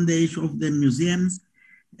 Ndima on the issue of the museums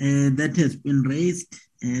that has been raised,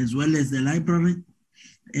 as well as the library,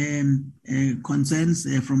 concerns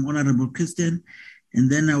from Honorable Christian,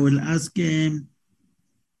 and then I will ask the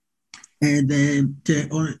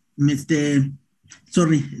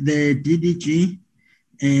DDG,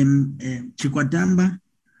 Chikwatamba,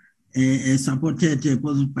 supported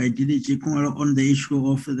by DDG on the issue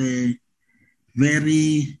of the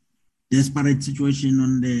very desperate situation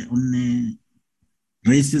on the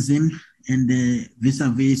racism and the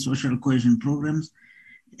vis-a-vis social cohesion programs.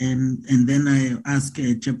 And then I ask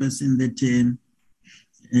Chairperson that,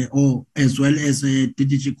 or as well as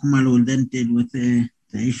DDG Kumalo will then deal with the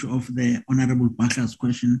issue of the Honorable Pasha's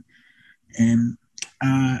question. And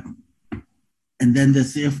then the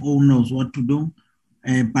CFO knows what to do.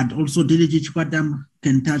 But also DDG Chikwadam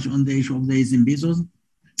can touch on the issue of the izimbizos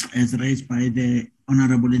as raised by the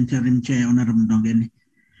Honorable Interim Chair, Honorable Ndongeni.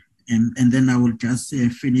 And then I will just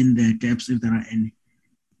fill in the gaps if there are any.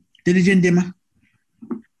 DDG Ndima.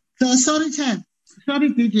 So sorry, Chair. Sorry,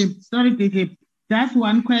 DG. That's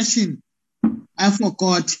one question I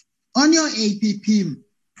forgot. On your APP,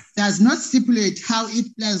 does not stipulate how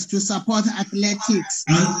it plans to support athletics.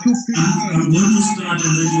 I'm going to start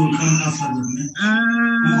and then you will come after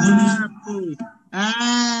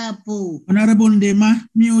them. Honorable Ndema,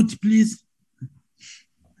 mute, please.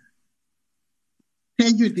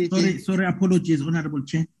 Thank you, DG. Sorry, apologies, Honorable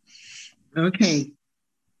Chair. Okay.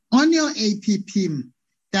 On your APP,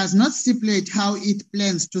 does not stipulate how it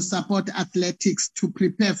plans to support athletics to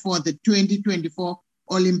prepare for the 2024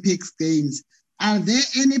 Olympics Games. Are there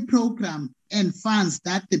any program and funds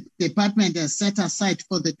that the department has set aside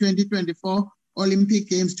for the 2024 Olympic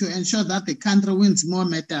Games to ensure that the country wins more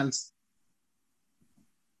medals?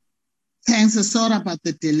 Thanks. Sorry about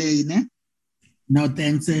the delay. No,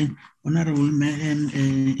 thanks, Honorable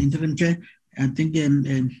Interim Chair. I think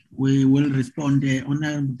we will respond.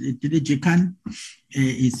 Honorable DDG Khan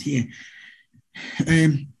is here.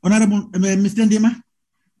 Honorable Mr. Ndima.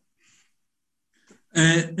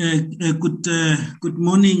 Good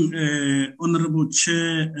morning, Honorable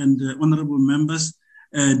Chair and Honorable members.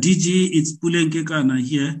 DG, it's Pulenkekana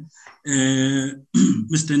here.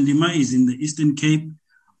 Mr. Ndima is in the Eastern Cape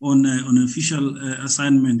on official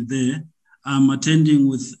assignment there. I'm attending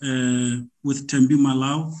with Tembi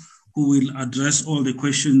Malau who will address all the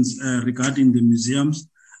questions regarding the museums.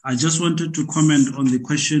 I just wanted to comment on the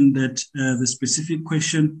question that the specific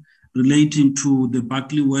question relating to the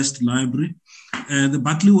Barclay West Library. The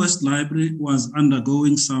Barclay West Library was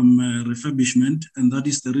undergoing some refurbishment, and that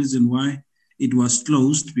is the reason why it was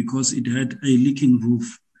closed, because it had a leaking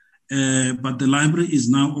roof. But the library is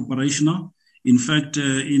now operational. In fact,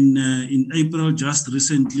 in April, just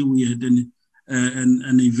recently, we had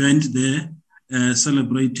an event there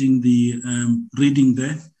celebrating the reading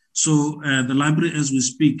there. So the library, as we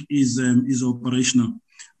speak, is operational.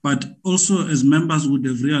 But also, as members would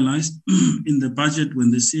have realized, in the budget, when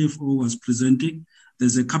the CFO was presenting,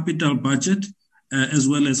 there's a capital budget as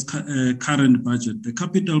well as current budget. The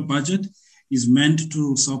capital budget is meant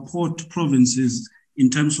to support provinces in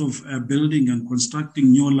terms of building and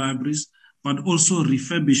constructing new libraries, but also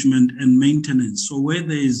refurbishment and maintenance. So where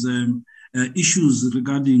there is issues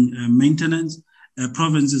regarding maintenance,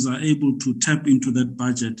 provinces are able to tap into that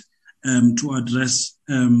budget to address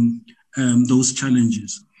those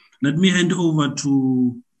challenges. Let me hand over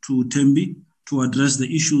to Thembi to address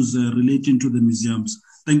the issues relating to the museums.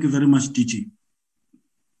 Thank you very much, DG.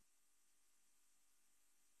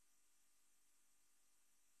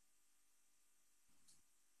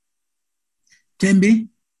 Thembi,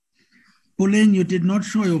 Pauline, you did not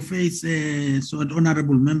show your face so that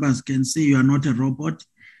honorable members can see you are not a robot.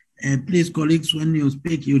 Please, colleagues, when you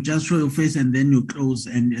speak, you just show your face and then you close,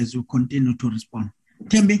 and as you continue to respond.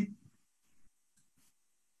 Thembi.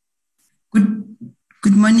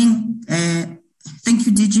 Good morning. Thank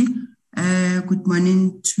you, DG. Good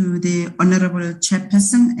morning to the Honorable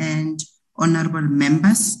Chairperson and honorable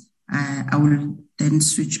members. I will then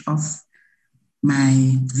switch off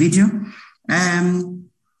my video.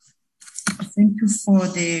 Thank you for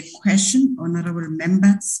the question, honorable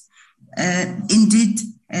members. Indeed,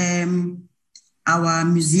 our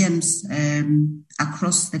museums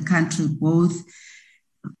across the country, both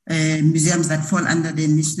museums that fall under the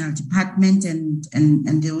national department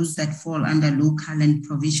and those that fall under local and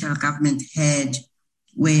provincial government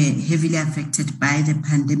were heavily affected by the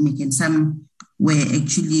pandemic, and some were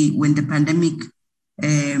actually, when the pandemic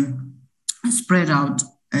spread out,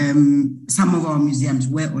 some of our museums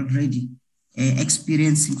were already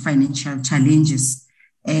experiencing financial challenges.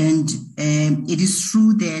 And it is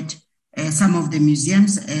true that some of the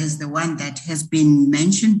museums, as the one that has been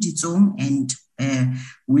mentioned, Ditsong and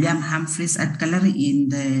William Humphreys Art Gallery in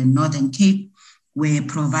the Northern Cape, were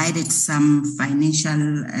provided some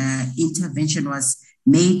financial intervention was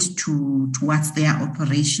made towards their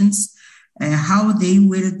operations. How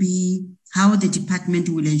the department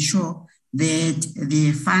will ensure that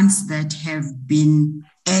the funds that have been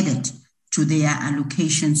added to their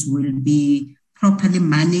allocations will be properly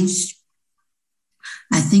managed.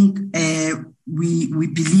 I think we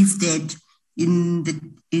believe that in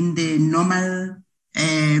the normal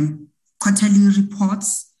quarterly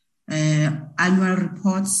reports, annual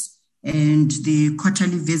reports, and the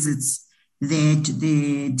quarterly visits that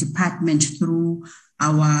the department, through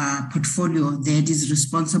our portfolio that is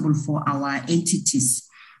responsible for our entities,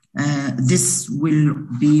 this will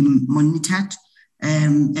be monitored.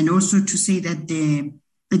 And also to say that the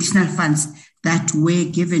additional funds that were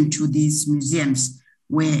given to these museums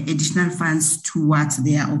were additional funds towards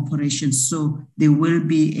their operations. So they will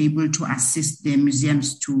be able to assist the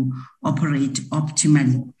museums to operate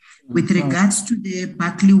optimally. With regards to the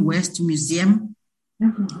Barclay West Museum,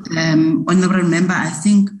 honorable member, I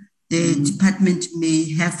think the department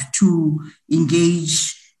may have to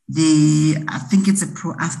engage I think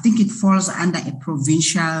it falls under a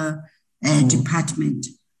provincial department,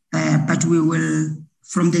 but we will,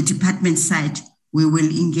 from the department side, we will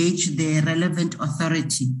engage the relevant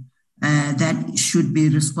authority that should be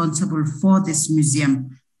responsible for this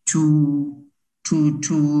museum to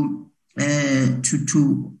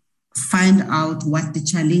find out what the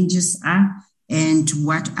challenges are and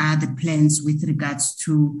what are the plans with regards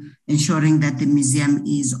to ensuring that the museum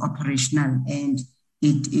is operational and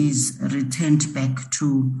it is returned back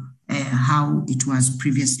to how it was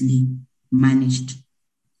previously managed.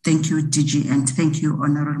 Thank you, DG, and thank you,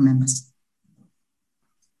 honorable members.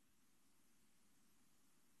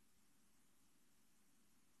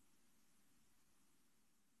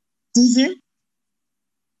 DG?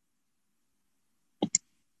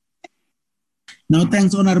 No,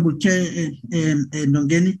 thanks, Honorable Chair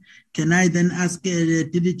Ndongeni. Can I then ask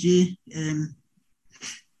DDG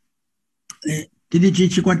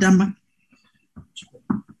Chikwatamba?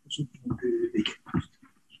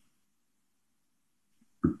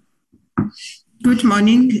 Good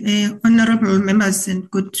morning, honorable members,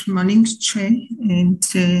 and good morning, Chair and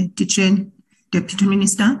DG, Deputy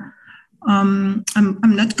Minister. I'm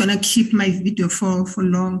not gonna keep my video for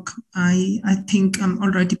long. I think I'm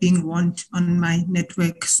already being warned on my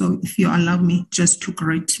network. So if you allow me just to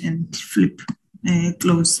greet and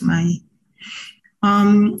close my.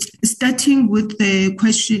 Starting with the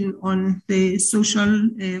question on the social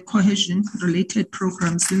cohesion related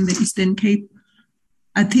programs in the Eastern Cape,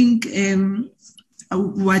 I think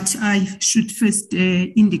what I should first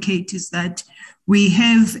indicate is that we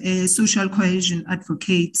have social cohesion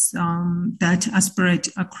advocates that are spread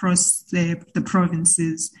across the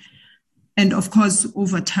provinces. And of course,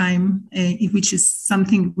 over time, which is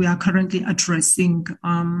something we are currently addressing,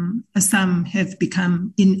 some have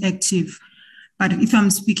become inactive. But if I'm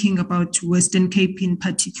speaking about Western Cape in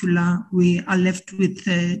particular, we are left with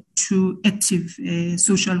 2 active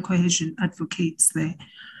social cohesion advocates there.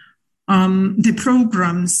 The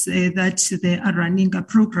programs that they are running are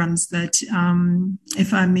programs that,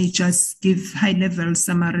 if I may just give high-level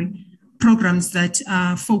summary, programs that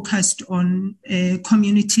are focused on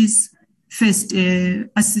communities, first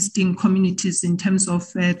assisting communities in terms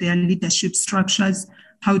of their leadership structures,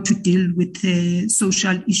 how to deal with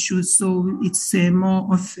social issues. So it's more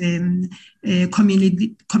of a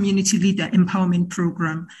community leader empowerment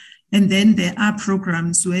program. And then there are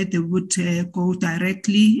programs where they would go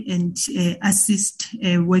directly and assist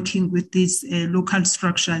working with these local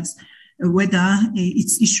structures, whether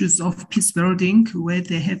it's issues of peace building, where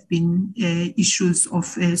there have been issues of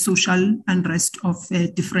social unrest of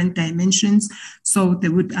different dimensions. So they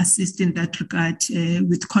would assist in that regard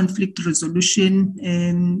with conflict resolution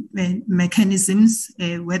mechanisms,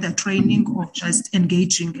 whether training or just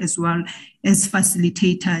engaging as well as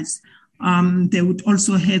facilitators. They would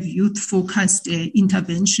also have youth-focused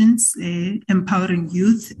interventions, empowering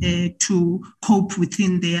youth to cope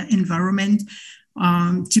within their environment,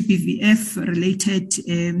 GBVF-related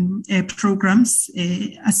programs,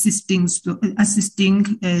 assisting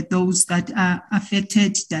those that are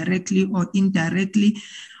affected directly or indirectly,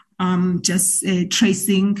 just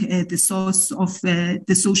tracing the source of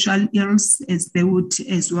the social ills, as they would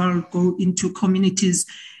as well go into communities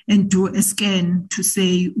and do a scan to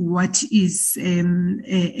say what is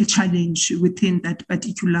a challenge within that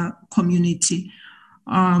particular community.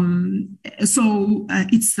 So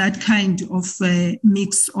it's that kind of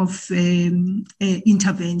mix of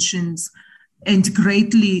interventions, and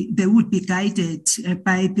greatly they would be guided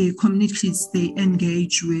by the communities they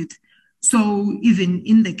engage with. So even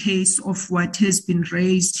in the case of what has been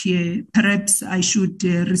raised here, perhaps I should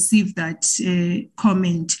receive that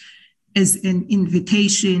comment as an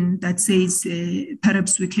invitation that says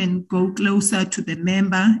perhaps we can go closer to the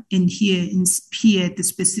member and hear the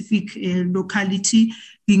specific locality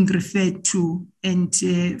being referred to, and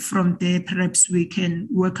from there perhaps we can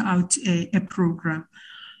work out a program.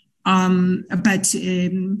 But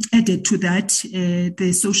added to that,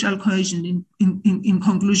 the social cohesion in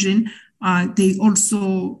conclusion, they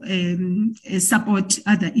also support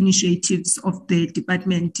other initiatives of the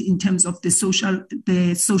department in terms of the social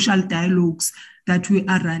dialogues that we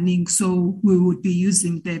are running. So we would be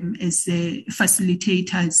using them as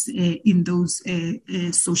facilitators in those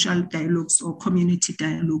social dialogues or community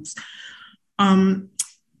dialogues.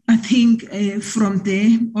 I think from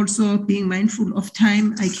there, also being mindful of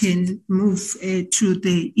time, I can move to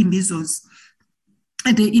the Imbizos.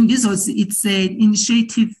 The Imbizos, it's an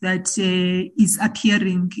initiative that is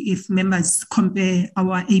appearing if members compare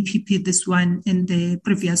our APP, this one and the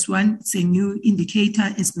previous one. It's a new indicator,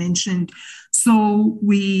 as mentioned. So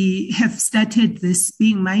we have started this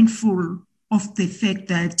being mindful of the fact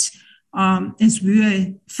that as we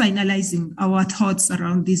were finalizing our thoughts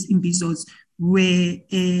around these Imbizos, were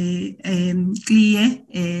clear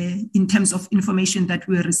in terms of information that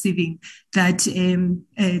we're receiving, that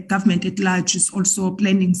government at large is also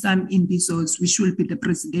planning some Imbizos, which will be the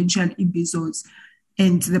presidential Imbizos,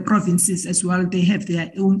 and the provinces as well, they have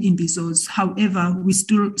their own Imbizos. However, we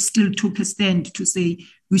still took a stand to say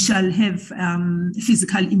we shall have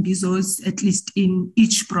physical Imbizos at least in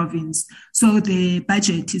each province. So the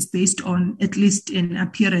budget is based on at least an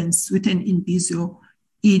appearance with an Imbizo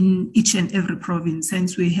in each and every province.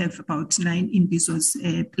 Hence, we have about 9 Imbizos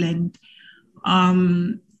planned.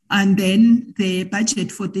 And then the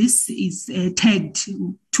budget for this is tagged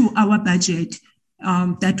to our budget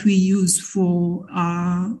that we use for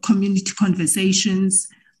community conversations,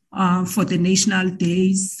 for the national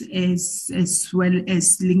days, as well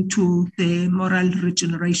as linked to the moral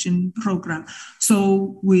regeneration program.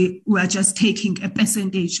 So we are just taking a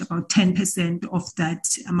percentage, about 10% of that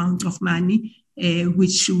amount of money,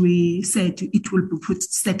 which we said it will be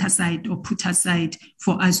set aside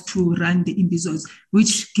for us to run the imbizos,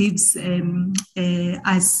 which gives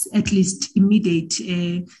us at least immediate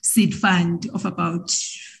seed fund of about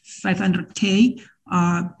 500K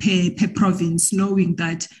per province, knowing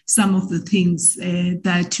that some of the things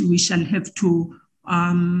that we shall have to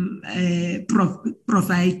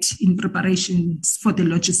provide in preparations for the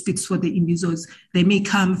logistics for the imbizos, they may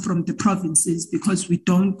come from the provinces, because we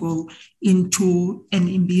don't go into an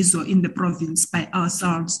imbizo in the province by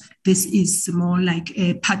ourselves. This is more like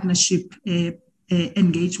a partnership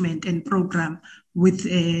engagement and program with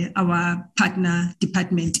our partner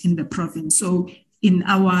department in the province. So in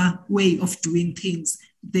our way of doing things,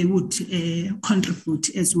 they would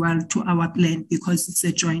contribute as well to our plan, because it's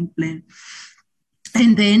a joint plan.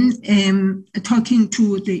 And then talking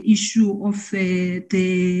to the issue of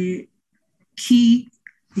the key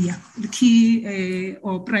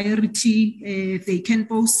or priority vacant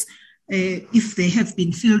posts, if they have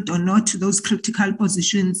been filled or not, those critical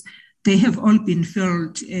positions, they have all been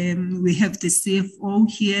filled. We have the CFO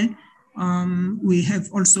here. We have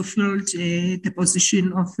also filled the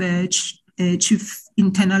position of Chief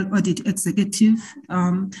Internal Audit Executive.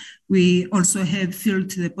 We also have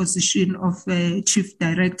filled the position of Chief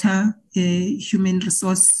Director, Human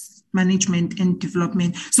Resource Management and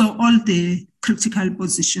Development. So all the critical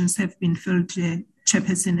positions have been filled,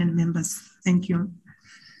 Chairperson and members. Thank you.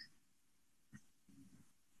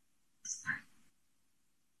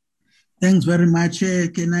 Thanks very much.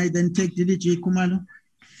 Can I then take DDG Kumalo?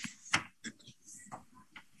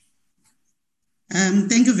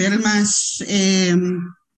 Thank you very much,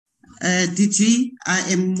 DG. I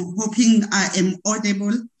am hoping I am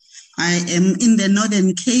audible. I am in the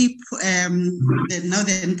Northern Cape, the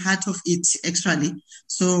northern part of it, actually.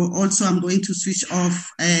 So also I'm going to switch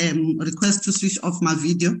off, request to switch off my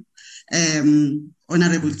video,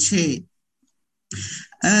 Honorable Chair.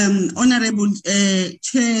 Honorable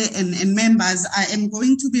Chair and members, I am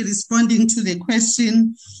going to be responding to the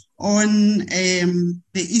question on the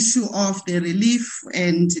issue of the relief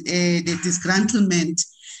and the disgruntlement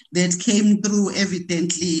that came through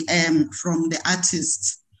evidently from the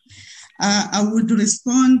artists. I would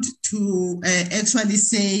respond to actually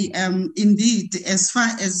say, indeed, as far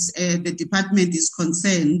as the department is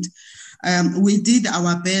concerned, we did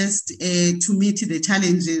our best to meet the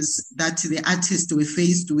challenges that the artists were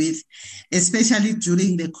faced with, especially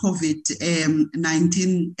during the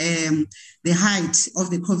COVID-19, the height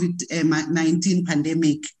of the COVID-19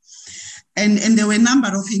 pandemic. And there were a number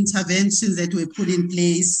of interventions that were put in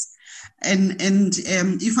place. And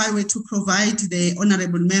if I were to provide the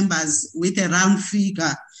honorable members with a round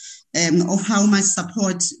figure of how much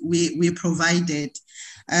support we provided,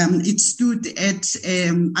 it stood at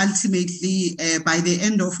ultimately by the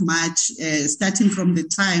end of March, starting from the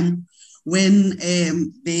time when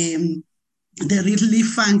the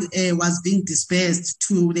relief fund was being dispersed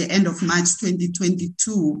to the end of March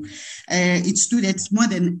 2022, it stood at more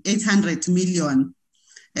than 800 million,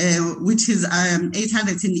 which is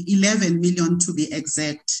 811 million to be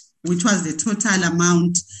exact, which was the total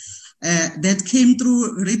amount that came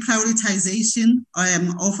through reprioritization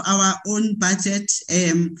of our own budget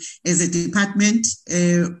as a department.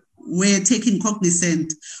 We're taking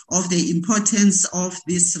cognizant of the importance of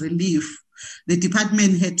this relief. The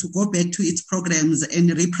department had to go back to its programs and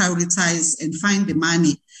reprioritize and find the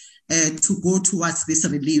money to go towards this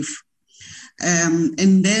relief.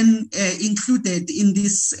 And then included in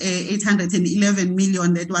this 811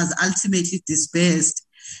 million that was ultimately disbursed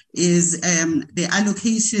is the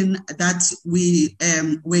allocation that we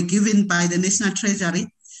were given by the National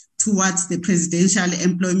Treasury towards the Presidential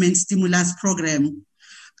Employment Stimulus Program,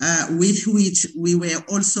 with which we were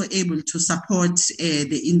also able to support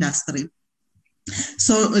the industry.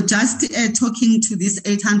 So just talking to this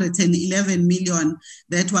 811 million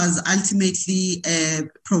that was ultimately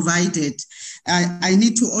provided, I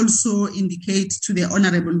need to also indicate to the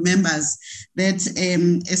honorable members that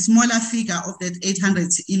a smaller figure of that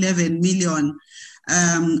 811 million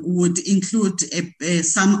would include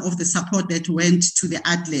some of the support that went to the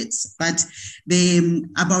athletes, but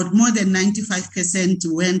about more than 95%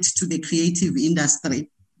 went to the creative industry.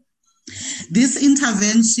 This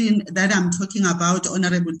intervention that I'm talking about,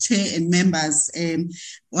 Honorable Chair and members,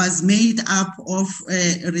 was made up of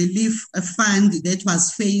a relief fund that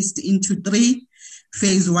was phased into three,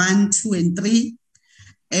 phase 1, 2, and 3,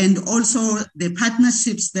 and also the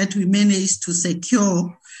partnerships that we managed to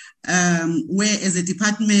secure, where as a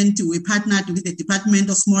department, we partnered with the Department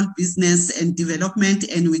of Small Business and Development,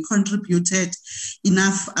 and we contributed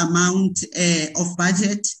enough amount of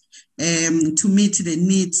budget to meet the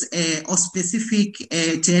needs of specific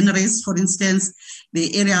genres, for instance,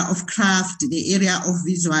 the area of craft, the area of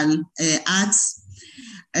visual arts,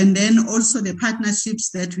 and then also the partnerships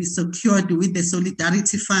that we secured with the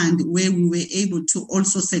Solidarity Fund, where we were able to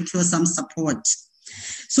also secure some support.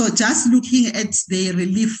 So just looking at the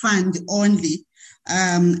relief fund only,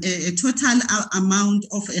 a total amount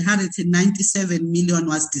of 197 million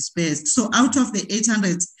was dispersed. So out of the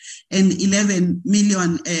 811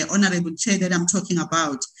 million, Honorable Chair, that I'm talking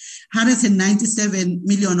about, 197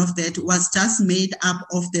 million of that was just made up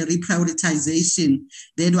of the reprioritization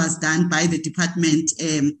that was done by the department,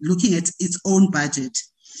 looking at its own budget.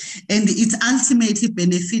 And it ultimately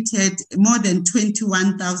benefited more than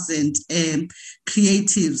 21,000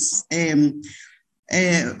 creatives in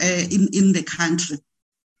the country.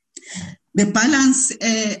 The balance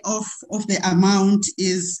of the amount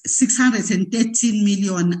is 613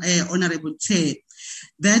 million, Honorable Chair.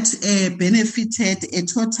 That benefited a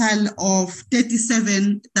total of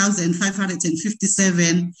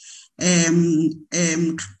 37,557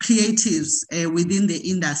 creatives within the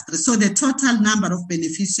industry. So the total number of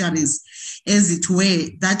beneficiaries, as it were,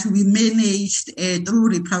 that we managed through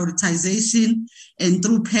reprioritization and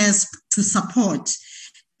through PESP to support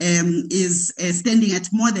is standing at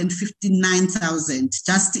more than 59,000,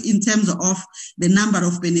 just in terms of the number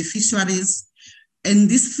of beneficiaries. And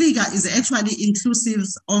this figure is actually inclusive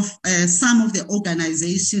of some of the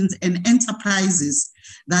organizations and enterprises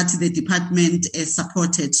that the department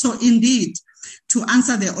supported. So indeed, to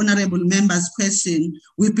answer the honorable member's question,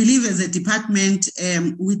 we believe as a department,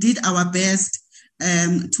 we did our best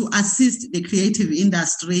to assist the creative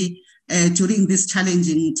industry during this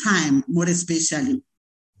challenging time, more especially.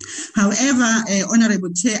 However,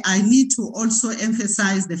 Honorable Chair, I need to also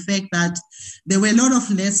emphasize the fact that there were a lot of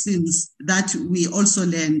lessons that we also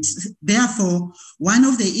learned. Therefore, one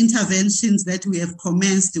of the interventions that we have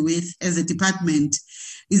commenced with as a department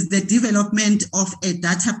is the development of a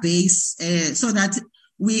database so that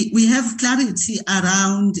we have clarity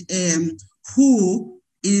around who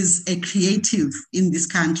is a creative in this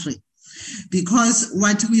country. Because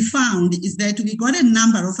what we found is that we got a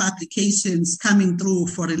number of applications coming through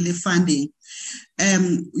for relief funding,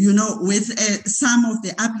 with some of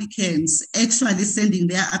the applicants actually sending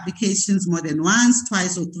their applications more than once,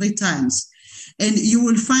 twice, or three times. And you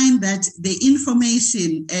will find that the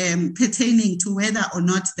information pertaining to whether or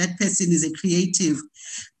not that person is a creative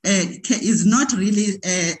is not really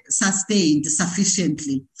sustained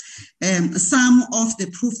sufficiently. Some of the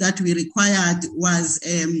proof that we required was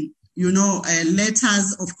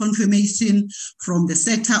letters of confirmation from the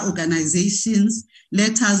sector organizations,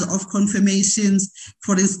 letters of confirmations,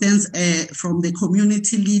 for instance, from the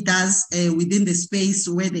community leaders within the space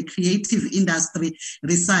where the creative industry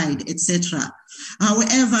reside, etc.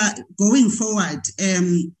 However, going forward,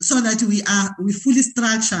 so that we fully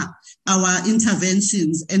structure our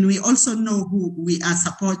interventions and we also know who we are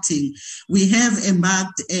supporting, we have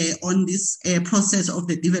embarked on this process of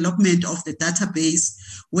the development of the database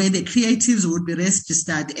where the creatives would be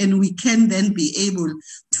registered, and we can then be able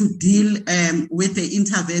to deal with the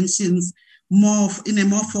interventions in a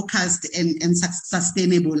more focused and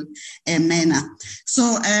sustainable manner.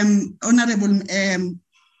 So, Honorable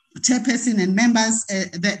Chairperson and members,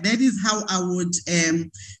 that is how I would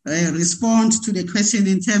respond to the question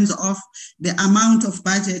in terms of the amount of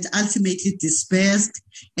budget ultimately dispersed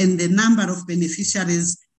and the number of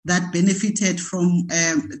beneficiaries that benefited from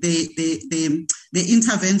the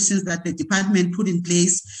interventions that the department put in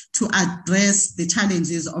place to address the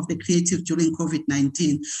challenges of the creative during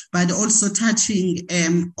COVID-19, but also touching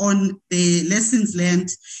on the lessons learned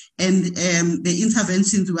and the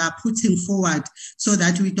interventions we are putting forward so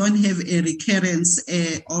that we don't have a recurrence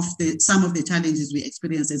of some of the challenges we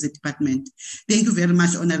experience as a department. Thank you very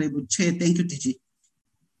much, Honorable Chair. Thank you, DG.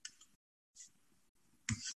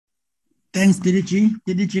 Thanks,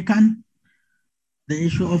 DDG Khan. The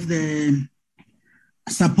issue of the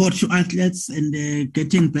support to athletes and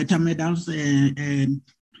getting better medals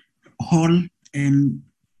hall in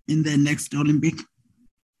the next Olympic.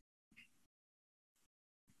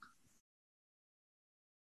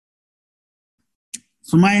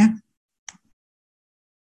 Sumaya.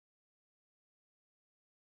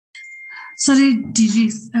 Sorry, DG.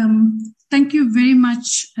 Thank you very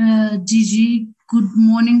much, DG. Good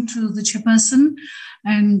morning to the chairperson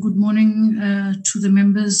and good morning to the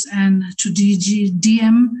members and to DG,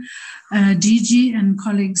 DM, DG and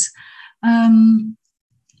colleagues.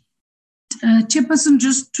 Chairperson,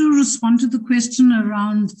 just to respond to the question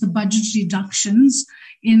around the budget reductions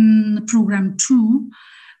in program 2,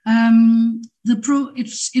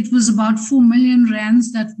 It was about 4 million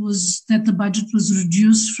rands that the budget was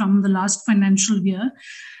reduced from the last financial year.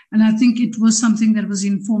 And I think it was something that was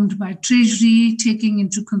informed by Treasury, taking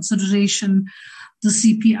into consideration the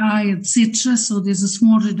CPI, etc. So there's a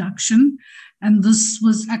small reduction. And this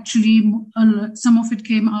was actually, some of it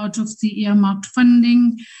came out of the earmarked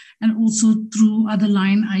funding and also through other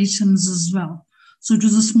line items as well. So it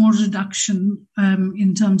was a small reduction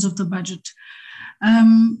in terms of the budget.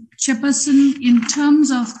 Chairperson, in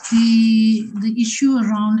terms of the issue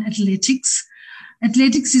around athletics,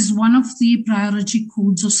 athletics is one of the priority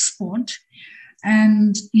codes of sport.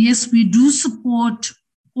 And yes, we do support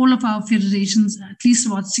all of our federations, at least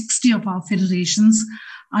about 60 of our federations,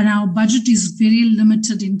 and our budget is very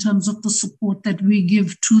limited in terms of the support that we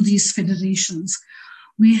give to these federations.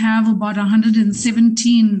 We have about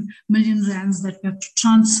 117 million rands that we have to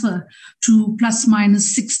transfer to plus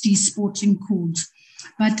minus 60 sporting codes.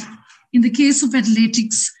 But in the case of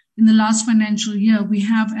athletics, in the last financial year, we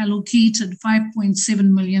have allocated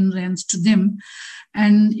 5.7 million rands to them.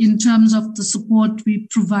 And in terms of the support, we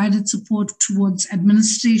provided support towards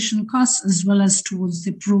administration costs as well as towards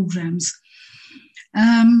the programs.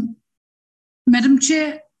 Madam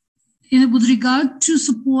Chair, with regard to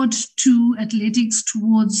support to athletics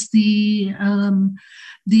towards the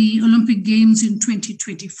Olympic Games in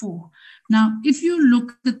 2024. Now, if you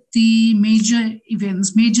look at the major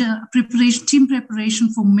events, major preparation, team preparation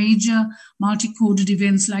for major multi-coded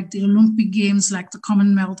events like the Olympic Games, like the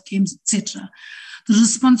Commonwealth Games, etc., the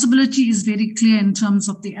responsibility is very clear in terms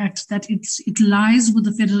of the Act that it lies with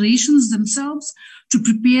the federations themselves to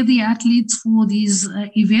prepare the athletes for these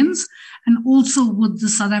events, and also with the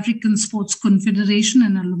South African Sports Confederation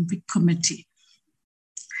and Olympic Committee.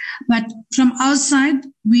 But from our side,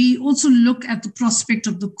 we also look at the prospect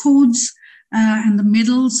of the codes and the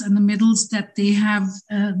medals that they have,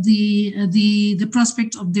 the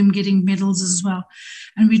prospect of them getting medals as well.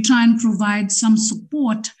 And we try and provide some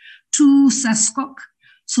support to SASCOC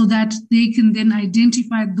so that they can then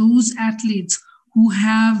identify those athletes who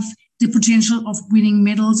have the potential of winning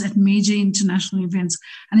medals at major international events.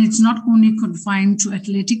 And it's not only confined to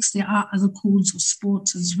athletics, there are other codes of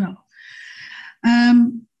sports as well.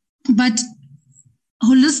 But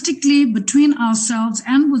holistically, between ourselves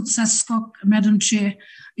and with SASCOC, Madam Chair,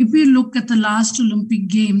 if we look at the last Olympic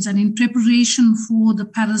Games and in preparation for the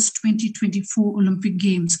Paris 2024 Olympic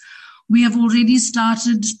Games, we have already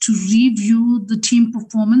started to review the team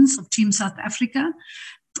performance of Team South Africa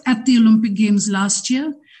at the Olympic Games last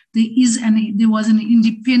year. There was an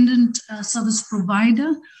independent service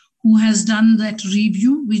provider who has done that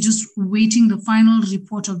review. We're just waiting the final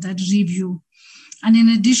report of that review. And in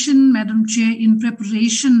addition, Madam Chair, in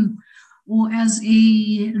preparation or as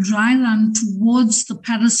a dry run towards the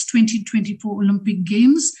Paris 2024 Olympic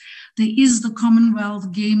Games, there is the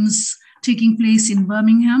Commonwealth Games taking place in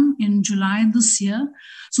Birmingham in July this year.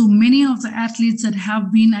 So many of the athletes that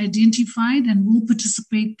have been identified and will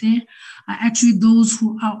participate there are actually those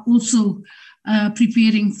who are also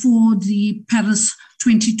preparing for the Paris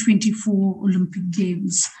 2024 Olympic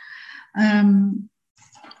Games.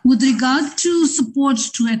 With regard to support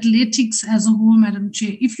to athletics as a whole, Madam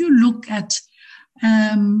Chair, if you look at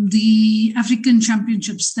the African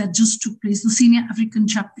Championships that just took place, the Senior African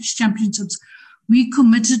Championships, we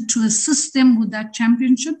committed to assist them with that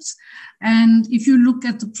championships. And if you look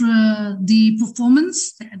at the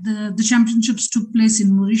performance, the championships took place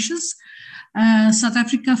in Mauritius. South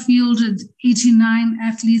Africa fielded 89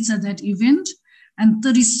 athletes at that event, and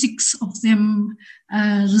 36 of them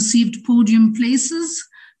received podium places,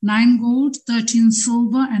 9 gold, 13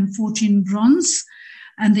 silver, and 14 bronze.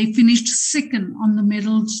 And they finished second on the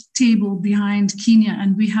medal table behind Kenya.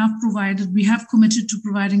 And we have committed to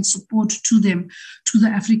providing support to them to the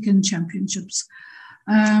African Championships.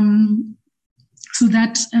 So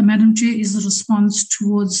that, Madam Chair, is a response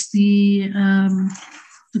towards the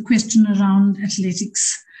question around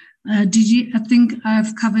athletics. DG, I think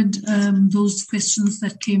I've covered those questions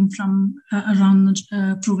that came from around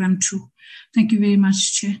the program too. Thank you very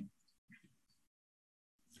much, Chair.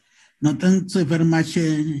 No, thanks very much,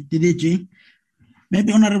 DDG.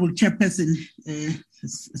 Maybe Honorable Chairperson,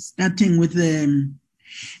 starting with the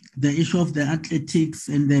issue of the athletics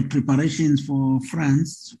and the preparations for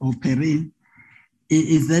France or Paris,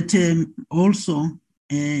 is that also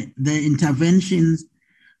the interventions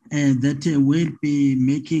that we'll be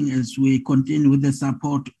making as we continue with the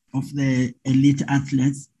support of the elite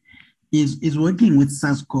athletes is working with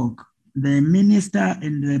SASCOC. The minister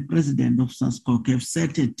and the president of SASCOC have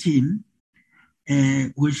set a team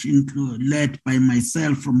which include led by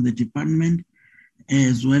myself from the department,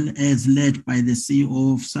 as well as led by the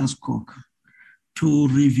CEO of SASCOC, to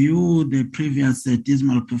review the previous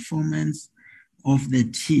dismal performance of the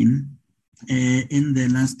team in the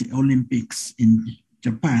last Olympics in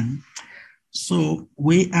Japan. So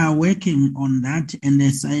we are working on that, and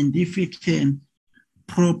a scientific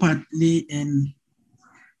properly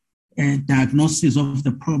diagnosis of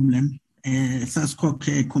the problem.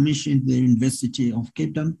 SASCOC commissioned the University of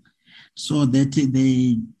Cape Town so that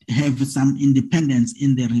they have some independence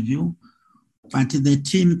in the review. But the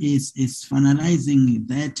team is finalizing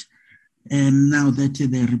that now that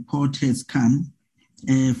the report has come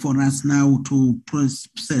for us now to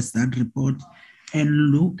process that report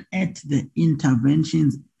and look at the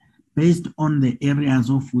interventions based on the areas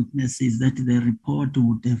of weaknesses that the report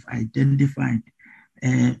would have identified,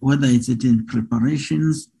 whether it's in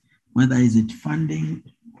preparations, whether it's it funding,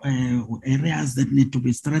 areas that need to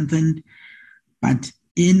be strengthened. But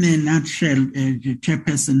in a nutshell,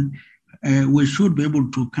 Chairperson, we should be able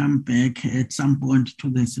to come back at some point to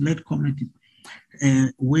the select committee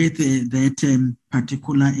with that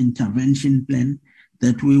particular intervention plan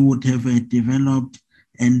that we would have developed,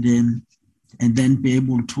 and then be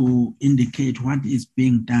able to indicate what is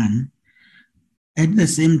being done. At the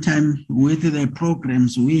same time, with the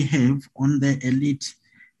programs we have on the elite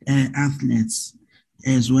athletes,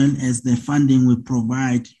 as well as the funding we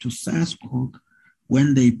provide to SASCOC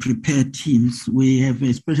when they prepare teams, we have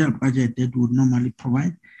a special budget that would normally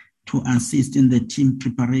provide to assist in the team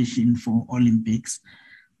preparation for Olympics.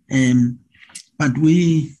 But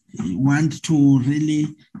we want to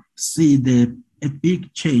really see a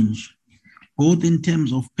big change, both in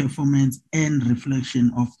terms of performance and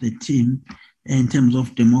reflection of the team, in terms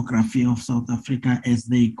of demography of South Africa as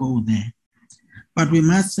they go there. But we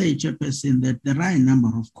must say, Chairperson, that there are a number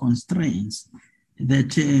of constraints that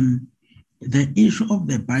the issue of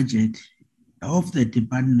the budget of the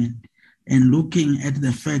department, and looking at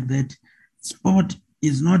the fact that sport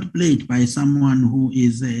is not played by someone who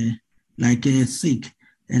is sick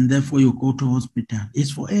and therefore you go to hospital.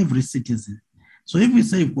 It's for every citizen. So if we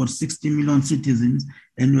say you've got 60 million citizens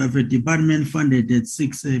and you have a department funded at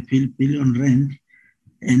 6 billion rand,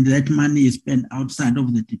 and that money is spent outside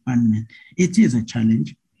of the department, it is a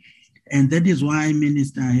challenge. And that is why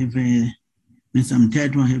Minister Mr.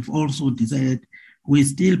 Mthethwa have also decided we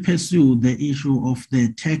still pursue the issue of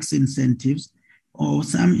the tax incentives or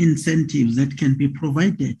some incentives that can be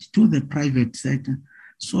provided to the private sector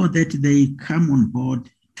so that they come on board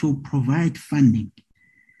to provide funding,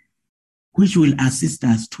 which will assist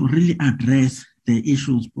us to really address the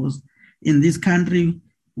issues. Because in this country,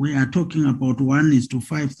 we are talking about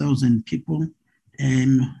 1:5,000 people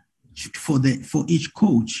for each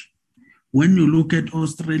coach. When you look at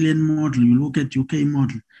Australian model, you look at UK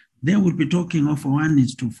model, they would be talking of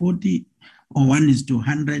 1:40 or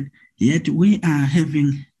 1:100, yet we are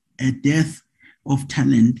having a dearth of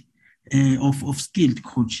talent, of skilled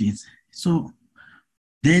coaches. So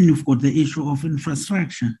then you've got the issue of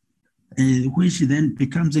infrastructure, which then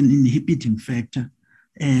becomes an inhibiting factor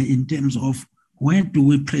in terms of where do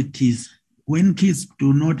we practice when kids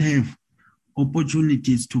do not have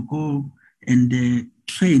opportunities to go and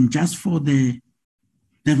train just for they've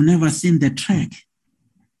never seen the track.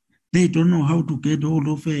 They don't know how to get hold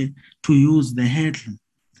of to use the hurdle.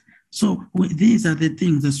 So these are the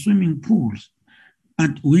things, the swimming pools.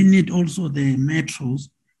 But we need also the metros,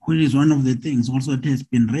 which is one of the things also that has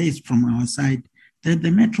been raised from our side, that the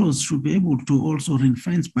metros should be able to also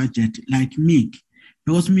ring-fence budget like MIG,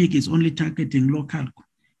 because MIG is only targeting local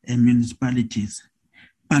municipalities.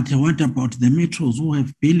 But what about the metros who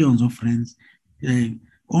have billions of rands,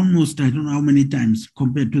 almost I don't know how many times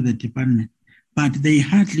compared to the department, but they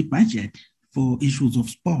hardly budget for issues of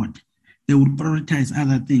sport. They will prioritize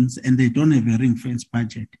other things and they don't have a ring-fence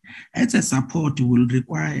budget. As a support will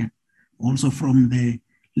require also from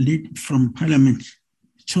Parliament,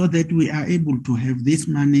 so that we are able to have this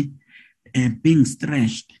money being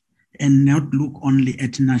stretched and not look only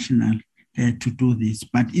at national to do this.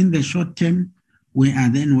 But in the short term, we are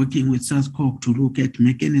then working with SASCOC to look at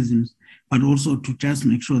mechanisms, but also to just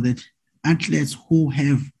make sure that athletes who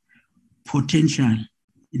have potential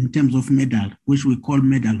in terms of medal, which we call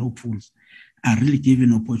medal hopefuls, are really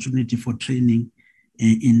given opportunity for training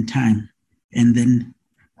in time. And then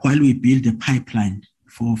while we build a pipeline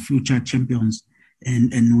for future champions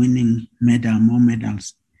and winning more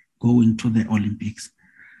medals going to the Olympics.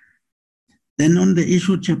 Then on the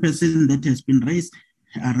issue, Chairperson, that has been raised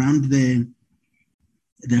around the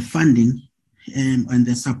funding and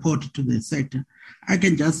the support to the sector, I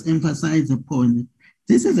can just emphasize the point.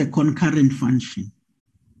 This is a concurrent function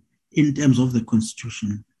in terms of the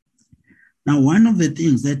Constitution. Now, one of the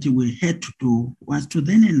things that we had to do was to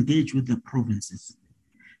then engage with the provinces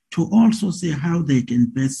to also see how they can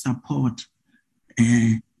best support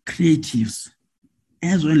creatives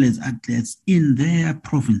as well as athletes in their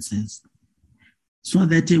provinces so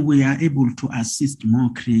that we are able to assist more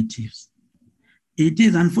creatives. It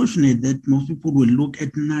is unfortunate that most people will look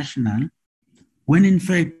at national when in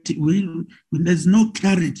fact there's no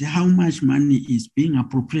clarity how much money is being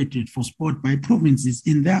appropriated for sport by provinces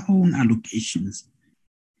in their own allocations.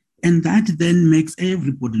 And that then makes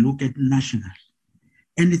everybody look at national.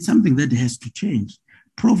 And it's something that has to change.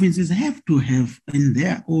 Provinces have to have in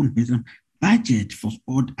their own budget for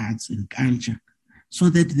sport, arts, and culture so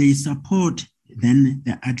that they support then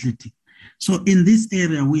the athletic. So in this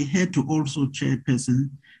area, we had to also, Chairperson,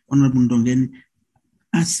 Honorable Ndongeni,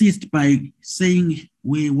 assist by saying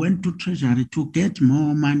we went to Treasury to get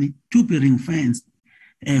more money to be ring-fenced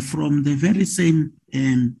from the very same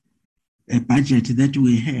budget that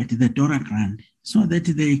we had, the DORA grant, so that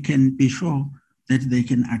they can be sure that they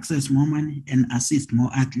can access more money and assist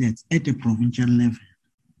more athletes at a provincial level.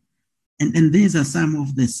 And these are some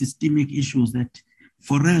of the systemic issues that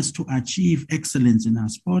for us to achieve excellence in our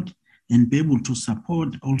sport and be able to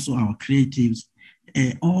support also our creatives,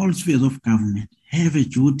 all spheres of government have a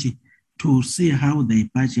duty to see how they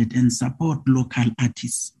budget and support local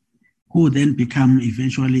artists who then become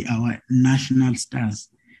eventually our national stars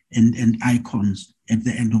and icons at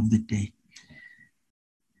the end of the day.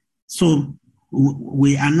 So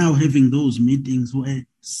we are now having those meetings where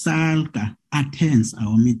SALCA attends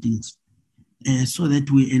our meetings so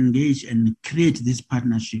that we engage and create this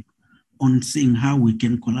partnership on seeing how we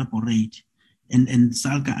can collaborate. And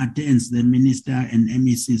SALCA attends the minister and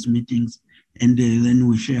MEC's meetings, and then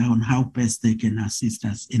we share on how best they can assist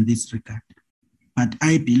us in this regard. But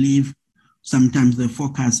I believe sometimes the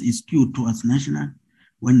focus is skewed towards national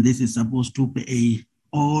when this is supposed to be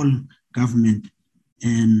a all government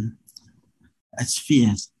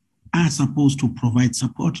spheres are supposed to provide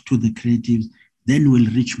support to the creatives, then we'll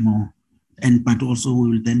reach more. But also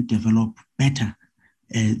we will then develop better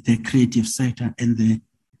the creative sector and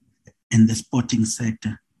the sporting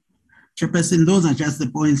sector. Chairperson, those are just the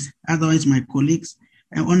points. Otherwise, my colleagues,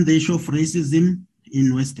 on the issue of racism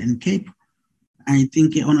in Western Cape, I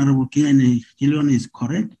think Honorable Gillion is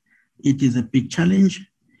correct. It is a big challenge.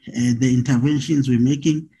 The interventions we're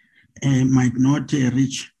making might not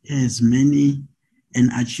reach as many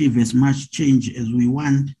and achieve as much change as we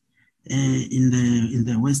want in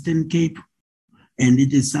the Western Cape. And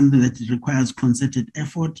it is something that requires concerted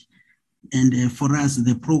effort. And for us,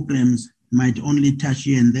 the programs might only touch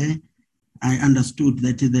here and there. I understood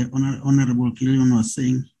that the Honorable Gillion was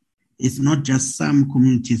saying it's not just some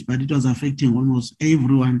communities, but it was affecting almost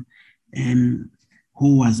everyone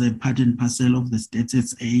who was a part and parcel of the State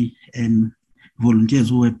SA and volunteers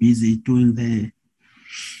who were busy doing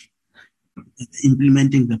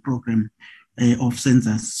implementing the program of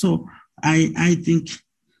census. So I think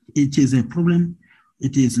it is a problem.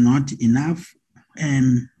 It is not enough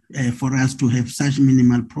for us to have such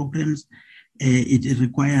minimal programs. It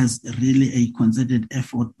requires really a concerted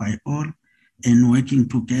effort by all and working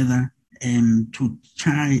together to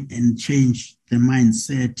try and change the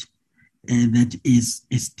mindset that is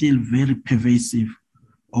still very pervasive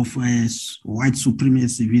of white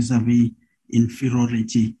supremacy vis-a-vis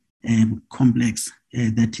inferiority complex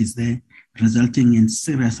that is there, resulting in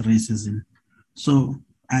serious racism. So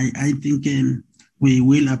I think we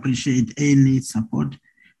will appreciate any support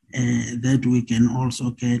that we can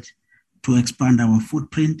also get to expand our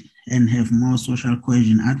footprint and have more social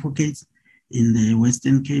cohesion advocates in the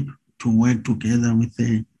Western Cape to work together with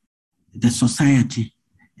the society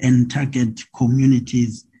and target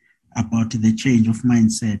communities about the change of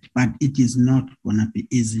mindset. But it is not going to be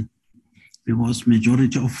easy because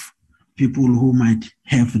majority of people who might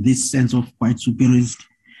have this sense of white superiority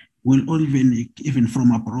will even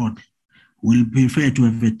from abroad will prefer to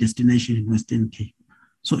have a destination in Western Cape.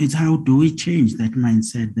 So it's how do we change that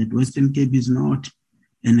mindset that Western Cape is not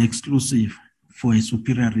an exclusive for a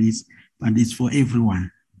superior race, but it's for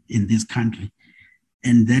everyone in this country.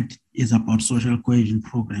 And that is about social cohesion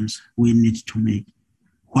programs we need to make,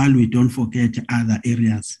 while we don't forget other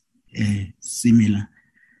areas similar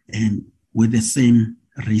and with the same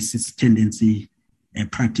racist tendency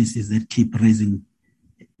practices that keep raising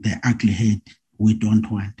the ugly head we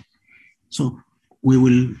don't want. So we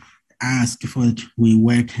will ask for it. We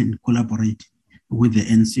work and collaborate with the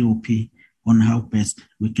NCOP on how best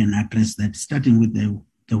we can address that, starting with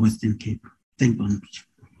the Western Cape. Thank you very much.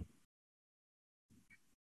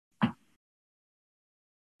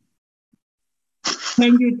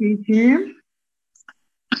 Thank you, DJ.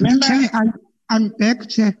 Chair, I'm back,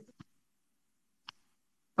 Chair.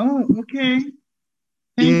 Oh, okay.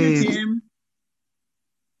 Thank you, TM.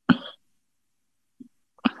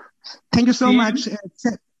 Thank you so TM? much.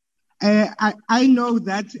 I know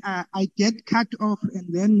that I get cut off and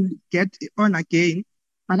then get on again,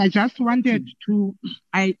 but I just wanted to,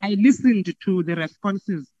 I listened to the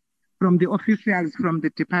responses from the officials from the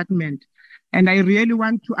department, and I really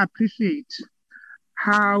want to appreciate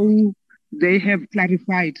how they have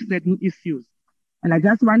clarified certain issues. And I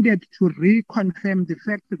just wanted to reconfirm the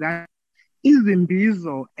fact that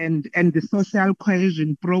Izimbizo and the social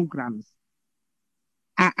cohesion programs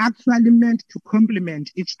are actually meant to complement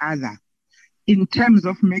each other in terms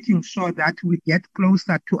of making sure that we get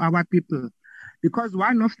closer to our people. Because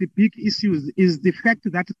one of the big issues is the fact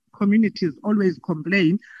that communities always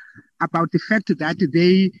complain about the fact that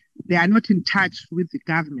they are not in touch with the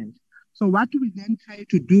government. So what we then try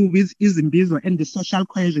to do with Izimbizo and the social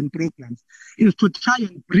cohesion programs is to try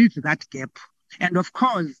and bridge that gap. And of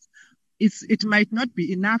course, it might not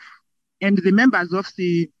be enough, and the members of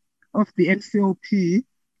the NCOP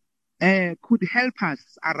could help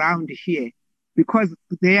us around here because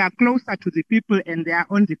they are closer to the people and they are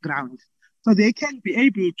on the ground. So they can be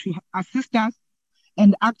able to assist us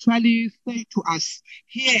and actually say to us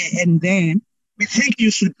here and there, we think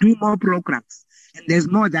you should do more programs. And there's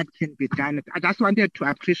more that can be done. I just wanted to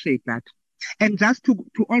appreciate that. And just to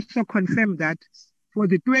also confirm that for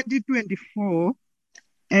the 2024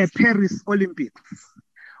 Paris Olympics,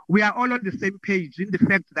 we are all on the same page in the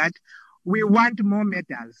fact that we want more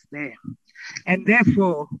medals there. And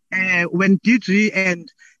therefore, when DG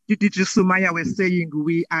and DG Sumaya were saying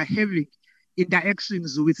we are having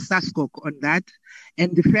interactions with SASCOC on that,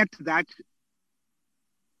 and the fact that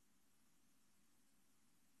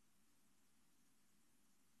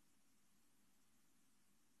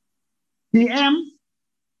DM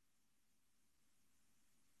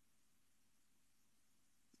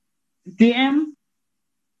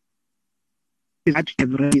that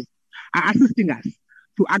have raised are assisting us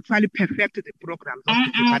to actually perfect the programs of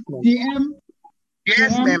the department. DM,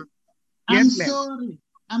 yes, DM, ma'am. Yes, ma'am.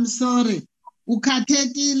 I'm sorry.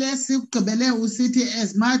 Ukhathekile sikugqibele usithi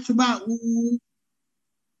as much uba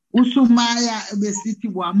uSumaya besithi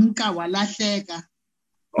wamka walahleka.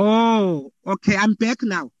 Oh, okay. I'm back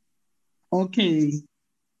now. Okay.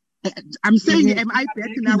 I'm saying, am I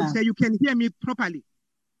back now so you can hear me properly?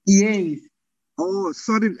 Yes. Oh,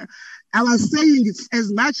 sorry. I was saying it's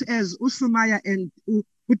as much as Usumaya and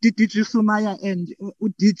DG Sumaya and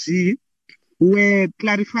DG were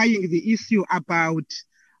clarifying the issue about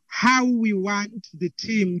how we want the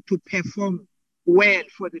team to perform well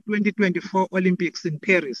for the 2024 Olympics in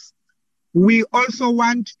Paris. We also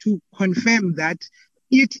want to confirm that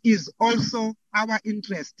it is also our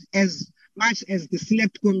interest as much as the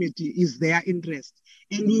select committee is their interest.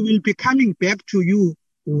 And we will be coming back to you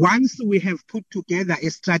once we have put together a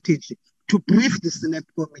strategy to brief the select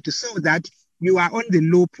committee so that you are on the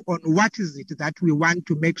loop on what is it that we want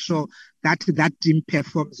to make sure that that team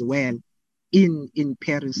performs well in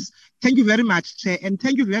Paris. Thank you very much, Chair, and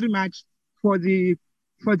thank you very much for the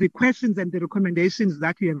questions and the recommendations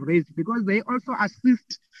that you have raised, because they also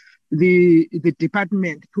assist the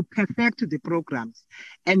department to perfect the programs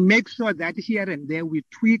and make sure that here and there we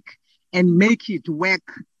tweak and make it work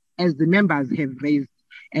as the members have raised.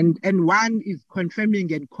 And one is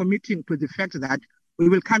confirming and committing to the fact that we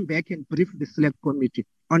will come back and brief the select committee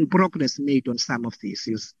on progress made on some of the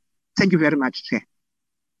issues. Thank you very much, Chair.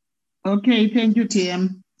 Okay, thank you,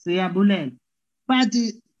 TM. Siyabulela. But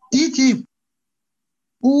DG,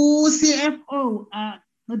 CFO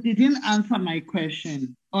didn't answer my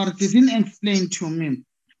question or didn't explain to me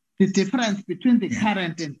the difference between the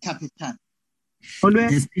current and capital.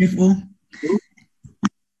 CFO.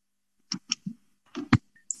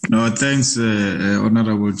 No, thanks,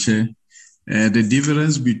 Honorable Chair. The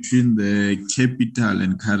difference between the capital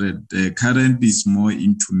and current is more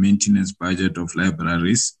into maintenance budget of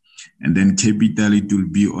libraries, and then capital, it will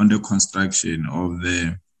be on the construction of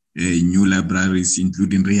the new libraries,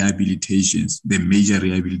 including rehabilitations, the major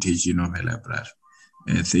rehabilitation of a library.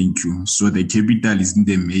 Thank you. So the capital is in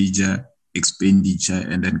the major expenditure,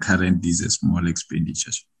 and then current is a small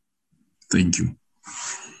expenditure. Thank you.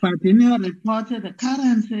 But in your report, the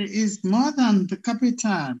current is more than the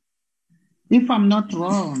capital, if I'm not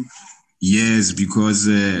wrong. Yes, because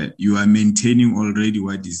you are maintaining already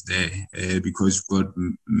what is there, because you've got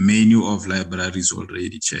many of libraries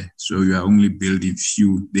already, Chair. So you are only building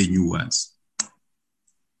the new ones.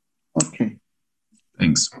 Okay.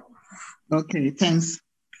 Thanks. Okay, thanks.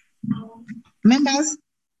 Members,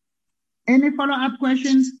 any follow-up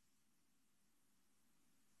questions?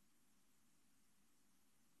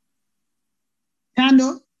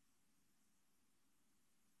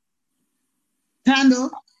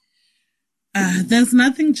 Tando? There's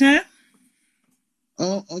nothing, Chair.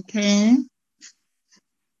 Oh, okay.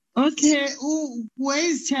 Okay, where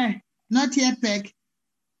is Chair? Not yet back.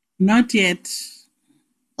 Not yet.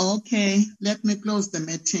 Okay, let me close the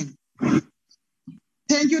meeting.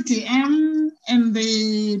 Thank you, TM and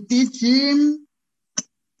the DG,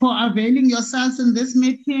 for availing yourselves in this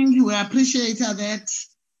meeting. We appreciate that.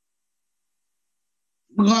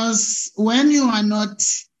 Because when you are not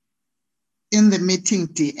in the meeting,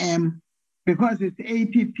 TM, because it's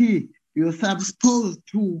APP, you're supposed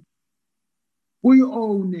to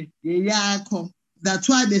own it. That's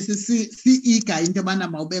why this is eager into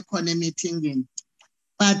a meeting.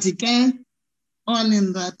 But again, all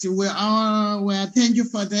in that, we thank you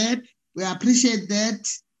for that. We appreciate that.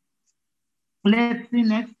 Let's see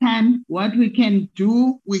next time what we can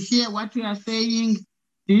do. We hear what you are saying,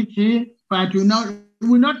 DG, but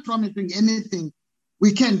we're not promising anything.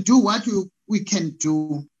 We can do what we can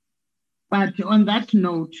do. But on that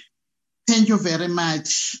note, thank you very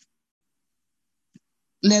much.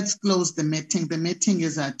 Let's close the meeting. The meeting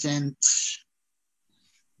is adjourned.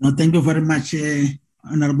 No, thank you very much,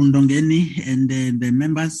 Honorable Ndongeni, and the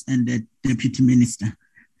members and the Deputy Minister.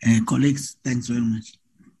 Colleagues, thanks very much.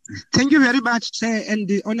 Thank you very much, Chair, and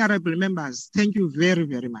the honorable members. Thank you very,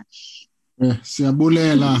 very much.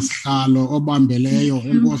 Siyabulela sihlalo obambeleyo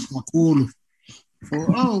enkosi kakhulu.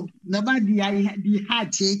 Oh, nobody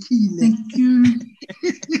had taken. Thank you.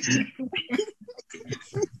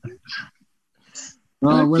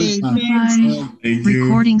 Okay, bye. Thank you.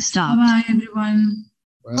 Recording stopped. Bye, everyone.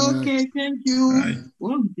 Okay, thank you.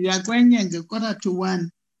 Oh, ndiyakwenye nge 1:45.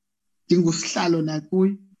 Ndingusihlalo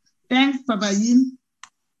nakuyi. Thanks, Baba Yin.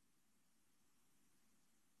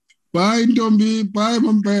 Bye, Ntombi. Bye,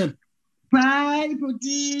 Mampela. Bye,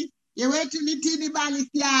 Puti. Yewethu lithini bali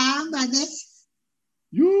siyahamba ne?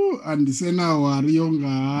 You andisenawari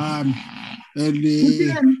yongani.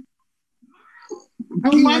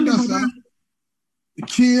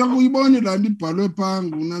 Khiya uyibone la ndibhalwe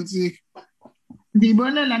phangu nantsika.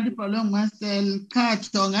 Ndibona la ndibhalwe nguMastel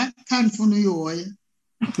khathonga khandifuna uyihoya.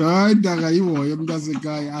 Hayi ndakayihoya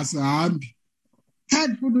mntasekhaya asihambi.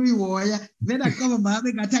 Khandifuna uyihoya vele qoba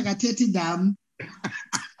mabe ngathi akathethi ndam.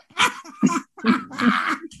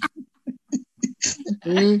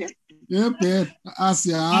 Beth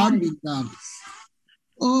asihambi ntana.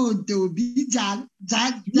 Oh Ntombi njani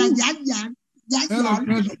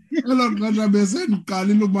Elo xesha bese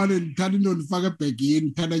ndiqalile umane ndithatha into ndifake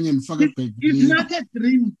ebhegini, phela nye ndifake ebhegini. It's not a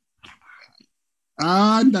dream.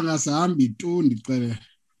 Ndangasihambi tu ndicela.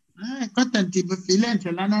 Kodwa ndivile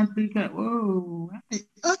nje lana mfika. Oh,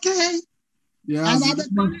 okay.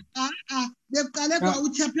 Beqale kwa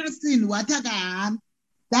uchairperson wathi akahambi.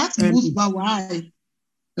 That's Musba why.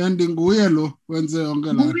 And nguye lo wenze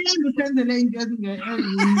yonke la. Nguye usenzele into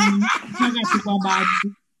phakathi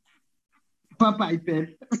kwabantu. Bye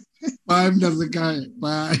bye. Bye mntasekhaya.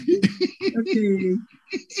 Bye. Okay.